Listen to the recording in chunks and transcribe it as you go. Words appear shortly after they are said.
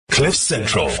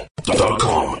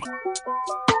CliffCentral.com.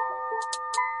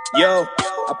 Yo,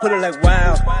 I put it like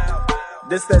wow,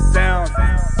 this that sound.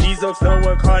 These oaks don't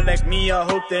work hard like me, I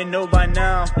hope they know by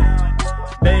now.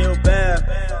 Bayo bad,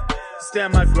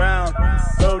 stand my ground.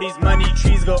 Bro, these money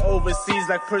trees go overseas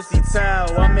like Percy Tau.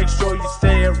 I make sure you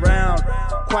stay around,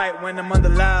 quiet when I'm under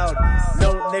loud.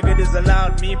 No negatives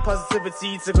allowed, me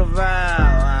positivity took a vow.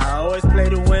 I always play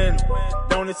to win,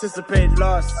 don't anticipate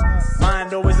loss.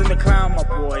 Mind always in the clown, my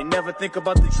boy. Never think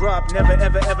about the drop, never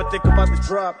ever ever think about the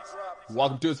drop.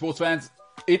 Welcome to it, sports fans.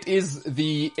 It is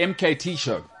the MKT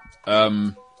show.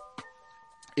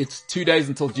 It's 2 days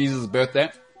until Jesus'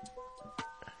 birthday.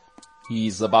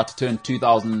 He's about to turn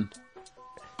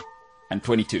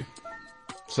 2022.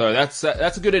 So that's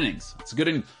a good innings. It's a good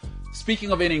innings.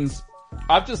 Speaking of innings,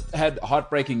 I've just had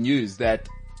heartbreaking news that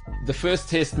the first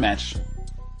test match,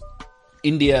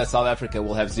 India, South Africa,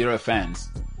 will have 0 fans.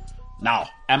 Now,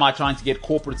 am I trying to get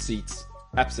corporate seats?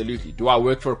 Absolutely. Do I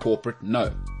work for a corporate?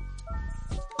 No.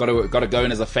 Got to go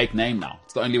in as a fake name now.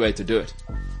 It's the only way to do it.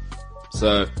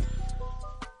 So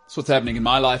that's what's happening in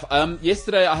my life.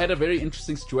 Yesterday I had a very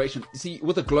interesting situation. You see,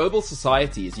 with a global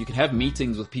society, is you can have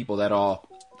meetings with people that are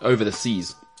over the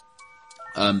seas.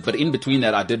 But in between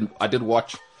that, I did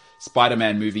watch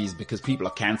Spider-Man movies because people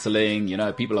are cancelling. You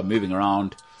know, people are moving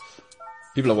around.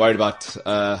 People are worried about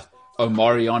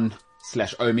Omicron,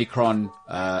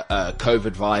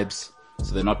 COVID vibes.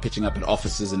 So they're not pitching up at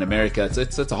offices in America.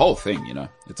 It's a whole thing, you know.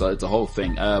 It's a whole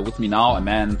thing. With me now, a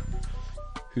man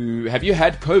who... Have you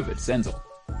had COVID, Senzo?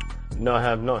 No, I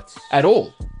have not. At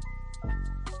all?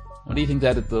 What do you think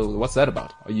what's that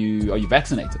about? Are you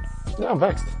vaccinated? No, I'm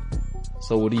vaxxed.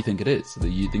 So what do you think it is? Do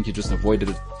you think you just avoided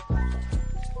it?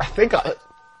 I think I've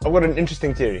got an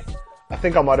interesting theory. I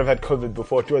think I might have had COVID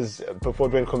before it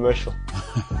went commercial.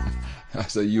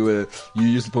 So you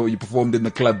performed in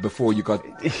the club before you got...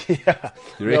 Yeah.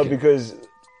 You reckon? No, because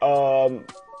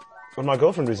when my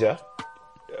girlfriend was here,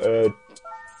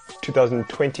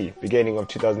 2020, beginning of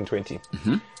 2020.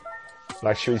 Mm-hmm.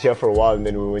 Like, she was here for a while, and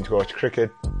then we went to watch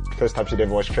cricket. First time she'd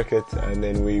ever watched cricket, and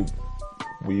then we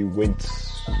went to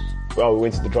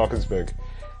the Drakensberg.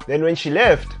 Then when she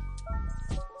left,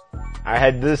 I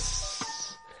had this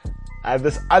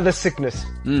other sickness.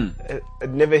 It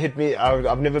never hit me.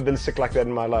 I've never been sick like that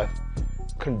in my life.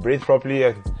 Couldn't breathe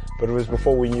properly, but it was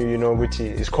before we knew,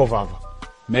 Guti is Kovava.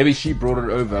 Maybe she brought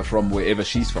it over from wherever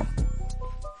she's from.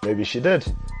 Maybe she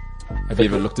did. Have you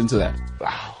ever looked into that?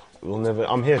 Wow, we'll never.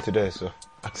 I'm here today, so.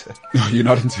 You're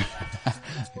not into.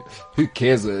 Who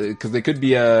cares? Because there could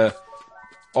be a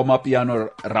Omapiano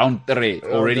Roundere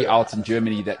already out in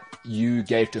Germany that you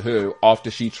gave to her after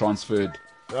she transferred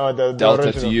the Delta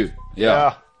original. to you.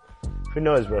 Yeah. Who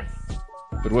knows, bro?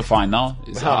 But we're fine now.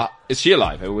 Is she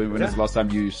alive? When was the last time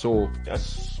you saw? I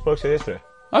spoke to her yesterday.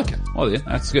 Okay. Well, yeah,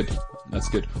 that's good. That's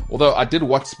good. Although I did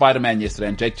watch Spider-Man yesterday,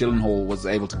 and Jake Gyllenhaal was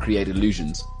able to create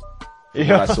illusions.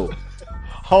 Yeah. What I saw.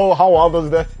 How wild was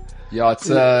that? Yeah, it's.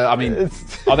 I mean,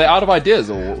 are they out of ideas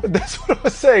or? That's what I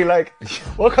was saying. Like,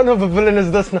 what kind of a villain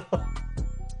is this now?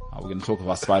 We're going to talk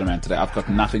about Spider-Man today. I've got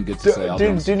nothing good to say. Do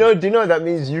you know that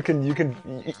means you can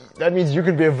that means you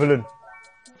can be a villain?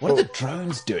 What are the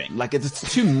drones doing? Like, it's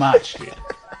too much, dude.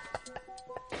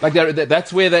 Like,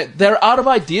 that's where they're out of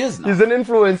ideas now. He's an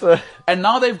influencer. And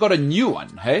now they've got a new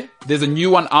one, hey? There's a new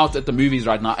one out at the movies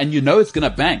right now, and it's gonna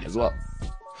bang as well.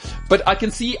 But I can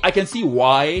see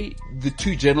why the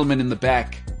two gentlemen in the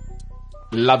back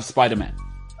love Spider-Man.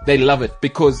 They love it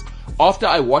because after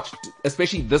I watched,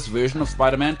 especially this version of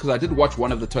Spider-Man, because I did watch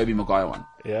one of the Tobey Maguire one.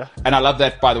 Yeah. And I love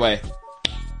that, by the way.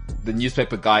 The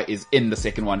newspaper guy is in the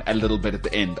second one a little bit at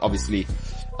the end. Obviously,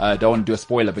 don't want to do a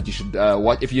spoiler, but you should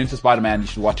if you're into Spider-Man, you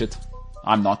should watch it.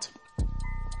 I'm not.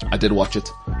 I did watch it,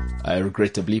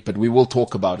 regrettably, but we will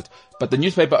talk about it. But the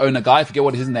newspaper owner guy, I forget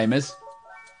what his name is.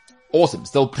 Awesome.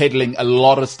 Still peddling a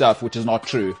lot of stuff which is not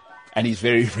true. And he's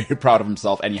very, very proud of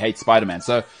himself and he hates Spider-Man.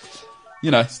 So,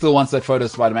 still wants that photo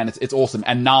of Spider-Man. It's awesome.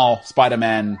 And now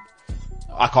Spider-Man,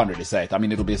 I can't really say it. I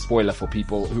mean, it'll be a spoiler for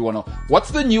people who want to.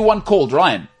 What's the new one called,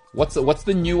 Ryan? What's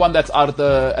the new one that's out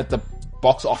at the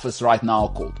box office right now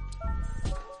called?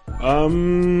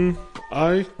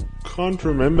 I can't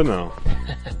remember now.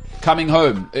 Coming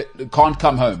Home. It can't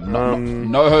come home.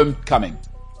 No home coming.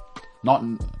 Not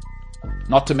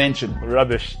to mention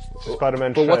Rubbish.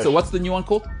 Spider-Man. But what's the new one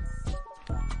called?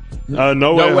 No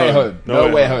Way Home.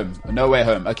 No Way Home. No Way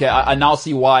Home. Okay, I now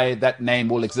see why that name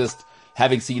will exist,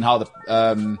 having seen how the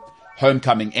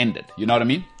Homecoming ended. You know what I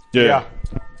mean? Yeah.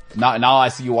 Now I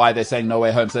see why they're saying No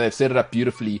Way Home. So they've set it up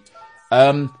beautifully.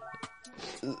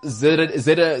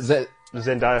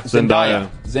 Zendaya.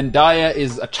 Zendaya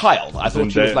is a child. I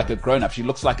thought she was Zendaya. like a grown-up. She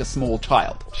looks like a small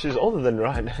child. She's older than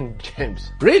Ryan and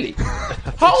James. Really?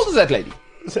 How old is that lady?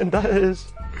 Zendaya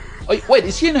is... Oh, wait,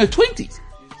 is she in her 20s?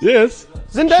 Yes.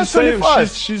 Zendaya's 25.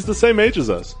 She's the same age as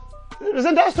us.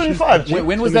 Zendaya's 25.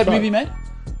 When was that movie made?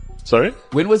 Sorry?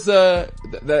 When was the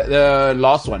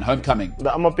last one, Homecoming?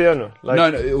 The Amapiano. Like No,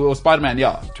 it was Spider-Man,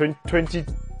 yeah.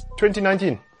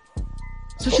 2019.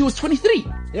 So she was 23.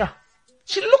 Yeah.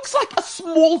 She looks like a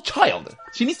small child.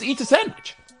 She needs to eat a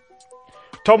sandwich.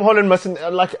 Tom Holland mustn't...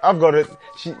 Like, I've got it.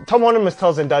 Tom Holland must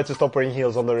tell Zendaya to stop wearing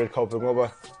heels on the red carpet.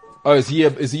 Oh, is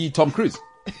he Tom Cruise?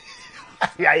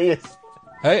 Yeah, he is.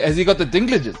 Hey, has he got the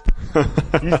dinglages?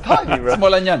 He's tiny, bro.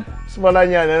 Smolanyan.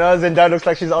 Smolanyan. And Zendaya looks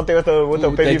like she's out there with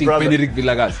her baby Dating brother. Benedict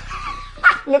Villegas.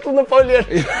 Little Napoleon.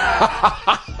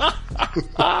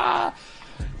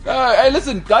 Hey,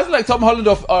 listen, guys like Tom Holland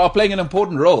are playing an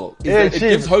important role. It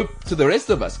gives hope to the rest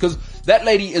of us, because that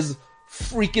lady is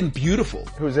freaking beautiful.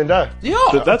 Who's Zendaya? Yeah.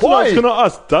 That's what I was going to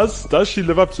ask. Does she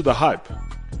live up to the hype?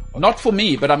 Not for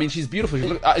me, but I mean, she's beautiful.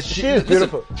 She is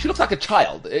beautiful. She looks like a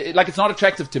child. Like, it's not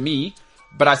attractive to me,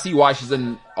 but I see why she's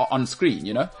on screen,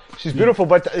 you know? She's beautiful,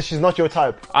 but she's not your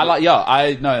type.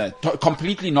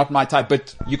 Completely not my type,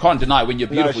 but you can't deny when you're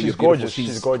beautiful, she's you're gorgeous.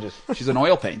 beautiful. She's gorgeous. She's an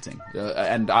oil painting,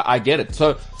 and I get it.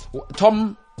 So,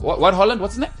 Tom, what Holland?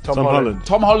 What's his name? Tom Holland.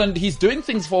 Tom Holland, he's doing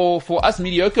things for us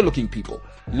mediocre looking people.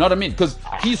 You know what I mean? Because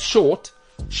he's short.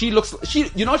 You know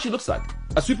what she looks like?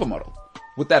 A supermodel.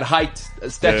 With that height,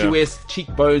 statuesque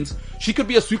cheekbones. She could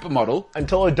be a supermodel.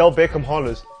 Until Odell Beckham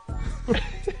hollers.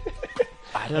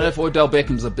 I don't know if Odell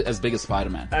Beckham's as big as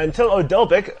Spider-Man. Until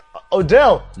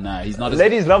Odell. No, he's not.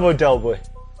 Ladies love Odell, boy.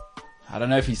 I don't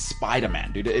know if he's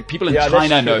Spider-Man, dude. People in Yeah,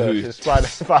 China that's know true, who. though.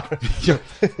 Spider.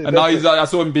 And now I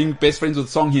saw him being best friends with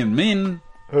Song Hyun Min.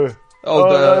 Who?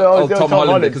 Old Tom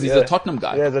Holland, because he's a Tottenham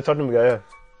guy. Yeah, the Tottenham guy, yeah.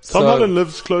 Tom Holland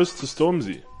lives close to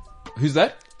Stormzy. Who's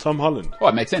that? Tom Holland. Oh,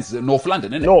 it makes sense. It's North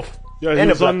London, isn't it? North. Yeah, he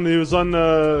was on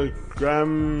the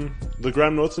Graham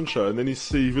Norton show, and then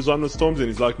he was on with Stormzy, and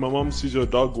he's like, "My mom sees your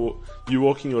dog, you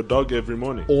walking your dog every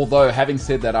morning." Although, having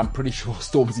said that, I'm pretty sure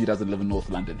Stormzy doesn't live in North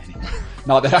London anymore.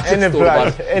 Now that I just In thought it,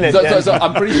 about right. it. So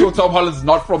I'm pretty sure Tom Holland's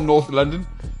not from North London.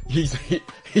 He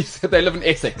said they live in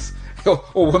Essex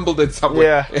or Wimbledon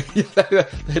somewhere.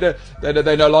 Yeah.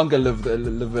 they no longer live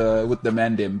with the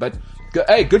Mandem. But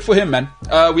hey, good for him, man.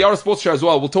 We are a sports show as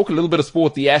well. We'll talk a little bit of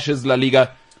sport, the Ashes, La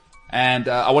Liga. And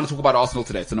I want to talk about Arsenal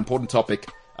today. It's an important topic.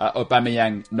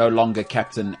 Aubameyang no longer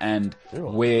captain, and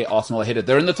where Arsenal are headed.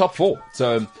 They're in the top 4.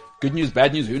 So good news,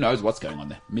 bad news, who knows what's going on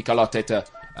there. Mikel Arteta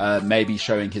may be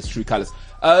showing his true colours.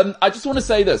 I just want to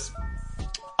say this.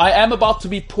 I am about to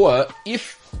be poor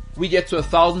if we get to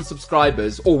 1,000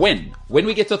 subscribers, or when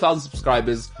we get to 1,000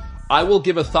 subscribers, I will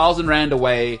give 1,000 rand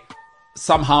away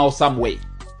somehow, some way.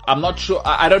 I'm not sure.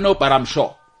 I don't know, but I'm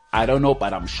sure. That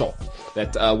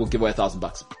we'll give away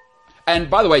 $1,000.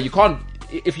 And by the way, you can't,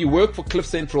 if you work for Cliff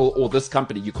Central or this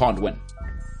company, you can't win.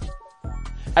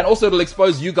 And also it'll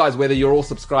expose you guys whether you're all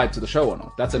subscribed to the show or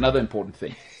not. That's another important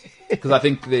thing. Because I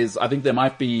think there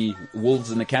might be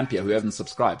wolves in the camp here who haven't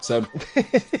subscribed. So,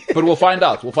 but we'll find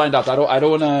out. I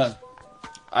don't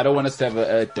want us to have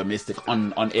a domestic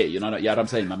on air. You know what I'm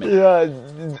saying, my man? Yeah.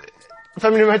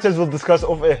 Family matters we'll discuss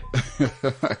off air.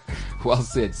 Well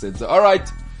said. So, all right.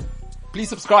 Please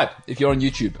subscribe if you're on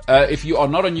YouTube. If you are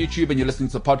not on YouTube and you're listening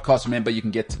to the podcast, remember you can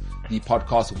get the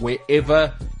podcast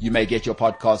wherever you may get your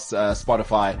podcasts,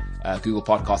 Spotify, Google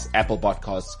Podcasts, Apple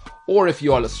Podcasts, or if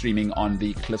you are streaming on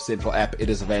the Cliff Central app, it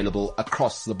is available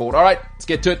across the board. All right, let's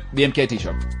get to it. The MKT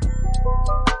Show.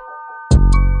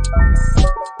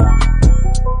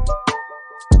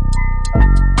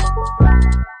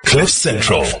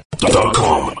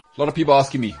 CliffCentral.com. A lot of people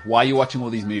asking me, why are you watching all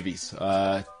these movies?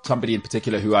 Somebody in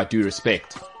particular who I do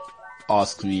respect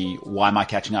asked me, why am I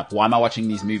catching up? Why am I watching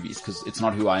these movies? Because it's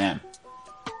not who I am.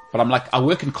 But I'm like, I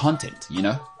work in content, you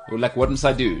know? Like, what must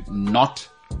I do? Not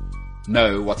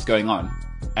know what's going on.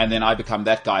 And then I become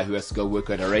that guy who has to go work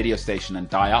at a radio station and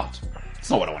die out. It's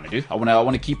not what I want to do. I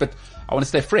want to keep it, I want to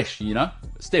stay fresh, you know?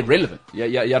 Stay relevant.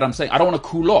 Yeah, what I'm saying. I don't want to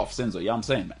cool off, Senzo. Yeah, I'm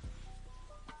saying, man.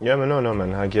 Yeah, man, no,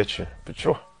 man, I get you. But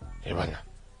sure. Yeah, man.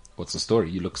 What's the story?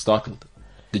 You look startled.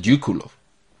 Did you cool off?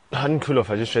 I didn't cool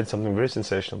off. I just read something very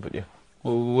sensational, but yeah.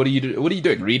 Well, what are you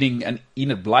doing? Reading an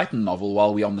Enid Blyton novel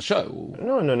while we're on the show?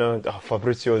 No. Oh,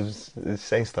 Fabrizio is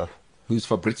saying stuff. Who's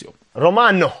Fabrizio?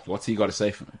 Romano. What's he got to say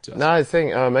for it? No, he's saying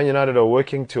Man United are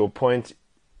working to appoint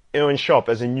Ewan Sharp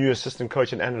as a new assistant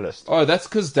coach and analyst. Oh, that's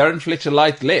because Darren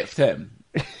Fletcher-Light left him.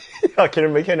 Yeah,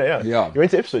 Kieran McKenna, yeah. Yeah. He went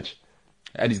to Ipswich.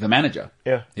 And he's the manager.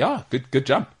 Yeah. Yeah, good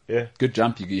jump. Yeah. Good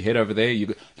jump. You head over there.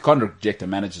 You can't reject a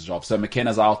manager's job. So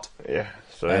McKenna's out. Yeah.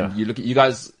 So And you look at you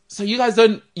guys. So you guys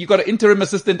don't. You got an interim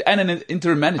assistant and an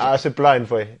interim manager. I was blind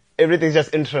for it. Everything's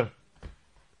just interim.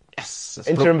 Yes, that's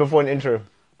Interim before an interim.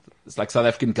 It's like South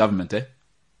African government, eh?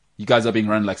 You guys are being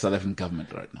run like South African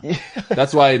government right now.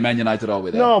 That's why Man United are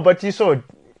where they are. No, but you saw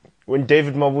when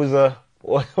David Mabuza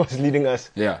was leading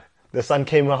us. Yeah. The sun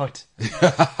came out.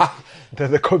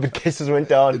 the COVID cases went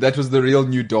down. That was the real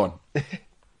new dawn.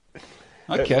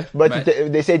 Okay. But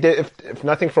they say if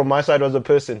nothing from my side was a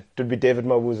person, it would be David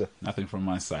Mabuza. Nothing from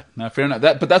my side. No, fair enough.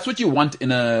 But that's what you want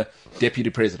in a deputy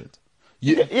president.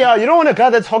 Yeah, you don't want a guy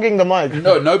that's hogging the mic.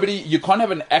 No, nobody. You can't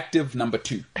have an active number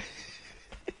 2.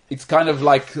 It's kind of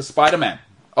like Spider-Man.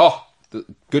 Oh,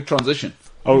 good transition.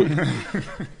 Oh,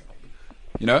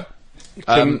 You know?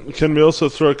 can we also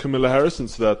throw Camilla Harris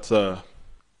into that?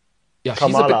 Yeah,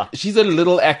 Kamala. she's a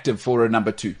little active for a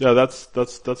number 2. Yeah, that's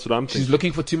what I'm She's thinking.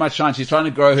 looking for too much shine. She's trying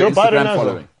to grow her Joe Biden Instagram has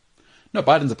following. No,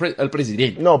 Biden's el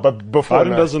president. No, but before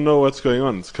Biden doesn't know what's going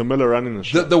on. It's Camilla running the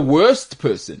show. The worst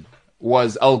person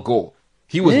was Al Gore.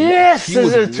 He was Yes, he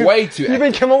was way too He even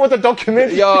active. came up with a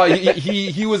documentary. Yeah,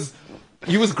 he was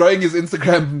growing his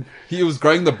Instagram. He was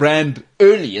growing the brand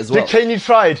early as well. Dick Cheney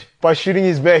tried by shooting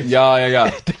his mate. Yeah.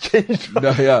 Dick Cheney tried.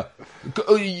 No, yeah.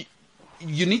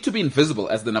 You need to be invisible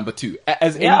as the number 2,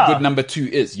 as any Yeah. good number 2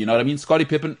 is. You know what I mean? Scottie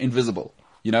Pippen, invisible.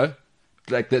 You know,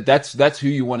 like that's who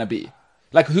you want to be.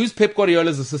 Like, who's Pep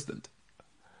Guardiola's assistant?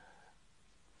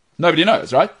 Nobody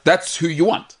knows, right? That's who you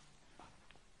want.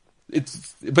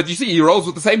 But you see, he rolls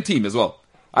with the same team as well.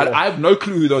 I have no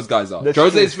clue who those guys are. That's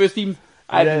Jose's true. first team,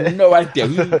 I have no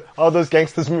idea. How those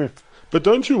gangsters move. But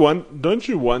don't you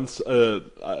want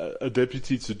a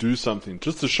deputy to do something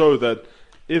just to show that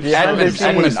if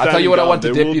someone is Admin. I'll tell you what I want a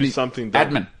there will deputy. be something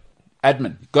done.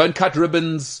 Admin. Go and cut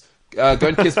ribbons. Go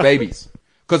and kiss babies.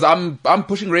 Because I'm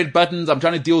pushing red buttons. I'm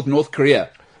trying to deal with North Korea.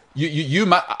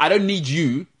 I don't need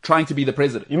you trying to be the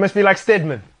president. You must be like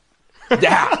Stedman.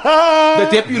 Yeah.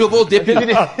 The deputy of all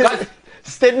deputies. Guys,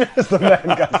 Stedman is the man,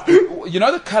 guys. you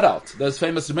know the cutout? Those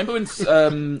famous. Remember when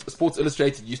Sports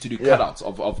Illustrated used to do cutouts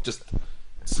of just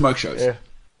smoke shows? Yeah.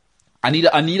 I need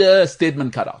a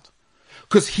Stedman cutout.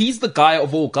 Because he's the guy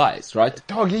of all guys, right?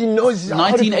 Dog, he knows.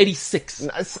 1986.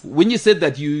 Nice. When you said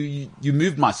that, you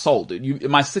moved my soul, dude.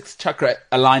 My sixth chakra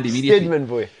aligned immediately. Stedman,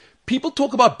 boy. People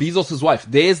talk about Bezos' wife.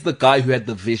 There's the guy who had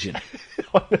the vision.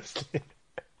 Honestly.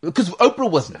 Because Oprah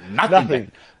was nothing. Nothing.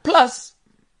 Man. Plus,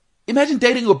 imagine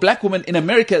dating a black woman in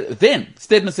America then.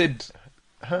 Stedman said,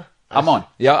 I'm on.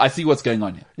 Yeah, I see what's going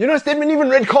on here. You know, Stedman even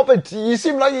red carpet. You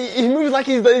seem like he moves like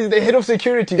he's the head of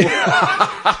security.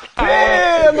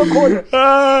 Yeah, in the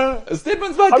corner.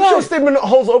 Stedman's my I'm guy. sure Stedman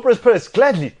holds Oprah's purse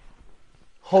gladly.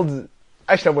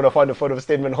 Actually, I'm gonna find a photo of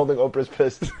Stedman holding Oprah's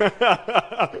purse.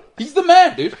 He's the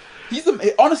man, dude.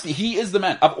 Honestly, he is the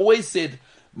man. I've always said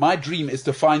my dream is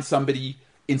to find somebody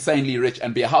insanely rich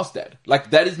and be a house dad.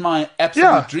 Like, that is my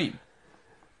absolute dream.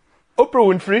 Oprah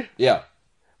Winfrey, Yeah.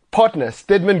 partner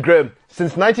Stedman Graham,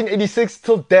 since 1986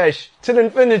 till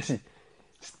infinity.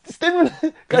 Stedman,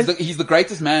 guys, He's the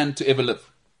greatest man to ever live.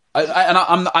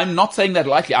 I'm not saying that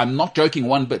lightly. I'm not joking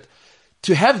one bit.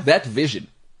 To have that vision,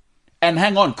 and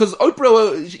hang on, because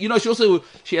Oprah, you know,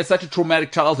 she had such a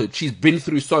traumatic childhood. She's been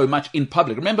through so much in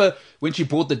public. Remember when she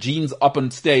brought the jeans up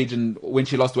on stage and when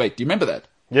she lost weight? Do you remember that?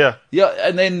 yeah. Yeah,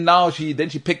 and then she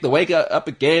picked the weight up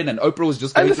again, and Oprah was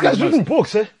just going And this through guy's the most- written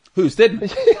books, eh? Who, Stedman?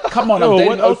 Come on, No, I'm dating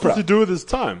what else does he Oprah. do with his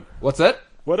time? What's that?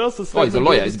 What else does Oh, he's a Stedman do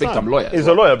lawyer. with He's a his big time time? lawyer. He's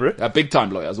a lawyer, bro. A big time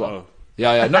lawyer as well. Oh.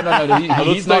 Yeah. No. I was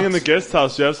He's staying not in the guest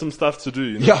house. You have some stuff to do.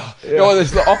 You know? Yeah. No,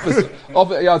 there's the office.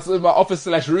 Yeah, it's my office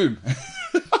 / room.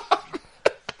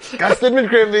 Guys, Stedman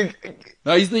Graham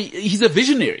No, he's a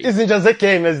visionary. isn't just a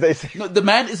game, as they say. No, the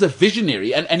man is a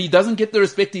visionary, and he doesn't get the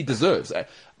respect he deserves.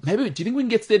 Maybe, do you think we can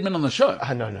get Stedman on the show?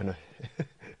 No.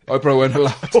 Oprah won't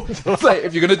allow. Say,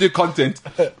 if you're going to do content,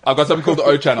 I've got something called the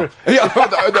O channel. Yeah,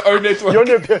 the O network.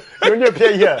 You're on your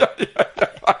peer here.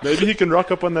 Maybe he can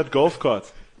rock up on that golf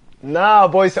cart. Nah,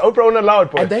 boys, Oprah won't allow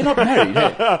it, boy. And they're not married,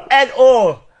 hey? At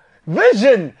all.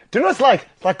 Vision. Do you know what it's like?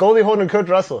 It's like Goldie Hawn and Kurt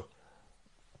Russell.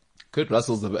 Kurt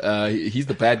Russell's he's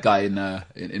the bad guy in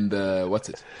the, what's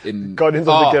it? In Guardians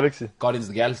of the Galaxy. Guardians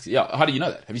of the Galaxy. Yeah. How do you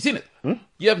know that? Have you seen it?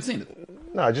 You haven't seen it.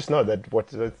 No, I just know that.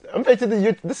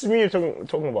 This is me you're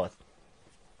talking about.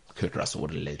 Kurt Russell,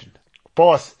 what a legend.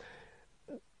 Boss.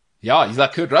 Yeah, he's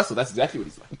like Kurt Russell. That's exactly what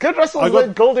he's like. Kurt Russell's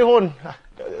like Goldie Hawn.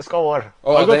 Scar.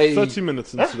 Oh, I are got they, 30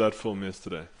 minutes into that film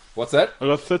yesterday. what's that? I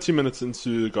got 30 minutes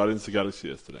into Guardians of the Galaxy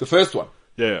yesterday. The first one.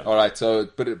 Yeah. All right, so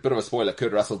bit of a spoiler.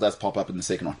 Kurt Russell does pop up in the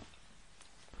second one.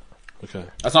 Okay.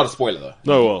 That's not a spoiler though.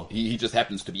 No, well. He just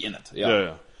happens to be in it.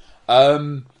 Yeah.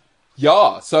 Yeah.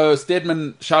 Yeah, so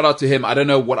Stedman, shout out to him. I don't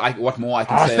know what more I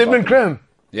can say. Stedman about him. Graham.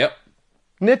 Yep.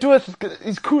 Net worth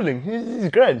is cooling. He's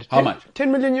grand. How much?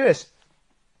 10 million US.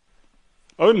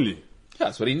 Only. Yeah,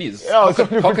 that's what he needs. Yeah,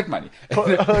 Pocket money. So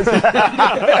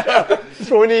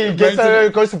when he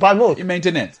goes to buy milk.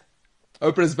 Maintenance.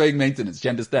 Oprah's paying maintenance. She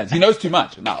understands. He knows too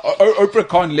much. Now, Oprah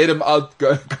can't let him out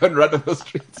go and run on the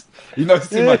streets. He knows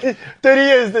too much. 30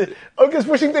 years. Oprah's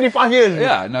pushing 35 years.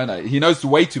 Yeah, no. He knows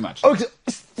way too much.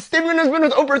 Stedman has been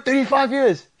with Oprah 35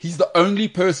 years. He's the only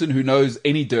person who knows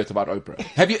any dirt about Oprah.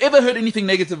 Have you ever heard anything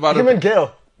negative about Him Oprah? and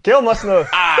Gail. Gail must know.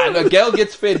 No, Gail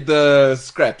gets fed the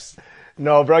scraps.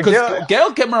 No, bro. Because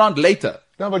Gail came around later.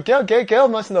 No, but Gail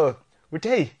must know. But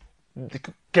hey,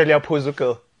 Gail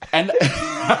girl. And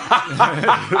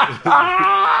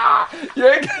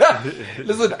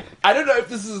listen, I don't know if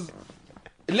this is.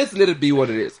 Let's let it be what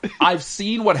it is. I've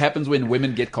seen what happens when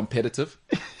women get competitive.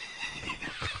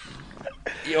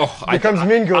 Becomes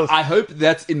mean girls. I hope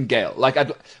that's in Gail.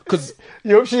 Because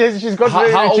You hope she's got.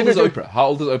 how old is Oprah? How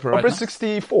old is Oprah right Oprah's now?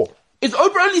 64. Is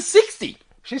Oprah only 60?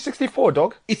 She's 64,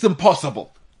 dog. It's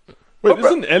impossible. Wait,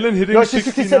 isn't Ellen hitting No, she's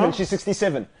 60 67. now? She's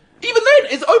 67. Even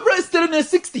then, Oprah is still in her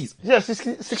 60s. Yeah, she's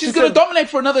 67. She's going to dominate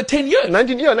for another 10 years.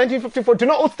 1954. Do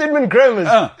you know what Stedman Graham is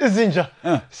Zinja?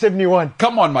 71.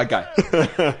 Come on, my guy.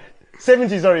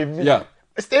 70, sorry. Yeah.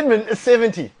 Stedman is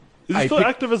 70. Is he still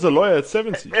active as a lawyer at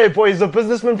 70? Hey, boy, he's a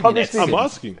businessman, public That's speaking. I'm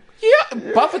asking.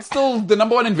 Yeah, Buffett's still the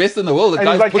number one investor in the world. The And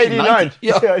guy's he's like pushing 89. 90.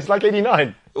 Yeah. He's like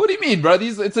 89. What do you mean, bro?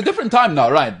 It's a different time now,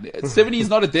 right? 70 is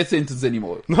not a death sentence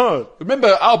anymore. No. Remember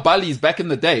our Balis back in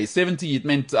the day, 70, it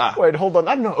meant Wait, hold on.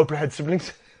 I didn't know Oprah had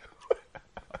siblings.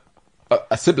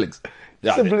 siblings.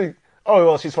 Yeah, Siblings. Oh,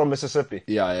 well, she's from Mississippi.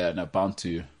 yeah, no, bound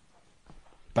to.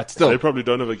 But still. They probably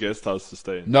don't have a guest house to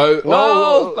stay in. No,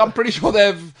 well, I'm pretty sure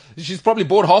she's probably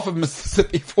bought half of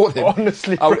Mississippi for them.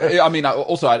 Honestly.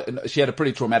 She had a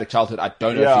pretty traumatic childhood. I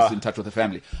don't know if she's in touch with her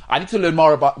family. I need to learn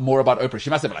more about Oprah. She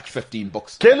must have like 15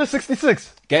 books. Gail is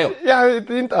 66. Gail. Yeah,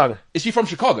 didn't I? Is she from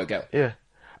Chicago, Gail? Yeah.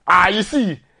 You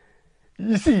see.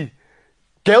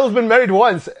 Gail's been married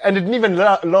once and it didn't even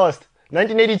last.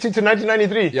 1982 to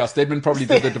 1993. Yeah, Stedman probably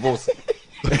did the divorce.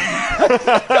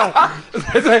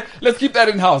 Let's keep that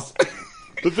in house.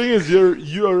 The thing is,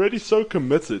 you're already so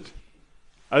committed.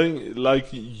 I think, like,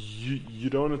 you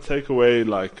don't want to take away,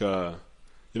 like,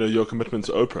 your commitment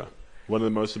to Oprah, one of the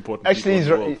most important Actually,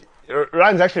 people in the world.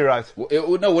 Ryan's actually right.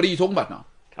 No, what are you talking about now?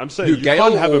 I'm saying Who, you Gail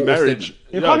can't have or a marriage.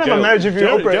 Stedman? You can't have a marriage if you're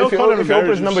Oprah. Gail If you're can't have a Oprah's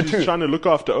marriage number if she's 2. trying to look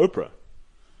after Oprah.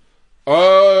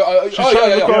 Yeah. trying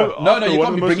to look No, after you one can't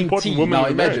of be the most bringing important tea women now.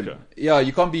 in Imagine. America. Yeah,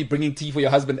 you can't be bringing tea for your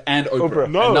husband and Oprah.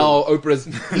 Oprah. No. And now Oprah's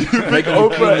making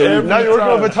Oprah every Now you're working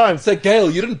time. overtime. So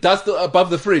Gail, you didn't dust above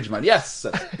the fridge, man. Yes,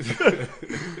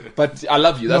 but I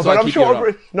love you. That's why I keep you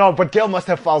around. No, but Gail must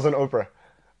have files on Oprah.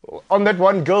 On that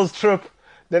one girls' trip,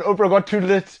 then Oprah got too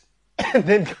lit, and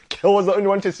then Gail was the only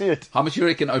one to see it. How much you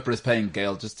reckon Oprah is paying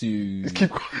Gail just to?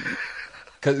 Keep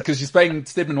Because she's paying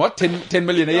Stedman what? 10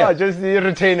 million a year. Yeah, just the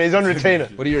retainer. He's on retainer.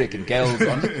 What do you reckon? Gail's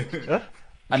on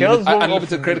Gail's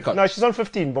unlimited credit card. No, she's on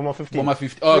 15. Bomber 15. Bomber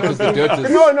 50. Oh, because the dirt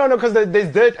is. No, because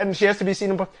there's dirt and she has to be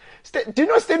seen. Do you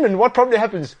know Stedman? What probably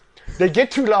happens? They get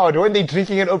too loud when they're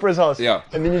drinking at Oprah's house. Yeah.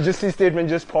 And then you just see Stedman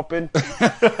just pop in.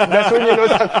 That's when you know.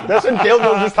 That's when Gail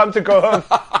knows it's time to go home.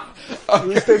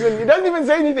 Stedman, he doesn't even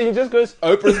say anything. He just goes.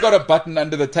 Oprah's got a button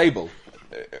under the table.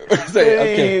 Say,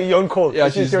 okay. You're on call. Yeah,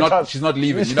 This is she's your not. time. She's not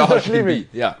leaving. You She's know how not she can leaving.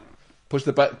 be. Yeah. Push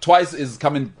the button. Twice is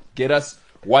come and get us.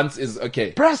 Once is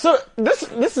okay. Bruh, so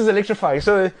this is electrifying.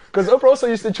 So, because Oprah also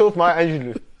used to chill with Maya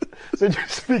Angelou. So it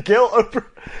used to be Gail,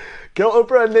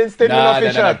 Oprah, and then Stedman off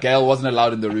each No. other. Gail wasn't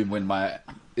allowed in the room when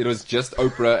it was just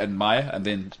Oprah and Maya, and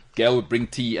then Gail would bring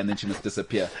tea, and then she must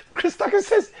disappear. Chris Tucker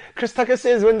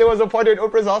says when there was a party at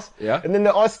Oprah's house, Yeah. and then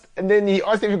he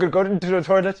asked if he could go into the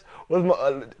toilet,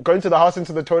 go into the house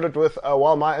into the toilet with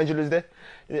while Maya Angelou's there.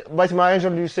 But Maya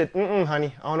Angelou said,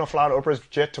 honey, I want to fly to Oprah's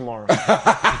jet tomorrow.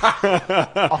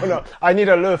 Oh no, I need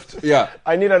a lift. Yeah.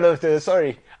 I need a lift.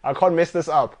 Sorry, I can't mess this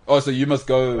up. Oh, so you must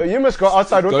go. You must go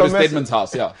outside with Go to the mess. Stedman's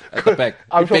house, yeah, at the back.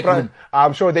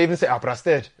 I'm sure they even say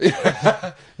Aprasted.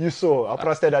 You saw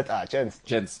Aprasted at chance.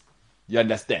 Gents, you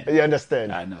understand? You understand?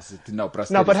 No,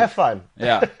 No, but have fun.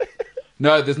 Yeah.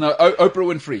 No, there's no Oprah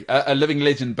Winfrey, a living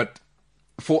legend. But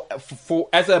for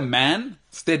as a man,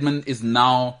 Stedman is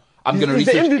now. I'm going to He's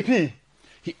research. the MVP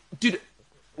Dude,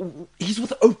 he's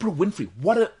with Oprah Winfrey.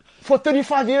 What a for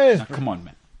 35 years. come on,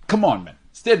 man.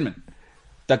 Stedman,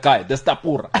 the guy, the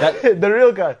stapura. The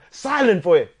real guy, silent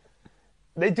boy.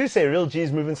 They do say real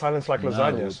G's move in silence like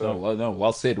lasagna. No,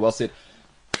 well said.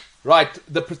 Right,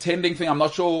 the pretending thing. I'm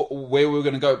not sure where we were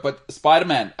going to go, but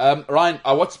Spider-Man. Ryan,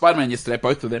 I watched Spider-Man yesterday,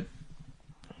 both of them.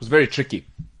 was very tricky.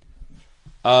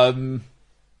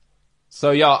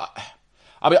 So yeah,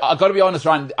 I mean, I got to be honest,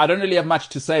 Ryan. I don't really have much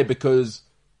to say because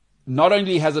not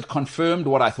only has it confirmed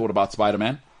what I thought about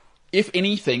Spider-Man, if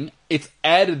anything, it's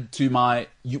added to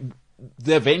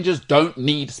the Avengers don't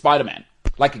need Spider-Man.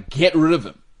 Like, get rid of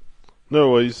him.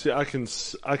 No, well, you see, I can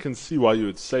see why you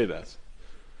would say that.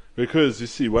 Because, you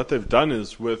see, what they've done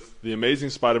is with the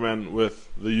Amazing Spider-Man, with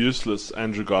the useless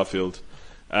Andrew Garfield,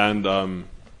 and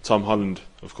Tom Holland,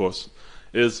 of course,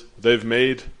 is they've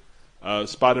made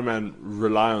Spider-Man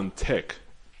rely on tech.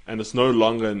 And it's no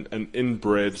longer an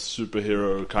inbred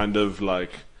superhero kind of,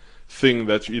 like, thing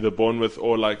that you're either born with,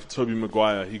 or like Tobey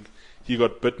Maguire, he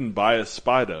got bitten by a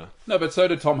spider. No, but so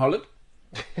did Tom Holland.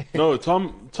 No,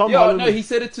 Tom Yeah, Holland. no, he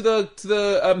said it to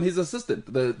the his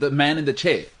assistant, the man in the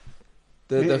chair,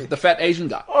 the fat Asian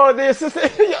guy. Oh, the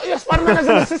assistant. Your Spider-Man is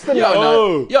an assistant. Yeah, now.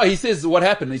 no. Yeah, he says what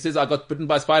happened. He says I got bitten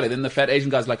by a spider. Then the fat Asian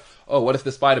guy's like, oh, what if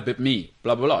the spider bit me?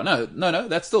 Blah blah blah. No,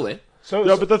 that's still there.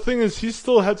 Yeah, but the thing is, he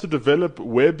still had to develop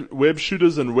web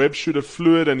shooters and web shooter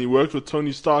fluid, and he worked with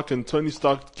Tony Stark, and Tony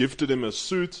Stark gifted him a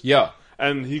suit. Yeah,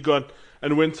 and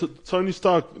when Tony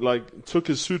Stark like took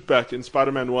his suit back in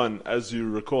Spider-Man 1, as you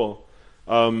recall,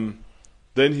 then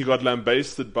he got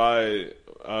lambasted by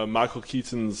Michael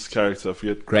Keaton's character. I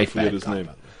forget his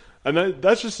name. And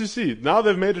that's just, you see, now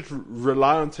they've made it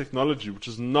rely on technology, which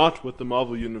is not what the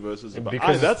Marvel Universe is about.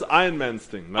 That's Iron Man's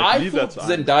thing. Like, I thought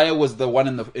Zendaya was the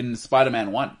one in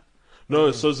Spider-Man 1.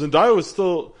 No, so Zendaya was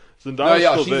still... She's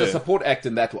there. a support act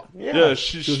in that one. Yeah,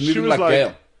 she was moving like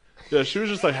Gale. Yeah, she was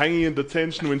just like hanging in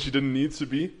detention when she didn't need to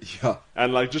be. Yeah.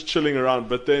 And like just chilling around,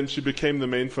 but then she became the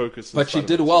main focus. But she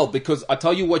did well, because I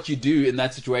tell you what you do in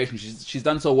that situation. She's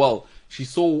done so well. She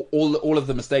saw all of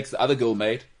the mistakes the other girl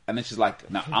made, and then she's like,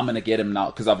 no, I'm going to get him now,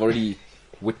 because I've already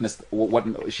witnessed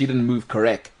what she didn't move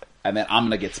correct, and then I'm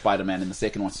going to get Spider-Man in the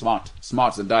second one. Smart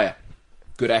Zendaya.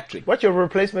 Good acting. What, your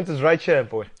replacement is right here,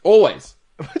 boy. Always.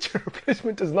 But your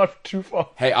replacement is not too far.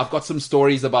 Hey, I've got some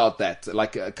stories about that.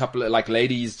 Like a couple of like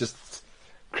ladies just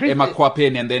Emma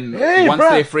Kwapin, and then once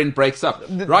their friend breaks up.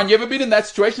 Ryan, you ever been in that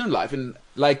situation in life? And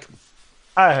like,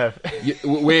 I have.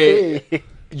 Where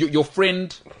your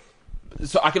friend.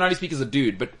 So I can only speak as a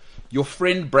dude, but your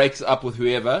friend breaks up with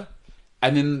whoever,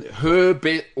 and then her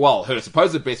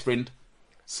supposed best friend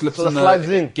gets in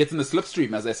the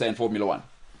slipstream, as they say in Formula 1.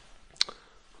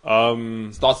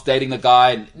 Starts dating the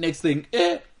guy, and next thing,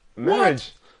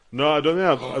 marriage. No, I don't think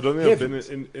I've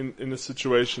been in a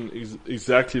situation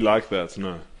exactly like that.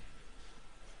 No.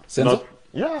 Senzo?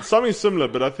 Yeah. Something similar,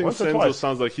 but I think Once or Senzo twice.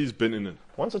 sounds like he's been in it.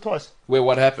 Once or twice. Where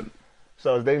what happened?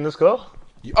 So I was dating this girl.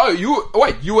 You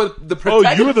were the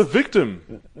protagonist. Oh, you were the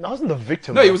victim. I wasn't the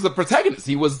victim. No, he was the protagonist.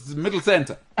 He was middle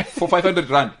center for 500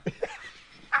 rand.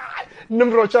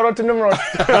 Nimrod, shout out to Nimrod.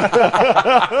 R.I.P.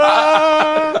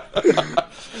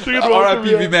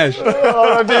 Vimesh.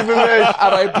 R.I.P. Vimesh.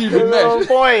 R.I.P. Vimesh.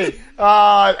 Boy.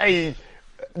 Hey,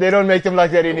 they don't make them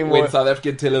like that anymore. When South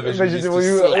African television used to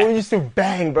slap. We used to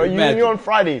bang, bro. You Imagine. knew on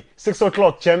Friday, 6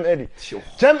 o'clock, Jam Eddie. Sure.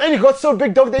 Jam Eddie got so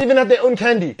big, dog, they even had their own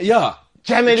candy. Yeah.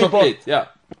 Jam Eddie, Chocolate, yeah.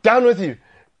 Down with you.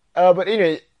 But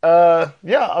anyway, I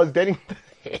was dating...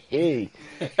 Hey.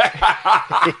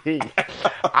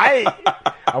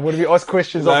 I'm going to be asked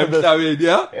questions after this. I mean,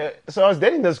 yeah. So I was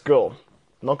dating this girl.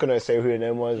 Not going to say who her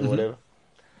name was or whatever.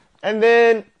 And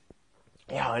then,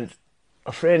 and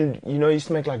a friend, used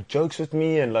to make like jokes with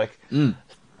me, and like, she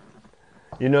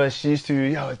used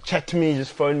to chat to me,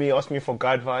 just phone me, ask me for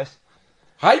guy advice.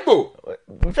 Hi, boo.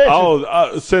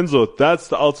 Senzo, that's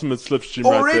the ultimate slipstream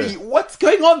Already? right there. What's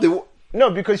going on there? No,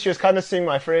 because she was kind of seeing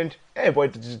my friend. Hey, boy,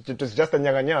 it was just a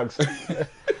nyaga-nyags.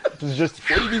 It was just...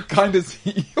 What do you mean kind of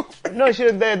see? No,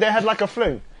 they had like a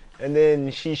fling. And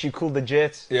then she cooled the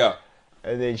jets. Yeah.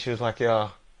 And then she was like, yeah.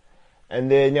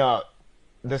 And then,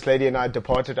 this lady and I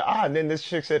departed. And then this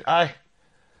chick said,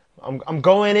 I'm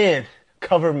going in.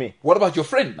 Cover me. What about your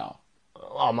friend now?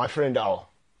 Oh, my friend, No,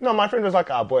 my friend was like,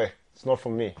 boy, it's not for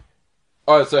me.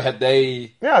 Oh, so had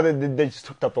they... Yeah, they just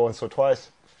hooked up once or twice.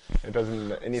 It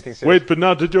doesn't anything serious. Wait, but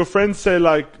now, did your friend say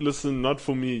like, listen, not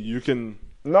for me, you can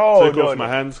take off my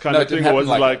hands kind of thing? Or was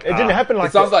it like... It didn't happen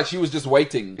like that. It sounds like she was just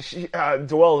waiting.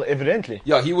 Well, evidently.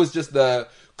 Yeah, he was just the...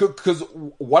 Because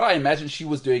what I imagine she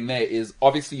was doing there is,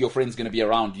 obviously your friend's going to be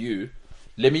around you.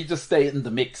 Let me just stay in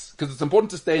the mix. Because it's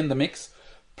important to stay in the mix.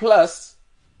 Plus,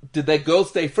 did their girls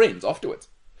stay friends afterwards?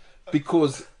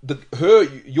 Because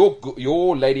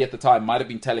your lady at the time might have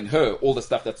been telling her all the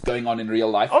stuff that's going on in real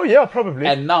life. Oh, yeah, probably.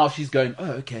 And now she's going,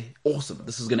 oh, okay, awesome.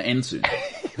 This is going to end soon.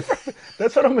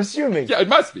 That's what I'm assuming. Yeah, it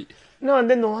must be. No, and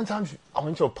then the one time I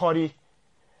went to a party.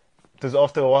 It was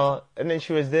after a while. And then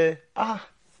she was there.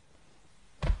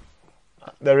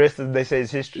 The rest of they say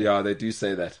is history. Yeah, they do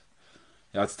say that.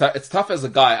 Yeah, it's tough as a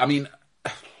guy. I mean,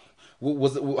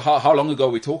 how long ago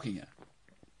are we talking here?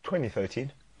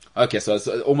 2013. Okay, so it's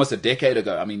almost a decade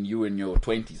ago. I mean, you were in your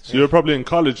 20s. So you were probably in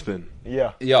college then.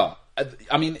 Yeah. Yeah.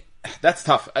 I mean, that's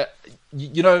tough.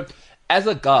 You know, as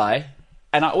a guy,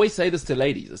 and I always say this to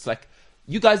ladies, it's like,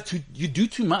 you guys, you do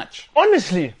too much.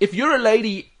 Honestly. If you're a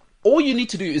lady, all you need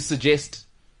to do is suggest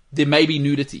there may be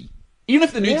nudity. Even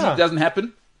if the nudity Yeah. doesn't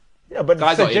happen, Yeah, but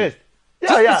guys suggest. are in.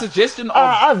 Just the suggestion of...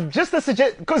 I've just a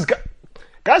suggestion, because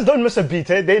guys don't miss a beat,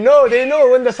 eh? They know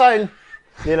when the sign,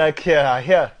 they're like,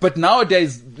 here. But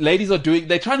nowadays, ladies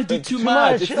they're trying to do too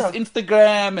much. It's yeah. this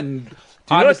Instagram and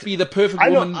I know must what- be the perfect I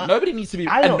know- woman. Nobody needs to be,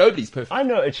 I and know- nobody's perfect. I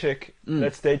know a chick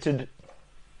that's dated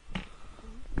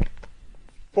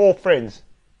 4 friends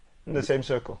in the same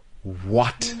circle.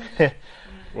 What?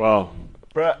 Wow.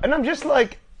 Bruh, and I'm just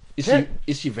like,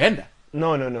 Is she Vanda?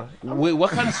 no.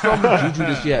 What kind of strong juju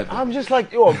does she have? I'm just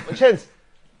like, yo, Chance,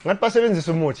 ngathi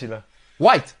basebenzisa umuthi la.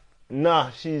 White.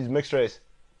 Nah, she's mixed race.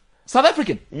 South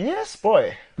African. Yes,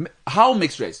 boy. How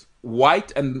mixed race?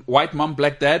 White and white mom,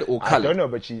 black dad, or I colored? don't know,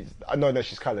 but no,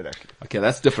 she's colored actually. Okay,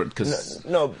 that's different because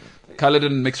No, colored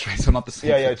and mixed race are not the same.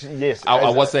 yeah, thing. yes. I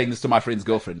was saying this to my friend's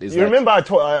girlfriend. You remember I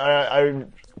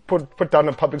put down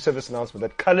a public service announcement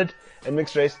that colored and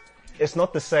mixed race, it's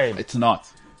not the same. It's not.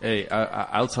 Hey,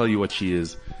 I'll tell you what she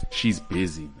is. She's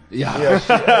busy. Yeah.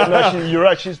 Yeah, you're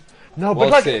right. She's no, Well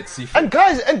but like, said, Sifu.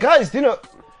 and guys, you know,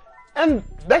 and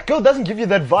that girl doesn't give you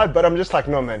that vibe. But I'm just like,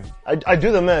 no, man. I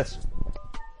do the maths.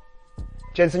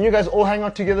 Jensen, you guys all hang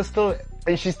out together still,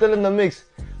 and she's still in the mix.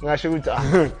 I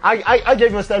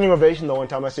gave him a standing ovation the one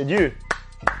time. I said, you're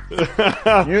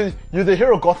the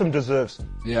hero Gotham deserves.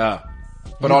 Yeah.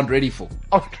 But aren't ready for.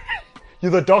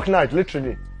 You're the Dark Knight,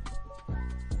 literally.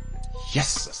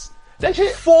 Yes. Then she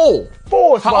 4.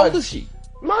 Four. How old is she?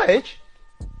 My age.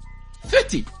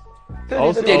 30.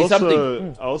 Also, 30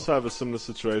 something. I also have a similar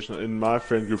situation. In my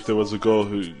friend group, there was a girl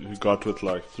who got with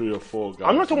like 3 or 4 guys.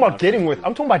 I'm not talking about getting with.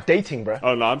 I'm talking about dating, bro.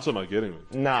 Oh no, I'm talking about getting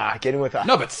with. Nah, getting with her.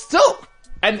 No, but still.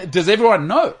 And does everyone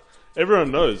know?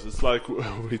 Everyone knows. It's like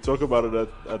we talk about it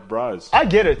at Bry's. I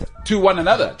get it. To one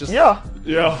another. Just Yeah,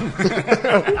 Yeah.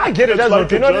 I get it as well. like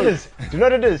Do you a know what it joke. is? Do you know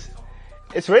what it is?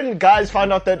 It's when guys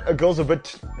find out that a girl's a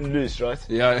bit loose, right?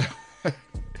 Yeah.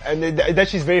 And that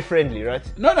she's very friendly, right?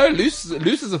 No, loose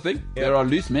is a thing. There are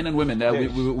loose men and women.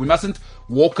 We mustn't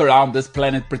walk around this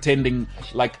planet pretending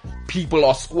like people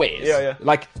are squares. Yeah.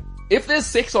 Like, if there's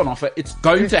sex on offer, it's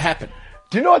going to happen.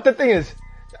 Do you know what the thing is?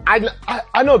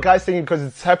 I know guys thinking, because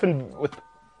it's happened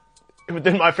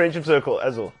within my friendship circle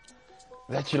as well,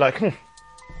 that you're like,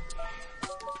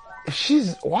 if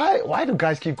she's why do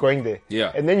guys keep going there?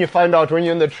 Yeah. And then you find out when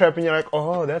you're in the trap and you're like,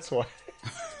 oh, that's why.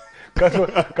 guys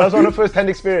want a first-hand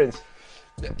experience.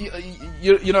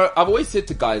 You know, I've always said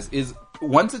to guys is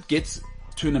once it gets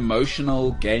to an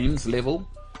emotional games level,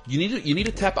 you need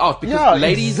to tap out because Yeah,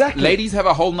 ladies exactly. ladies have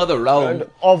a whole nother realm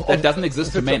that doesn't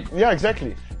exist to men. Yeah,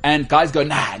 exactly. And guys go,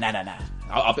 nah.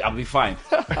 I'll be fine.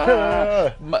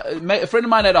 A friend of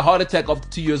mine had a heart attack after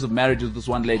 2 years of marriage with this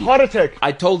one lady. Heart attack.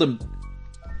 I told him,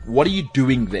 what are you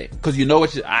doing there? Because you know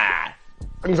what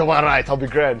Things are alright, I'll be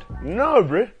grand. No,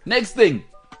 bro. Next thing,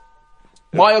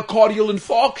 myocardial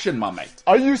infarction, my mate.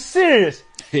 Are you serious?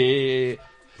 Hey.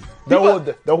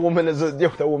 That woman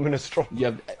is strong.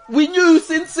 Yeah, we knew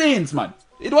since, man.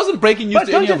 It wasn't breaking news But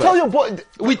to don't any you of tell us. your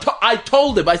boy? I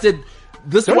told him. I said,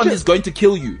 this Don't one you- is going to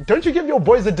kill you. Don't you give your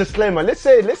boys a disclaimer? Let's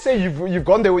say you've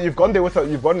gone there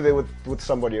with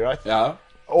somebody, right? Yeah.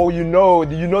 Or you know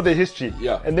their history.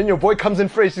 Yeah. And then your boy comes in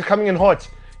fresh. He's coming in hot.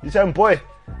 You say, boy,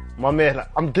 my man, like,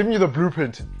 I'm giving you the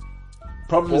blueprint.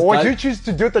 Problem is, What guys, you choose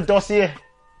to do with the dossier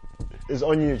is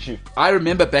on you, chief. I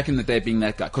remember back in the day being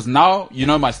that guy. Because now, you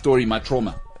know my story, my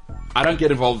trauma. I don't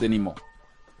get involved anymore.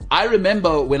 I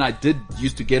remember when I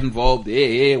used to get involved.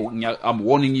 Hey, I'm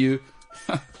warning you.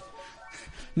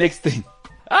 Next thing.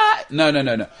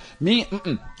 No. Me,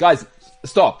 guys,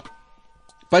 stop.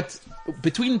 But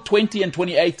between 20 and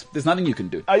 28, there's nothing you can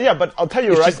do. Yeah, but I'll tell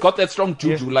you, If right? she's got that strong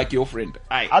juju like your friend.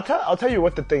 Aye. I'll tell you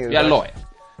what the thing is. Yeah, right? lawyer.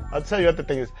 I'll tell you what the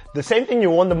thing is. The same thing you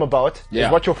warn them about Yeah.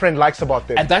 is what your friend likes about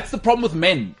them. And that's the problem with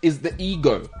men, is the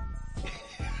ego.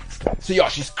 So yeah,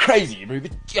 she's crazy.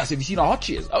 Yes, have you seen how hot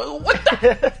she is? Oh, what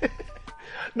the?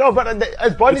 No, but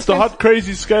as Barney It's the says- hot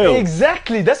crazy scale.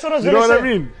 Exactly. That's what I was You going to know say. what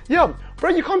I mean? Yeah, bro,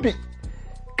 you can't be.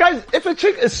 Guys, if a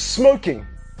chick is smoking,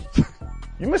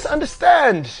 you must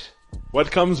understand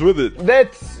What comes with it?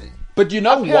 that. But you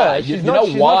know Up here, why? You she's know not-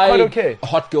 she's not why quite okay.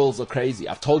 hot girls are crazy.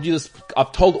 I've told you this.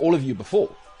 I've told all of you before.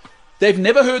 They've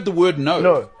never heard the word no.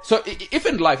 No. So if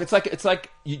in life, it's like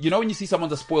you know when you see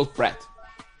someone's a spoiled brat.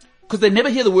 because they never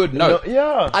hear the word no.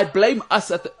 Yeah. I blame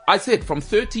us I said from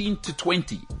 13 to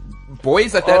 20.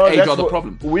 Boys at that age are the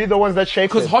problem. We're the ones that shape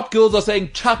Because it. hot girls are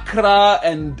saying chakra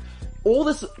and all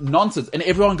this nonsense, and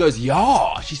everyone goes,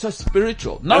 yeah, she's so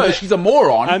spiritual. No, she's a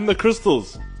moron. And the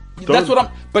crystals. That's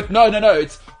what but no,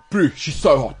 it's, bro, she's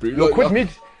so hot, bro. Look, quit meat.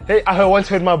 Hey, I once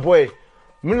heard my boy,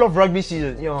 middle of rugby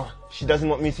season, she doesn't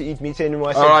want me to eat meat anymore.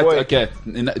 I said, Alright, boy. okay.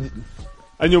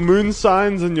 And your moon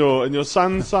signs and your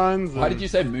sun signs. Why did you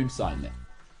say moon sign then?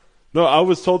 No, I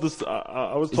was told this.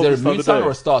 I was Is told there a this the moon other sign day. or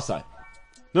a star sign?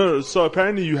 No, so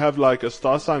apparently you have like a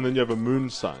star sign, then you have a moon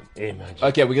sign. Imagine.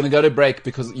 Okay, we're going to go to break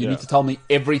because you Yeah. need to tell me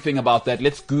everything about that.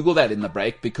 Let's Google that in the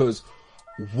break because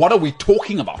what are we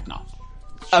talking about now?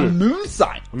 A Sure. moon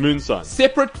sign. A moon sign.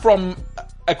 Separate from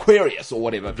Aquarius or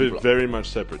whatever. people are. Very much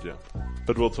separate, yeah.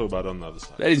 But we'll talk about it on the other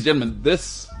side. Ladies and gentlemen,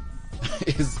 this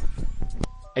is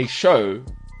a show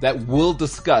that will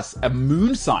discuss a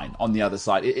moon sign on the other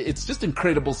side. It's just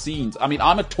incredible scenes. I mean,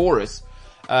 I'm a Taurus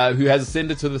who has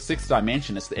ascended to the sixth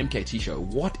dimension. It's the MKT show.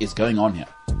 What is going on here?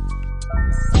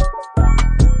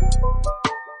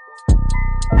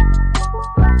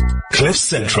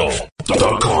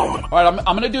 CliffCentral.com. All right, I'm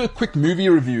going to do a quick movie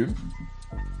review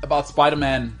about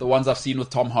Spider-Man, the ones I've seen with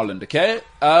Tom Holland, okay?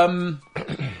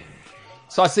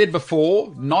 So I said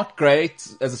before, not great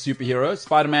as a superhero.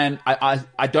 Spider-Man,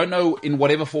 I don't know in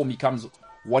whatever form he comes,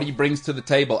 what he brings to the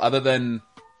table other than,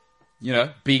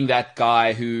 being that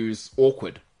guy who's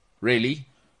awkward, really.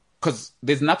 Because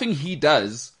there's nothing he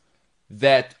does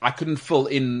that I couldn't fill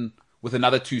in with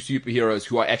another two superheroes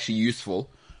who are actually useful.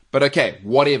 But okay,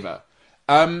 whatever.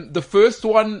 The first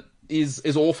one is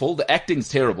awful. The acting's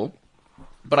terrible.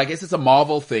 But I guess it's a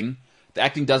Marvel thing. The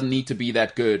acting doesn't need to be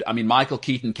that good. I mean, Michael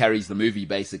Keaton carries the movie,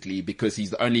 basically, because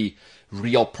he's the only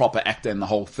real proper actor in the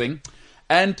whole thing.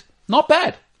 And not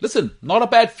bad. Listen, not a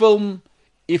bad film.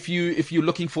 If you're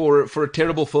looking for a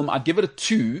terrible film, I'd give it a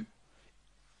 2.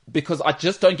 Because I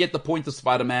just don't get the point of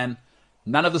Spider-Man.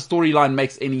 None of the storyline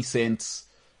makes any sense.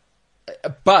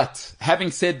 But, having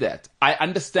said that, I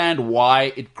understand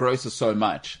why it grosses so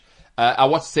much. I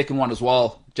watched the second one as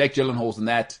well. Jake Gyllenhaal's in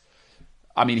that.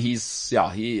 I mean,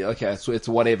 okay, so it's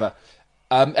whatever.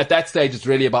 At that stage, it's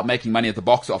really about making money at the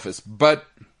box office. But,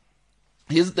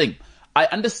 here's the thing. I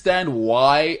understand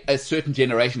why a certain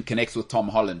generation connects with Tom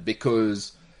Holland.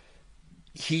 Because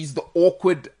he's the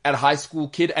awkward at high school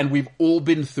kid, and we've all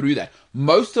been through that.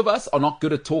 Most of us are not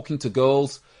good at talking to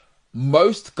girls.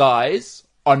 Most guys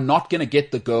are not going to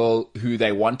get the girl who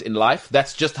they want in life.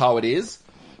 That's just how it is.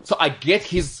 So I get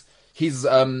his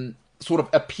sort of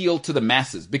appeal to the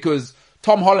masses, because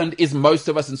Tom Holland is most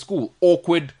of us in school.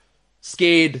 Awkward,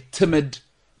 scared, timid.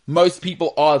 Most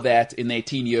people are that in their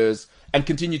teen years and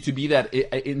continue to be that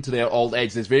into their old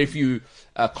age. There's very few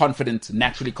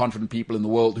naturally confident people in the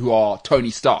world who are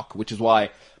Tony Stark, which is why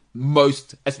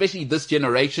most, especially this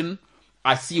generation,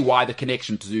 I see why the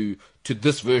connection to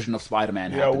this version of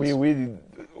Spider-Man happens.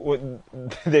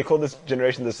 They call this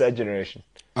generation the sad generation.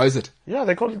 Oh, is it? Yeah,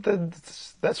 they call it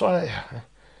that's why.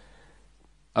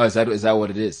 Oh, is that what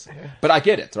it is? Yeah. But I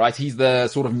get it, right? He's the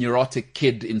sort of neurotic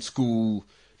kid in school,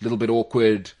 a little bit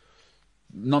awkward,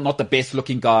 not the best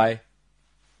looking guy,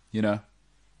 Until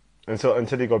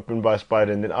he got bitten by a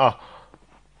spider and then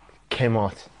came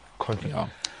out confident. Yeah.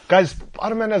 Guys,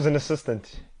 Spider-Man has an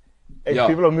assistant. Hey, Yeah.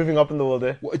 people are moving up in the world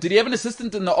there. Did he have an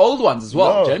assistant in the old ones as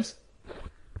well, No. James?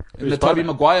 In the Tobey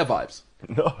Maguire vibes.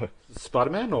 No.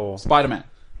 Spider-Man or? Spider-Man.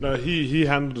 No, he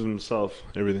handled himself,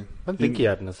 everything. I don't think he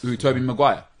had an Who, assistant. Tobey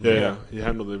Maguire? Yeah, he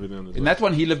handled everything on his In own. that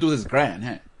one, he lived with his gran,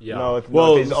 hey? Yeah. No,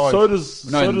 Well, his aunt. so does...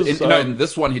 No, so does, in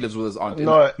this one, he lives with his aunt.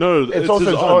 No, it's also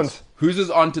his his aunt. aunt. Who's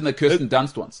his aunt in the Kirsten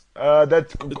Dunst ones?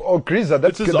 Griza.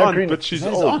 That's It's his that aunt, green. but she's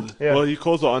His old. aunt? Yeah. Well, he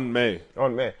calls her Aunt May.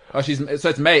 Aunt May. Oh, so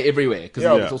it's May everywhere, because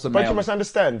Yeah, it's also May. but you must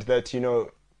understand that,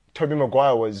 Tobey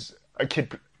Maguire was a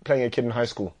kid playing a kid in high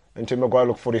school, and Tobey Maguire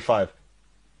looked 45.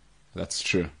 That's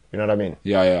true. You know what I mean?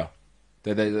 Yeah.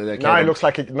 They Now he looks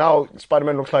like now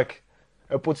Spider-Man looks like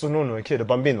a putsunono, a kid, a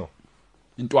bambino,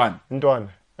 in Twan, Ntwana,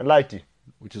 a lighty.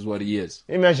 which is what he is.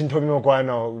 Imagine Tobey Maguire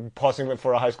now passing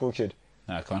for a high school kid.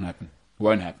 No, it can't happen.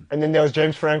 Won't happen. And then there was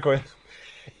James Franco.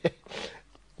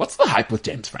 What's the hype with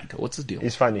James Franco? What's the deal?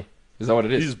 He's funny. Is that what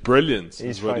it is? He's brilliant.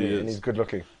 He's is what funny he and is. he's good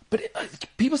looking. But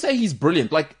people say he's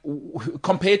brilliant. Like,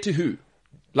 compared to who?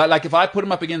 Like if I put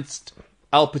him up against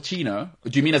Al Pacino,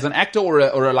 do you mean as an actor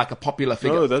or like a popular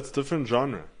figure? No, that's different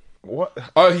genre. What?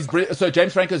 Oh, he's brilliant. So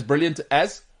James Franco is brilliant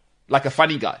as like a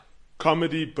funny guy.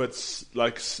 Comedy, but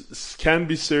can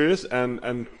be serious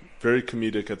and very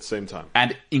comedic at the same time.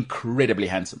 And incredibly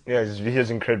handsome. Yeah, he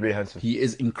is incredibly handsome. He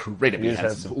is incredibly He is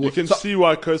handsome. handsome. You can see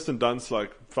why Kirsten Dunst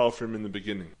fell for him in the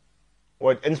beginning.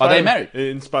 What? In Are they Spider-Man? married?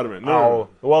 In Spider-Man. No.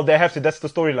 Oh, well, they have to. That's the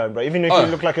storyline, bro. Even if you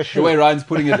look like a The shoe. way Ryan's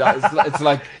putting it, it's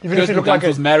like Even if you Kirsten look like Dunst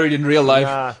was married in real life.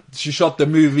 Nah. She shot the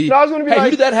movie. No, I was gonna be hey, like- who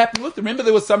did that happen with? Remember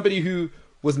there was somebody who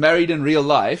was married in real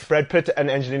life. Brad Pitt and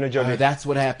Angelina Jolie. Oh, that's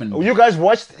what happened. You guys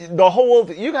watched the whole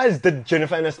world. You guys did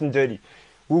Jennifer Aniston dirty.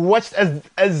 We watched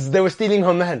as they were stealing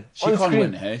her man. She on can't screen.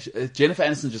 win. Hey? Jennifer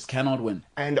Aniston just cannot win.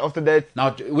 And after that,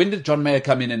 Now, when did John Mayer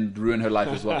come in and ruin her life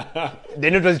as well?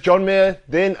 then it was John Mayer.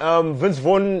 Then Vince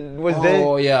Vaughn was there.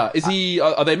 Oh yeah, is he?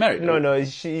 Are they married? No,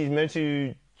 she's married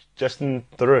to Justin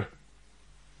Theroux.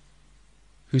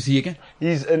 Who's he again?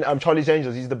 He's in Charlie's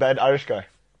Angels. He's the bad Irish guy.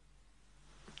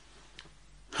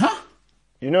 Huh?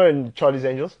 You know in Charlie's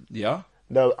Angels, Yeah.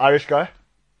 the Irish guy,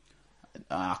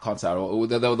 I can't say. The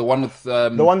one with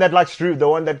the one that likes Drew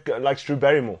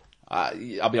Barrymore.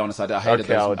 I'll be honest. I hated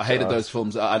Okay, those. I hated those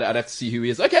films. I'd have to see who he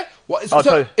is. Okay. What? I'll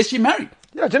tell So, you. is she married?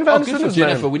 Yeah, Jennifer Oh, Aniston good for is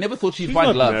Jennifer. married. We never thought she'd She's find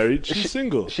not love. married. She's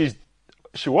single. She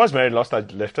was married last I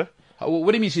left her.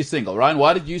 What do you mean she's single, Ryan?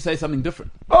 Why did you say something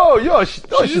different? Oh yeah, she's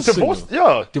is divorced. single.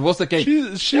 Yeah, Divorced again.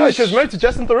 She was married to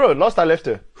Justin Theroux. Last I left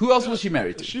her, Who else was she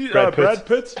married to? Brad Brad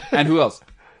Pitt. And who else?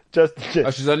 just. Oh,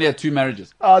 she's only had 2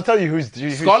 marriages. I'll tell you who's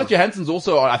Scarlett Johansson's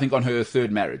also, I think, on her 3rd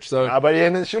marriage. So But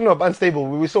yeah, she's not unstable.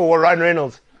 We saw Ryan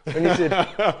Reynolds when he said.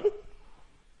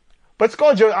 But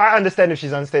Scarlett, I understand if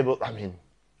she's unstable. I mean,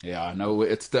 yeah, I know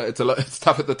it's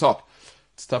tough at the top.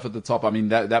 It's tough at the top. I mean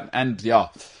that and yeah.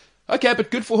 Okay, but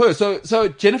good for her. So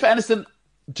Jennifer Aniston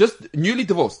just newly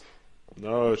divorced.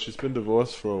 No, she's been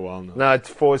divorced for a while now. no, it's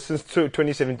since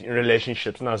 2017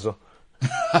 relationships. No, so.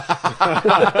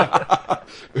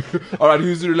 All right,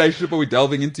 whose relationship are we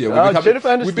delving into here? Jennifer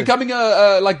Aniston. We're becoming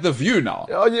a like The View now.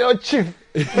 Oh yeah, chief.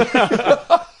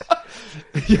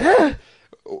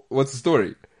 What's the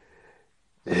story?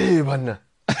 Hey, man.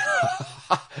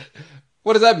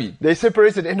 What does that mean? They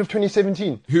separated end of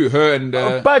 2017. Who? Her and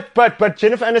But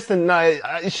Jennifer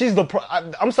Aniston, she's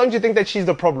the. I'm starting to think that she's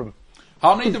the problem.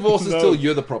 how many divorces till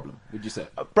you're the problem? Would you say?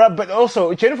 But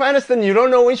also Jennifer Aniston, you don't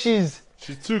know when she's.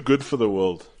 She's too good for the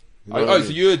world. You know what I Oh, mean?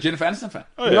 so you're a Jennifer Aniston fan?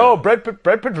 Oh, yeah. No, Brad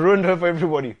Pitt ruined her for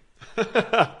everybody.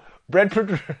 Brad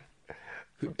Pitt.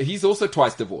 He's also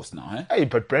twice divorced now, eh? Hey,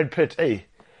 but Brad Pitt, hey,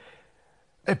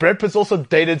 Brad Pitt's also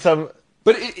dated some.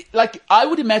 But like, I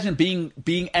would imagine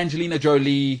being Angelina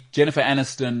Jolie, Jennifer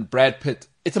Aniston, Brad Pitt,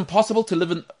 it's impossible to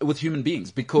live with human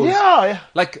beings because, Yeah.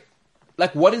 like,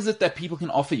 what is it that people can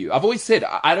offer you? I've always said,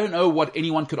 I don't know what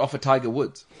anyone could offer Tiger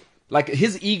Woods. Like,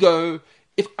 his ego,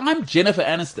 if I'm Jennifer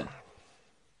Aniston,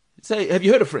 say, have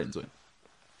you heard of Friends? I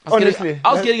was Honestly,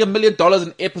 getting $1 million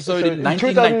an episode in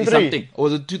 1990 2003. something. Or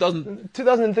was it 2000?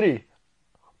 2003,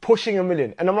 pushing $1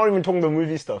 million, and I'm not even talking the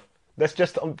movie stuff. That's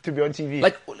just to be on TV.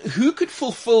 Like, who could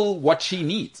fulfill what she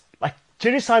needs? Like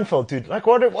Jerry Seinfeld, dude. Like,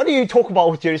 what do you talk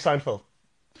about with Jerry Seinfeld?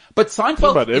 But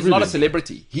Seinfeld about is not a everything.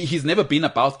 celebrity. He's never been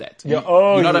about that. Yeah, You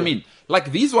oh, know what I yeah. mean?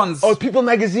 Like, these ones... Oh, People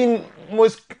Magazine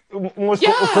most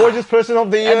Yeah. gorgeous person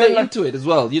of the year. and they're like- into it as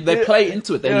well. They Yeah, play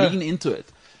into it. They yeah. lean into it.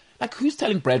 Like, who's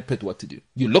telling Brad Pitt what to do?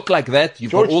 You look like that.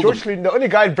 You've George got all Clooney. The only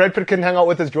guy Brad Pitt can hang out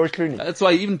with is George Clooney. That's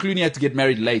why even Clooney had to get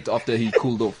married late after he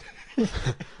cooled off.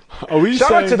 Are we Shout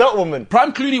saying, out to that woman.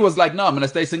 Prime Clooney was like, no, I'm going to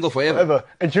stay single forever. Ever.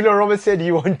 And Julia Roberts said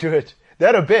he won't do it. They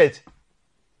had a bet.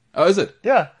 Oh, is it?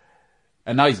 Yeah.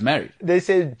 And now he's married. They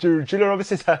said, Julia Roberts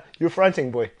says, you're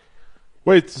fronting, boy.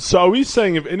 Wait, so are we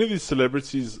saying if any of these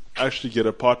celebrities actually get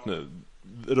a partner,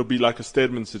 it'll be like a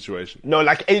Stedman situation? No,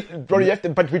 like, bro, you have to,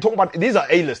 but we talk about, these are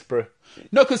A-list, bro.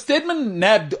 No, because Stedman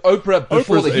nabbed Oprah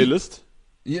before Oprah's the Heat. A-list.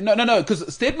 No,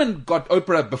 because Stedman got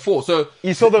Oprah before, so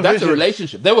He saw the that's vision. a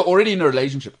relationship. They were already in a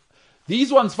relationship.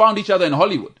 These ones found each other in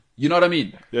Hollywood. You know what I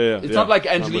mean? Yeah. It's not like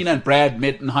Angelina and Brad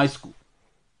met in high school,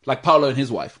 like Paolo and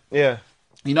his wife. Yeah.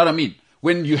 You know what I mean?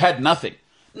 When you had nothing.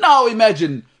 Now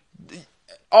imagine,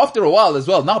 after a while as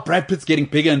well, now Brad Pitt's getting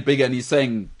bigger and bigger, and he's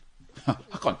saying, I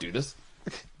can't do this.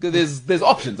 There's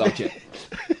options out here.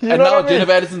 And know now what I mean?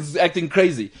 Jennifer Aniston's acting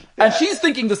crazy. And she's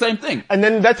thinking the same thing. And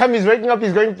then that time he's waking up,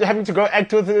 he's having to go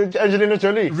act with Angelina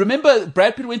Jolie. Remember,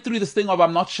 Brad Pitt went through this thing of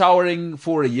I'm not showering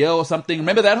for a year or something.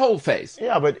 Remember that whole phase?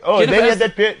 Yeah, but, Jennifer then he had Aniston-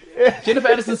 that bit. Jennifer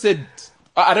Aniston said,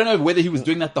 I don't know whether he was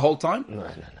doing that the whole time. No.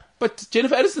 But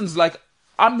Jennifer Aniston's like,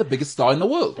 I'm the biggest star in the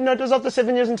world. No, it was after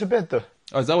 7 years into bed, though.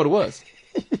 Oh, is that what it was?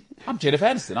 I'm Jennifer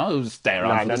Aniston. I'll just stay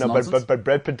around for this nonsense. But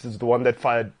Brad Pitt is the one that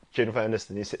fired Jennifer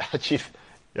Aniston. He said, Chief,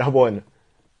 yeah, boy.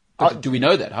 But do we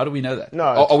know that? How do we know that? No.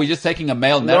 Are we just taking a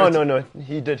male No, narrative? no.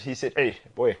 He did. He said, hey,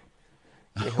 boy.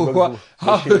 Who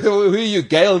are you,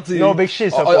 Gail? To No, big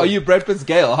shit, Are you Brad Pitt's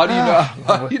Gail? How do you know?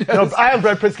 How do you know No, this? I am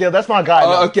Brad Pitt's girl. That's my guy. Oh,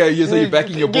 now. okay, so you're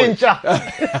backing your boy. Gincha.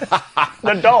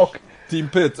 The dog. Team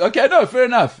Pitt. Okay, no, fair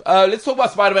enough. Let's talk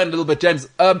about Spider-Man a little bit, James.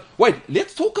 Wait,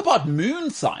 let's talk about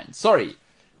moon signs. Sorry.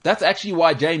 That's actually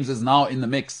why James is now in the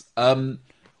mix.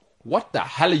 What the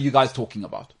hell are you guys talking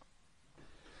about?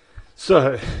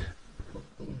 So,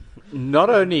 not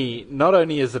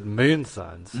only is it moon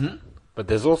signs, but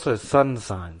there's also sun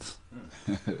signs.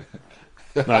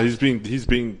 No, he's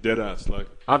being dead ass. Like,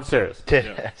 I'm serious.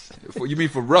 Deadass. You mean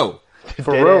for Ro?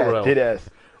 For real. Deadass.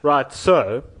 Right,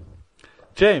 so,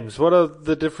 James, what are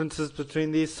the differences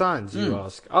between these signs, you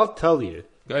ask? I'll tell you.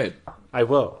 Go ahead. I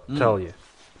will tell you.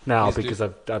 Now, Please do. because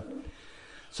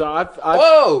I've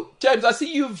Oh, James, I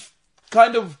see you've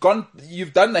kind of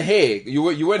you've done the hair. You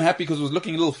weren't happy because it was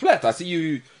looking a little flat. I see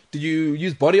you, did you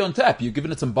use body on tap? You've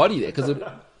given it some body there. Because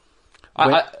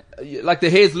like the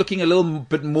hair's looking a little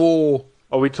bit more...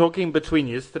 Are we talking between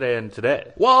yesterday and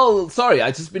today? Well, sorry,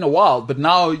 it's just been a while. But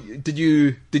now, did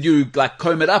you like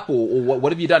comb it up or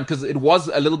what have you done? Because it was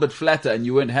a little bit flatter and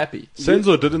you weren't happy.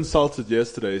 Senzo did insult it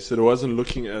yesterday. He said it wasn't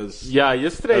looking as... Yeah,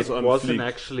 yesterday As it on wasn't fleek.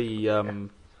 actually...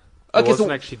 Okay,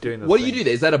 wasn't actually doing the what do thing. you do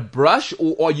there? Is that a brush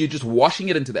or are you just washing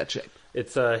it into that shape?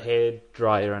 It's a hair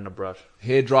dryer and a brush.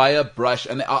 Hair dryer, brush,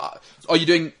 and are you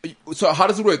doing? So how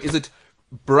does it work? Is it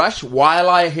brush while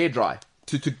I hair dry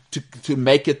to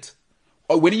make it?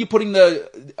 Oh, when are you putting the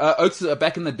oaks?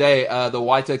 Back in the day, the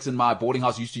white oaks in my boarding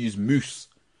house used to use mousse.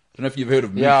 I don't know if you've heard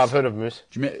of mousse. Yeah, I've heard of moose.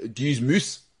 Do you use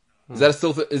mousse? Is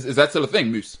that is that still a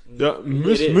thing? Mousse. Yeah,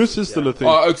 moose is still a thing.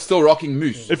 Oh, oaks still rocking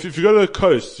mousse. If you go to the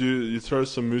coast, you throw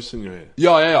some moose in your hair.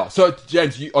 Yeah. So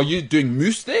James, are you doing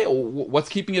mousse there, or what's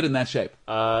keeping it in that shape?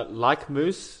 Like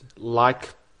mousse, like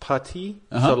putty,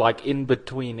 Uh-huh. so like in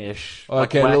between-ish.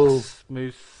 Okay, like little- wax,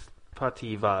 mousse,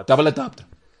 putty vibes. Double it up,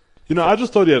 You know, I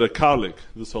just thought he had a cowlick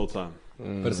this whole time.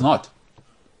 but it's not.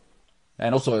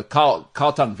 And also a cow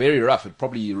tongue, very rough. It'd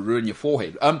probably ruin your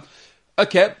forehead.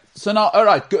 Okay, so now, all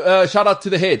right. Shout out to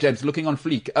the hair, James, looking on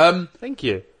fleek. Thank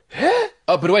you.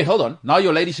 Oh, but wait, hold on. Now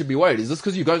your lady should be worried. Is this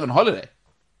because you're going on holiday?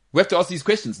 We have to ask these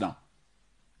questions now.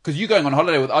 Because you're going on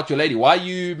holiday without your lady. Why are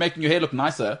you making your hair look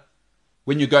nicer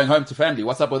when you're going home to family?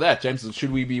 What's up with that, James?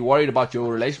 Should we be worried about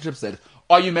your relationship status?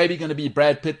 Are you maybe going to be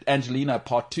Brad Pitt, Angelina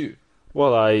part 2?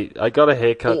 Well, I got a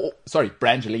haircut. Sorry,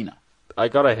 Brangelina. I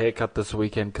got a haircut this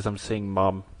weekend because I'm seeing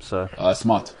Mom. So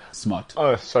Smart.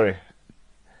 Oh, sorry.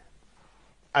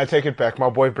 I take it back. My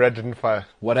boy Brad didn't fire.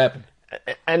 What happened?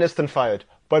 Aniston fired.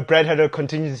 But Brad had a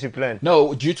contingency plan.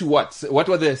 No, due to what? What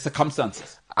were the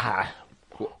circumstances? Ah,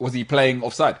 Was he playing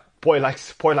offside? boy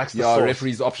likes the Yeah, sauce.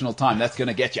 referee's optional time. That's going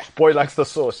to get you. Boy likes the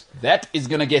sauce. That is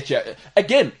going to get you.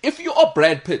 Again, if you are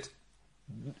Brad Pitt,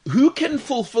 who can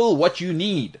fulfill what you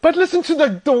need? But listen to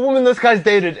the woman this guy's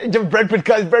dated. Brad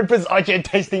Pitt's out here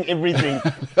tasting everything.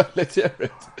 Let's hear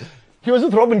it. He was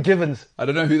with Robin Givens. I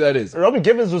don't know who that is. Robin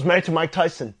Givens was married to Mike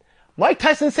Tyson. Mike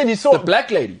Tyson said he saw... The black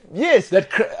lady. Yes. That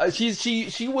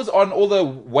she was on all the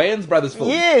Wayans brothers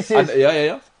films. Yes.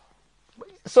 Yeah.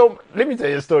 So, let me tell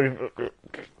you a story.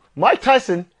 Mike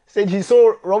Tyson said he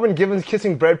saw Robin Givens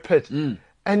kissing Brad Pitt.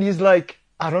 And he's like,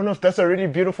 I don't know if that's a really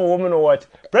beautiful woman or what.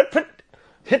 Brad Pitt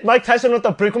hit Mike Tyson with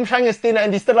a Brikumshangestina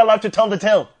and he's still allowed to tell the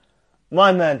tale.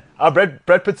 My man. Brad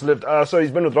Pitt's lived. So he's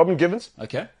been with Robin Givens.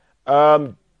 Okay.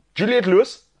 Juliette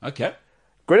Lewis. Okay.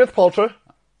 Gwyneth Paltrow.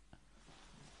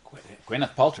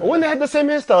 Gwyneth Paltrow. When they had the same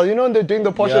hairstyle, you know, and they're doing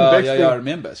the Posh and yeah, Bex yeah, thing. I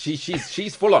remember.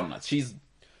 She's full on it.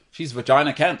 She's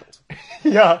vagina candles.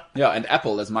 Yeah. Yeah, and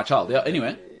Apple as my child. Yeah.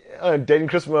 Anyway, Dating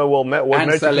Chris was and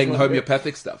married to selling Chris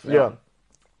homeopathic stuff. Yeah.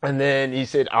 And then he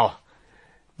said, oh,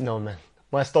 no, man,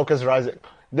 my stock is rising.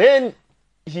 Then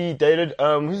he dated,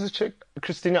 who's this chick?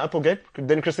 Christina Applegate.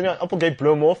 Then Christina Applegate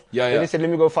blew him off. Yeah, Then yeah. he said, let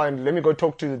me go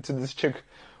talk to this chick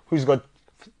who's got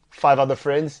 5 other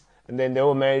friends. And then they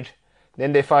were married.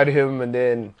 Then they fired him. And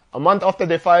then a month after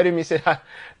they fired him, he said,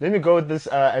 let me go with this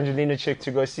Angelina chick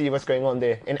to go see what's going on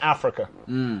there in Africa.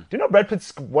 Do you know Brad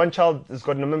Pitt's one child has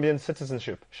got Namibian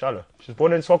citizenship? Charlotte. She's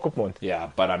born in Swakopmund. Yeah,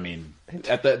 but I mean,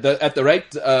 at the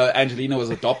rate Angelina was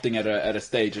adopting at a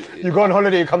stage, You go on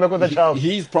holiday, you come back with a child.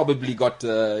 he's probably got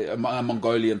a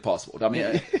Mongolian passport. I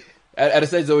mean, at a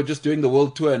stage they were just doing the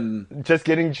world tour and Just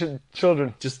getting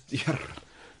children. just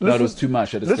no, it was too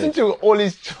much at a Listen stage. to all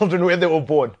these children where they were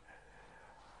born.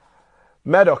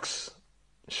 Maddox,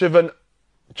 Shivan,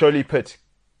 Jolie Pitt,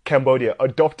 Cambodia,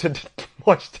 adopted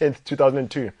March 10th,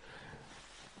 2002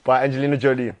 by Angelina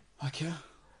Jolie. Okay.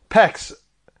 Pax,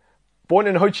 born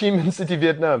in Ho Chi Minh City,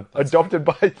 Vietnam, adopted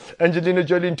by Angelina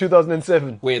Jolie in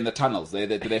 2007. Where in the tunnels? Did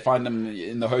they find them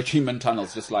in the Ho Chi Minh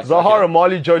tunnels? Just like Zahara okay.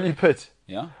 Mali Jolie Pitt,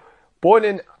 Yeah. born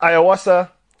in Ayahuasca,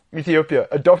 Ethiopia,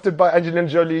 adopted by Angelina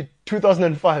Jolie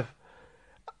 2005.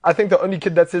 I think the only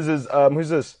kid that says is, who's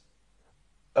this?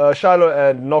 Shiloh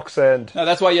and Knox and. No,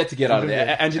 that's why you had to get out of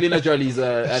there. Angelina Jolie's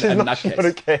a She's not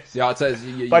nutcase. case. Yeah, it says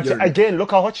But you're- again,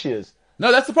 look how hot she is.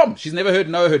 no, that's the problem. She's never heard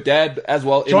her dad as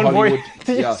well in John Hollywood. Voight.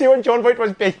 Did you see when John Voight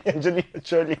was begging Angelina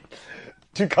Jolie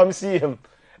to come see him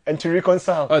and to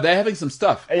reconcile? Oh, they're having some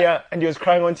stuff. Yeah, and he was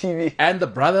crying on TV. And the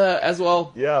brother as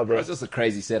well. Yeah, bro. It's just a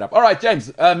crazy setup. All right,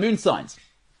 James, moon signs.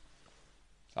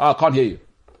 Oh, I can't hear you.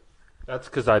 That's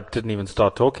because I didn't even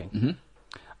start talking.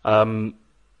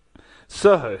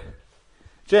 So,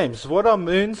 James, what are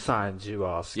moon signs, you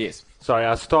ask? Yes. Sorry,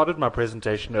 I started my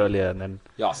presentation earlier and then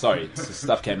Yeah, sorry,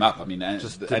 stuff came up. I mean,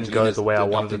 Just didn't go the way I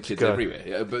wanted it to kids go. everywhere.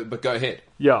 Yeah, but go ahead.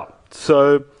 yeah.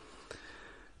 So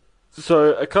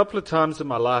a couple of times in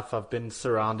my life, I've been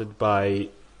surrounded by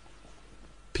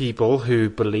people who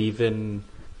believe in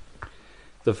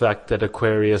the fact that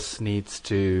Aquarius needs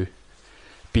to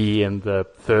be in the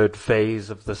third phase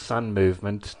of the sun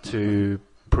movement to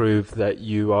prove that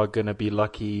you are going to be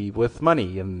lucky with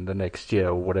money in the next year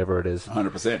or whatever it is.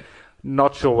 100%.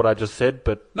 Not sure what I just said,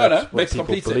 but No, that's what makes people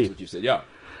complete believe. sense what you said, yeah.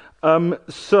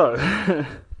 So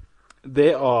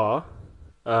there are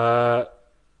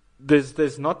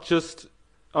there's not just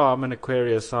I'm an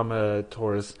Aquarius, I'm a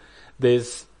Taurus.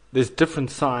 There's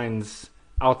different signs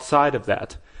outside of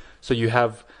that. So you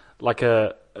have like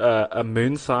a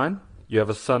moon sign, you have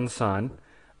a sun sign,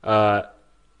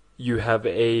 you have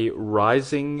a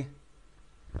rising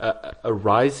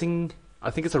I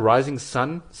think it's a rising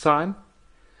sun sign.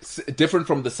 Different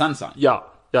from the sun sign. Yeah.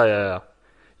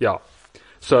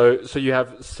 So you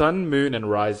have sun, moon, and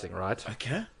rising, right?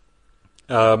 Okay.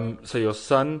 So your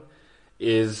sun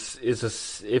is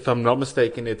if I'm not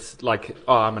mistaken, it's like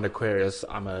I'm an Aquarius.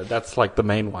 That's like the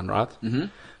main one, right? Mm-hmm.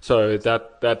 So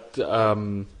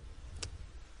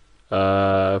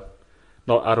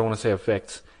I don't want to say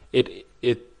affects it.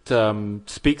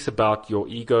 Speaks about your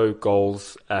ego,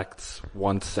 goals, acts,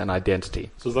 wants, and identity.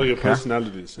 So it's like your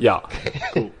personalities. Yeah.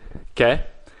 Cool. Okay.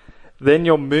 Then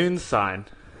your moon sign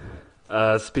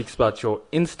speaks about your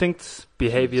instincts,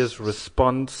 behaviors,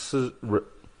 responses.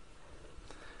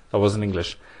 That wasn't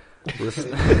English.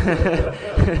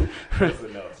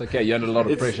 It's okay, you're under a lot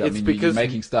of pressure. I it's mean, you're because-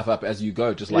 making stuff up as you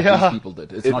go, just like Yeah. these people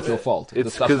did. It's not your fault. The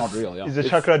it's stuff's not 'cause real, yeah. He's a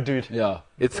chakra dude. Yeah.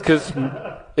 It's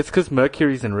because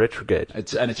Mercury's in retrograde.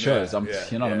 And it shows.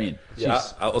 You know what I mean? Yeah,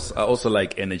 Jeez. I also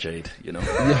like Energide, you know.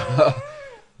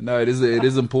 No, it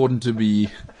is important to be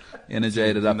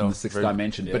energized up in the sixth very-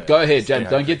 dimension. yeah, But go ahead, stay James.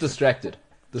 Don't get distracted.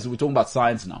 We're talking about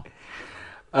science now.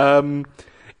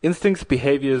 Instincts,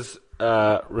 behaviors,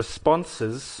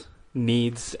 responses,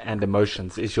 needs, and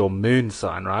emotions is your moon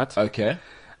sign, right? Okay.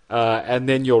 And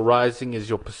then your rising is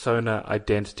your persona,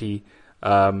 identity,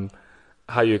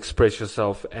 how you express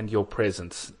yourself, and your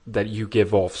presence that you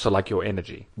give off. So like your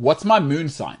energy. What's my moon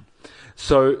sign?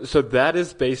 So that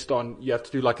is based on, you have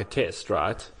to do like a test,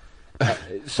 right?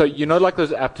 So you know like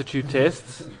those aptitude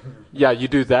tests? Yeah, you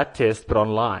do that test, but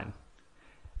online.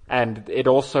 And it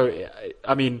also,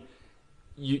 I mean,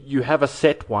 you have a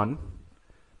set one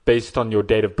based on your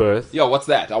date of birth. Yeah, what's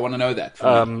that? I want to know that.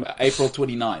 April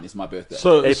 29 is my birthday.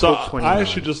 So April I 29.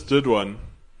 actually just did one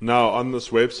now on this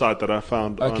website that I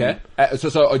found. Okay.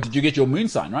 So did you get your moon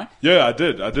sign, right? Yeah, I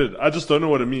did. I just don't know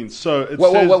what it means. So it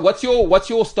Well, says, what's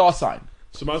your star sign?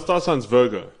 so my star sign's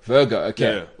Virgo. Virgo,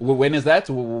 okay. Yeah. Well, when is that?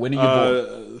 When are you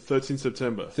born? 13th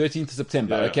September. 13th of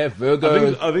September, Yeah. okay.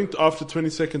 Virgo, I think after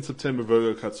 22nd September,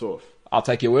 Virgo cuts off. I'll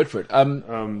take your word for it.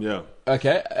 Yeah.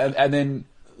 Okay, and then,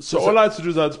 So all I had to do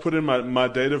is I had to put in my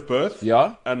date of birth.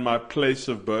 yeah, And my place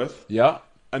of birth. yeah.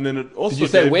 And then it also Did you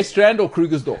say gave- Westrand or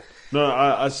Krugersdorp? No,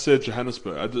 I said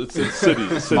Johannesburg. It said city. It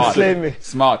said Smart. city. Slay me.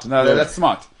 Smart. No, that's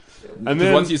smart. And Because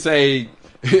then once you say,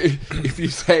 if you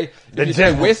say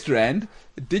devil. Westrand,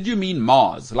 did you mean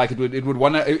Mars? Like it would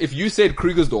want to. If you said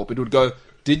Krugersdorp, it would go.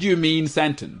 Did you mean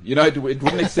Santon? You know, it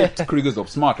wouldn't accept Krugersdorp.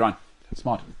 Smart, right?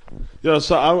 Smart. yeah,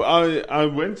 so I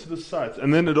went to the site,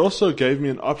 and then it also gave me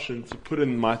an option to put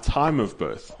in my time of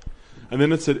birth. And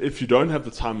then it said, if you don't have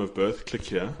the time of birth, click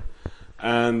here.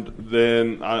 And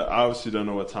then I obviously don't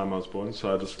know what time I was born,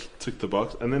 so I just ticked the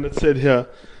box. And then it said here,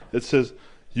 it says,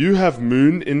 you have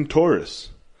moon in Taurus.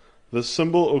 The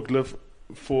symbol or glyph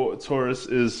for Taurus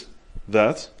is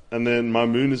that. And then my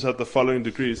moon is at the following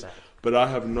degrees. But I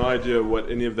have no idea what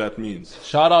any of that means.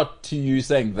 Shout out to you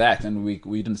saying that, and we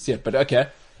didn't see it, but okay.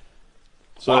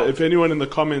 So if anyone in the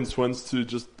comments wants to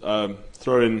just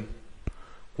throw in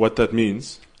what that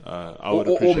means, I would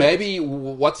appreciate Or maybe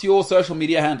what's your social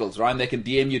media handles, Ryan? They can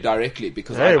DM you directly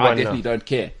because I Everyone definitely don't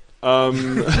care.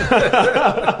 it.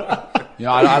 You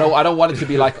know, I don't want it to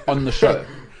be like on the show.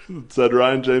 It's at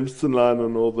Ryan Jameson line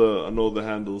on all the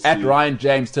handles. At See- Ryan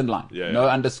James Tinline. Yeah, No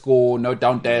yeah. underscore, no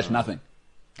down dash, nothing.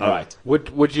 All right.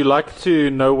 Would you like to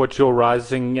know what your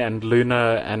rising and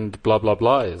lunar and blah blah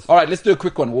blah is? All right, let's do a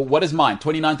quick one. Well, what is mine?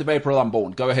 29th of April, I'm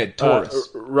born. Go ahead, Taurus.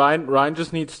 Ryan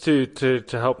just needs to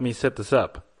help me set this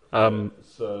up.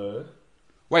 So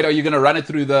Wait, are you going to run it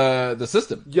through the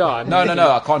system? Yeah. No,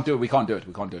 I can't do it. We can't do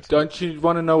it. Don't you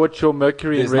want to know what your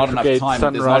Mercury There's in not enough retrograde time.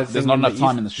 sunrise There's not enough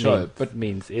time east in the show.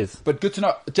 is? But good to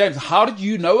know. James, how did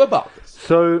you know about this?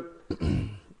 So,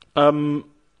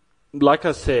 like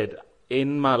I said,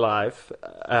 in my life,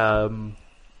 and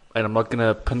I'm not going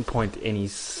to pinpoint any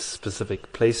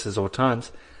specific places or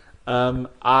times,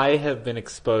 I have been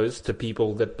exposed to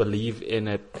people that believe in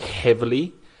it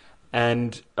heavily.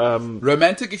 And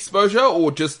Romantic exposure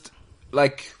or just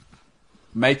like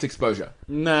mate exposure?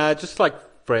 nah, just like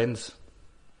friends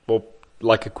or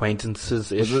like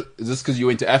acquaintances ish. Is this because you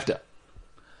went to AFTA?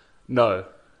 No,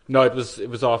 it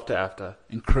was after.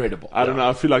 Incredible. I don't know.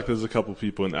 I feel like there's a couple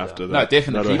people in after that. No,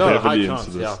 definitely. That are No, high heavily chance,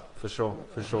 into this. yeah, for sure.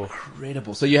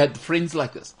 Incredible. So you had friends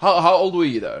like this. How old were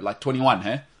you though? Like 21,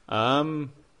 huh?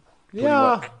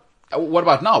 Yeah. What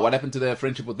about now? What happened to their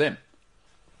friendship with them?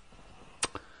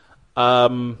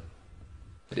 Okay.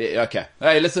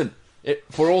 Hey, listen.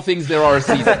 For all things, there are a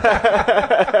season.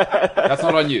 That's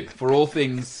not on you. For all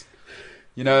things,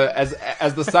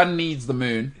 as the sun needs the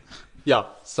moon, Yeah.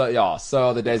 so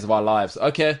are the days of our lives.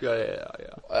 Okay. Yeah.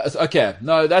 Okay.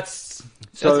 No, that's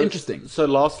interesting. So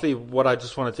lastly, what I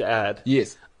just wanted to add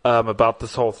Yes. about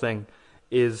this whole thing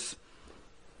is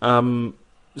so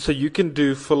you can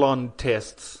do full-on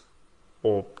tests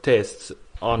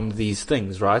on these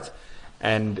things, right?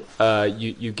 And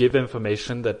you give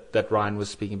information that Ryan was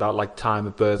speaking about, like time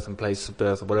of birth and place of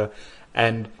birth or whatever,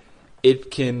 and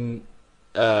it can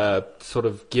sort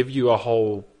of give you a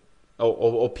whole,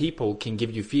 or people can give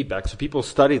you feedback. So people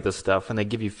study this stuff and they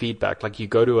give you feedback. Like you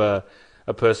go to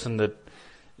a person that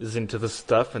is into this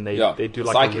stuff and they do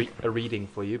like a reading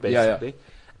for you, basically.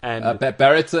 And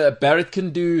Barrett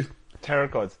can do Tarot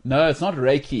cards. No, it's not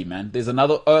Reiki, man. There's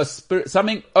another spirit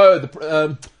something.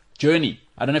 Journey.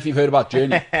 I don't know if you've heard about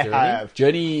Journey.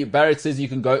 Journey. Barrett says you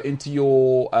can go into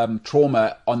your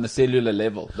trauma on the cellular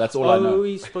level. That's all I know. Oh,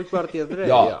 he spoke about it the other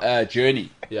day.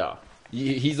 Journey. Yeah.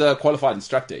 He's a qualified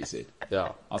instructor. He said.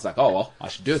 Yeah. I was like, oh well, I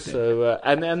should do it then. So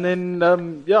and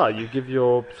then you give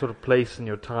your sort of place and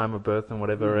your time of birth and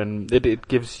whatever, and it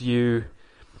gives you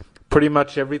pretty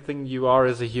much everything you are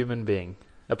as a human being,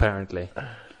 apparently.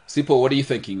 Sipo, what are you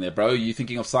thinking there, bro? Are you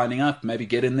thinking of signing up? Maybe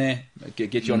get in there,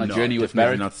 get you on a journey with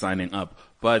definitely Barrett? Not signing up.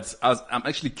 But I'm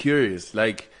actually curious.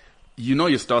 Like, you know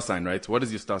your star sign, right? What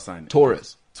is your star sign?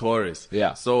 Taurus.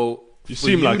 Yeah. So You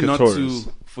seem like a Taurus.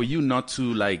 For you not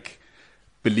to like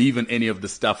believe in any of the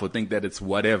stuff or think that it's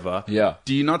whatever. Yeah.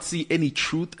 Do you not see any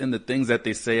truth in the things that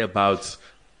they say about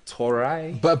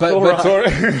Tauri? But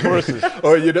Tauruses.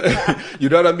 Or you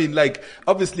know what I mean? Like,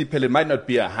 obviously, Pele might not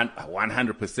be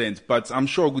 100%, but I'm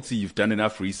sure, Guti, you've done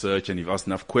enough research and you've asked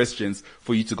enough questions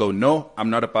for you to go, no, I'm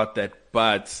not about that.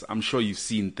 But I'm sure you've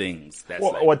seen things. That's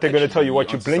What they're going to tell you,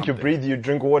 what you onto blink, you something. breathe, you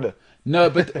drink water. No,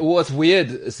 but what's weird,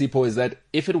 Sipo, is that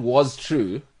if it was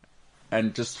true,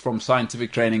 and just from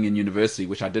scientific training in university,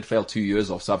 which I did fail 2 years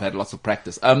of, so I've had lots of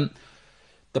practice.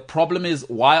 The problem is,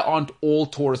 why aren't all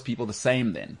Taurus people the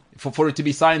same then? For it to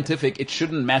be scientific, it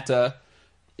shouldn't matter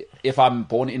if I'm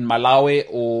born in Malawi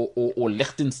or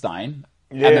Liechtenstein,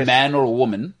 I'm a Yes. man or a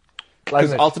woman, because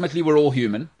Climate. ultimately we're all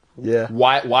human. Yeah.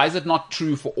 Why is it not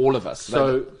true for all of us?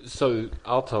 So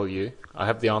I'll tell you. I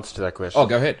have the answer to that question. Oh,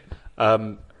 go ahead.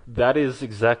 That is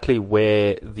exactly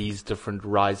where these different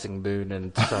rising moon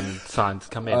and sun signs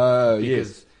come in.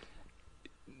 Yes.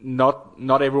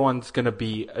 Not everyone's going to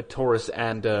be a Taurus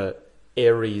and a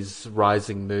Aries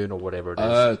rising moon or whatever it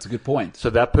is. It's a good point. So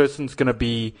that person's going to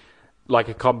be like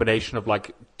a combination of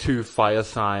like 2 fire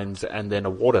signs and then a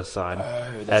water sign.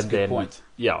 That's a good point.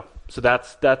 Yeah. So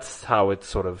that's how it's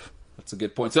sort of. That's a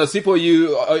good point. So,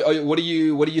 Sipo, what are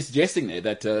you suggesting there?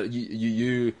 That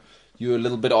you a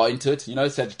little bit are into it? You know,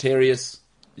 Sagittarius.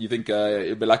 You think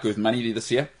it'll be like with money this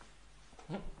year?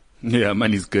 Yeah,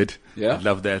 money's good. Yeah? I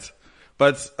love that.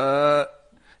 But,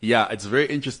 yeah, it's very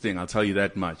interesting. I'll tell you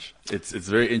that much. It's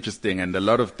very interesting. And a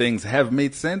lot of things have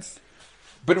made sense.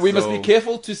 But we must be So-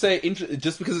 careful to say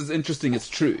just because it's interesting, it's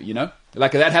true. You know,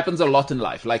 like that happens a lot in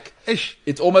life. Like Ish.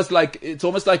 it's almost like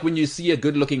when you see a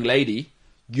good-looking lady,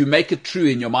 you make it true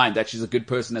in your mind that she's a good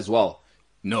person as well.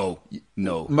 No.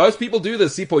 Most people do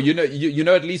this, Sipo. You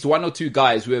know at least 1 or 2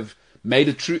 guys who have made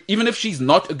it true, even if she's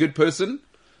not a good person,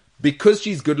 because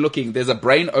she's good-looking. There's a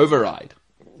brain override.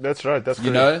 That's right. That's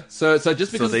You correct. know, so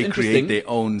just So because they it's create interesting, their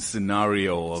own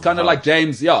scenario. it's kind of like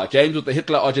James with the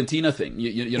Hitler Argentina thing.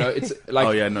 You know, it's like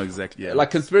Oh, yeah, no, exactly. Yeah.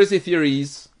 like conspiracy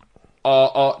theories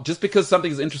are just because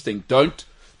something is interesting, don't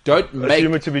make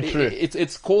Assume it to be true.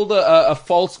 It's called a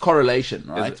false correlation,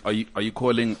 right? Are you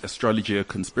calling astrology a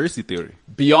conspiracy theory?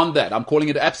 Beyond that, I'm calling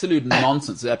it absolute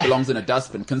nonsense that belongs in a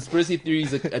dustbin. Conspiracy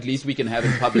theories, at least we can have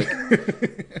in public.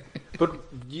 But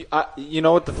you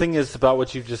know what the thing is about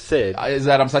what you've just said? Is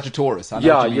that I'm such a Taurus. I know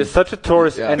Yeah, what you you're mean. such a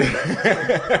Taurus, Yeah.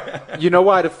 and you know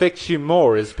why it affects you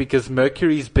more is because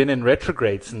Mercury's been in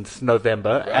retrograde since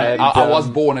November. And, I was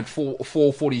born at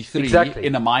 4:43 Exactly.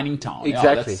 in a mining town. Yeah,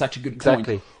 Exactly. that's such a good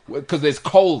Exactly. point. Because there's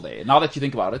coal there. Now that you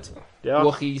think about it. Yeah.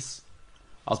 Wochies.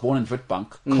 I was born in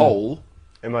Witbank. Coal.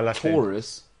 In my last name.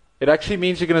 Taurus. It actually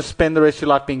means you're going to spend the rest of your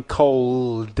life being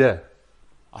cold.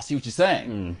 I see what you're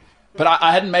saying. But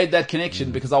I hadn't made that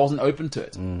connection because I wasn't open to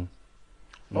it.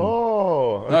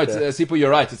 Oh, No, okay. it's Sipo, you're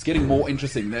right. It's getting more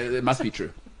interesting. It must be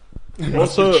true.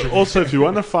 Also, if you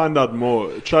want to find out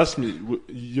more, trust me,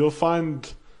 you'll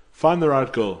find the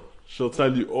right girl. She'll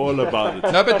tell you all about it.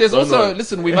 No, but there's Don't also worry.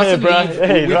 listen. We mustn't bruh. leave.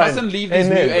 Hey, we Ryan. mustn't leave Hey, these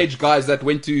new man. age guys that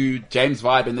went to James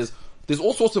Vibe, and there's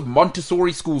all sorts of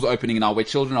Montessori schools opening now where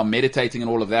children are meditating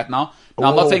and all of that now. Now,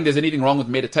 I'm not Oh. saying there's anything wrong with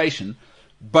meditation,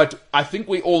 but I think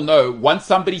we all know once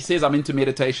somebody says I'm into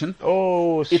meditation,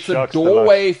 Oh, it's a shucks,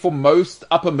 doorway for most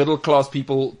upper middle class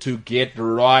people to get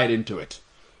right into it.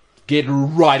 Get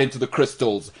right into the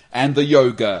crystals and the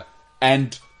yoga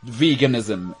and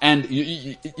veganism and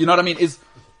you know what I mean? Is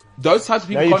those types of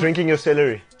Now people you're can't- drinking your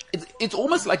celery. it's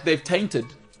almost like they've tainted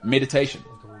meditation.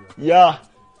 Yeah,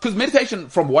 Because meditation,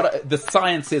 from what the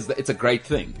science says, that it's a great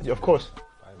thing. of course.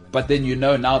 But then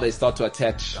now they start to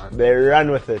attach. They run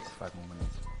with it.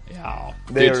 Yeah,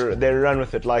 They run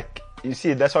with it. Like, you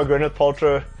see, that's why Gwyneth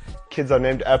Paltrow kids are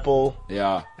named Apple.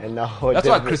 yeah. And now That's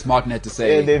why Chris Martin had to Yeah,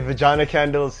 say. they're vagina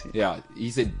candles. Yeah, he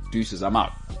said, "Deuces, I'm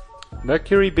out."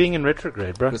 Mercury being in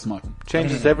retrograde, bro, Chris Martin.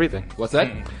 changes everything. What's that?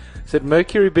 Said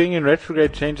Mercury being in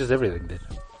retrograde changes everything, dude.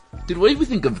 Dude, what do we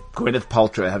think of Gwyneth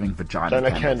Paltrow having vagina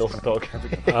Vagina candles, dog.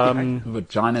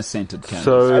 Vagina scented candles.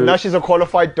 So And now she's a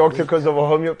qualified doctor because of a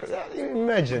homeopathy.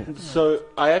 Imagine. So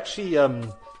I actually,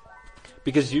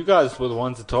 because you guys were the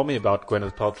ones that told me about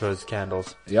Gwyneth Paltrow's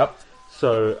candles. Yep.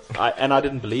 So I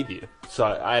didn't believe you. So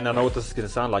and I know what this is going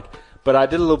to sound like, but I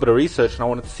did a little bit of research and I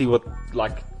wanted to see what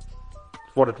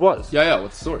it was. Yeah.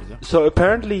 What's the story? Yeah. So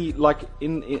apparently, like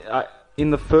in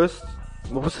the first,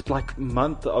 what was it, like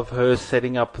month of her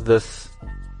setting up this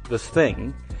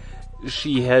thing,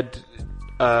 she had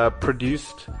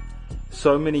produced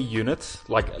so many units,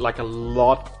 like a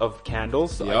lot of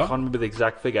candles. Yeah. I can't remember the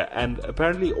exact figure, and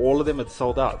apparently all of them had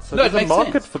sold out. So No, it there's a makes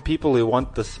market sense. for people who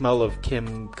want the smell of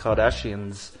Kim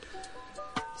Kardashian's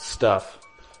stuff.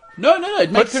 No,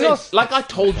 it makes you sense. know- Like I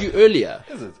told you earlier,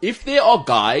 if there are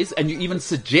guys and you even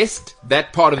suggest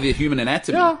that part of the human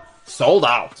anatomy, Yeah. sold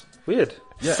out. Weird.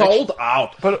 Sold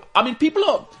out. But- I mean, people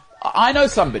are. I know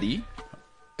somebody.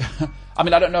 I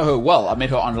mean, I don't know her well. I met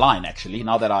her online, actually.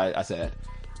 Now that I say it,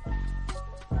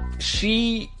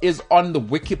 she is on the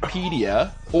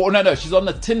Wikipedia, or no, she's on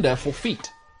the Tinder for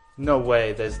feet. No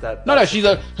way. There's that. No, she's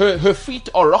her feet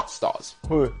are rock stars.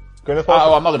 Who? Gwyneth Oh,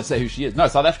 Paltrow? I'm not going to say who she is. No,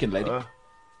 South African lady.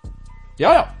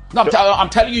 Yeah. No, I'm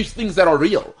telling you things that are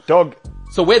real. Dog.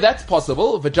 So where that's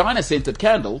possible, vagina scented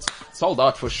candles sold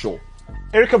out for sure.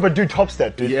 Erica Badu tops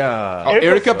that, dude. Yeah.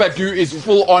 Erica Badu is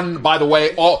full on, by the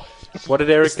way. Oh, What did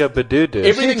Erica Badu do?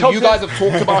 everything tops you it. guys have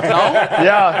talked about now.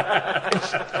 Yeah.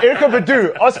 It's Erica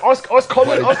Badu. Ask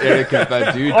Colin. Ask Erica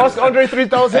Badu. Andre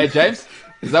 3000. Hey James,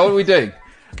 is that what we're doing?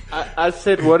 I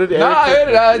said, what did Erica? No, I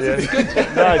heard it. It's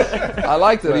good. Nice. I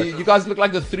liked it. You guys look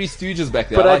like the Three Stooges back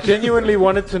there. But I like it. genuinely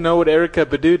wanted to know what Erica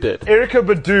Badu did. Erica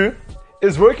Badu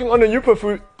is working on a new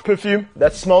perfume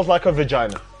that smells like a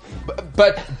vagina.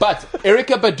 But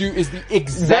Erica Badu is the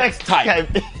exact type.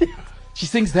 She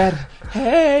sings that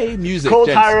hey music. Cold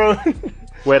James. Tyro.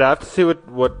 Wait, I have to see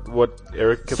what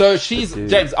Erica. So she's Badu.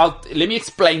 James. Let me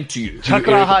explain to you. who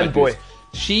Chakra Erica Han Badu boy. is.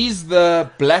 She's the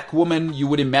black woman you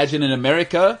would imagine in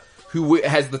America who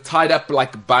has the tied up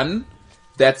like bun,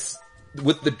 that's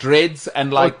with the dreads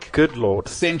and like Good lord.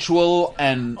 sensual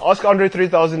and Ask Andre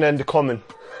 3000 and Common.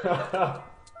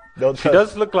 She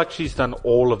does look like she's done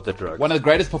all of the drugs. one of the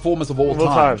greatest performers of all all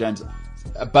time, time. James.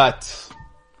 But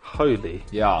Holy.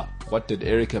 yeah, what did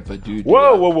Erica Badu do?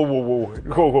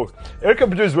 Whoa. Erica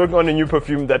Badu is working on a new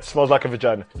perfume that smells like a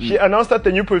vagina. She announced that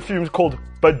the new perfume is called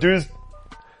Badu's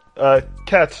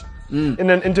Cat in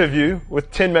an interview with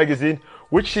 10 magazine,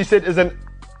 which she said is an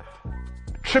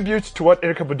tribute to what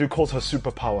Erica Badu calls her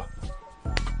superpower.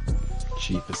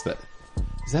 Cheap is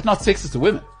that not sexist to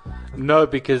women? No,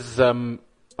 because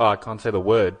I can't say the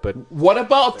word, but What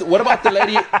about the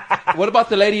lady? What about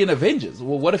the lady in Avengers?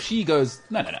 Well, what if she goes?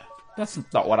 No. That's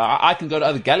not what I can go to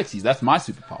other galaxies. That's my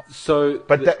superpower. So,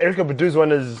 But the Erica Badu's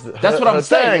one is. That's what I'm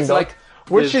saying. It's dog. like,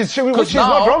 Which she's Because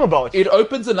not now wrong about. It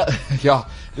opens another. Yeah,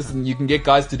 listen, you can get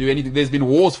guys to do anything. There's been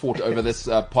wars fought over this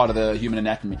part of the human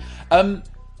anatomy.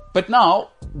 But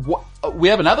now we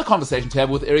have another conversation to have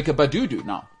with Erica Badu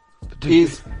now.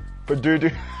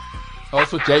 Badu. Oh,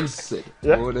 that's what James said.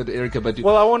 Yeah. What did Erica Badu?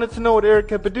 well, I wanted to know what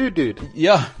Erica Badu did.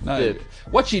 Yeah, no. Did.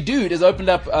 What she did is opened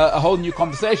up a whole new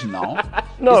conversation now.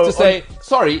 No, is to say,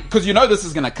 sorry, because you know this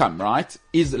is going to come, right?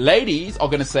 Is ladies are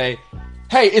going to say,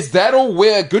 hey, is that all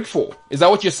we're good for? Is that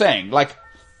what you're saying? Like,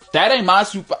 that ain't my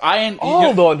super, I ain't,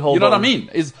 Hold on. You know what I mean?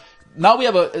 Now we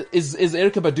have is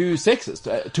Erica Badu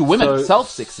sexist to women,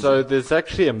 self-sexist? So there's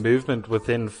actually a movement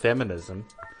within feminism.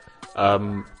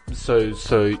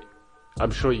 So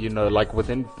I'm sure you know, like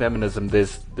within feminism,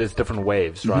 there's different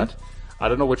waves, right? I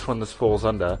don't know which one this falls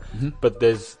under, but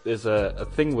there's a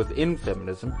thing within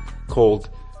feminism called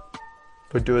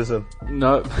Baduism.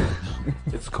 no,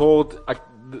 it's called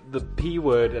the P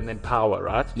word and then power,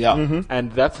 right? Yeah.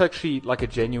 And that's actually like a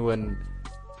genuine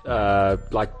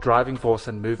like driving force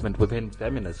and movement within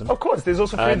feminism. Of course, there's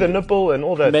also free the nipple and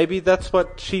all that. Maybe that's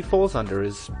what she falls under,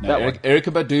 is that one. Erica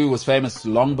Badu was famous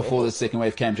long before the second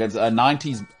wave came, James. A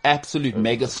 90s absolute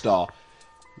megastar.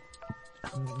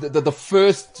 The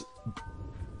first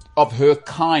of her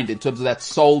kind in terms of that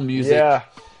soul music. Yeah.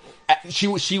 She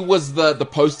was the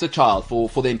poster child for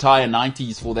the entire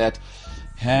 90s for that.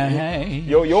 Hey,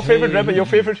 Your favorite rapper, your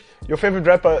favorite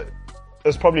rapper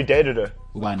has probably dated her.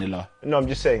 Vanilla. No, I'm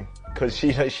just saying, because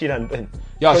she done been.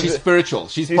 Yeah, she's spiritual.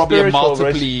 She's probably spiritual, a bro.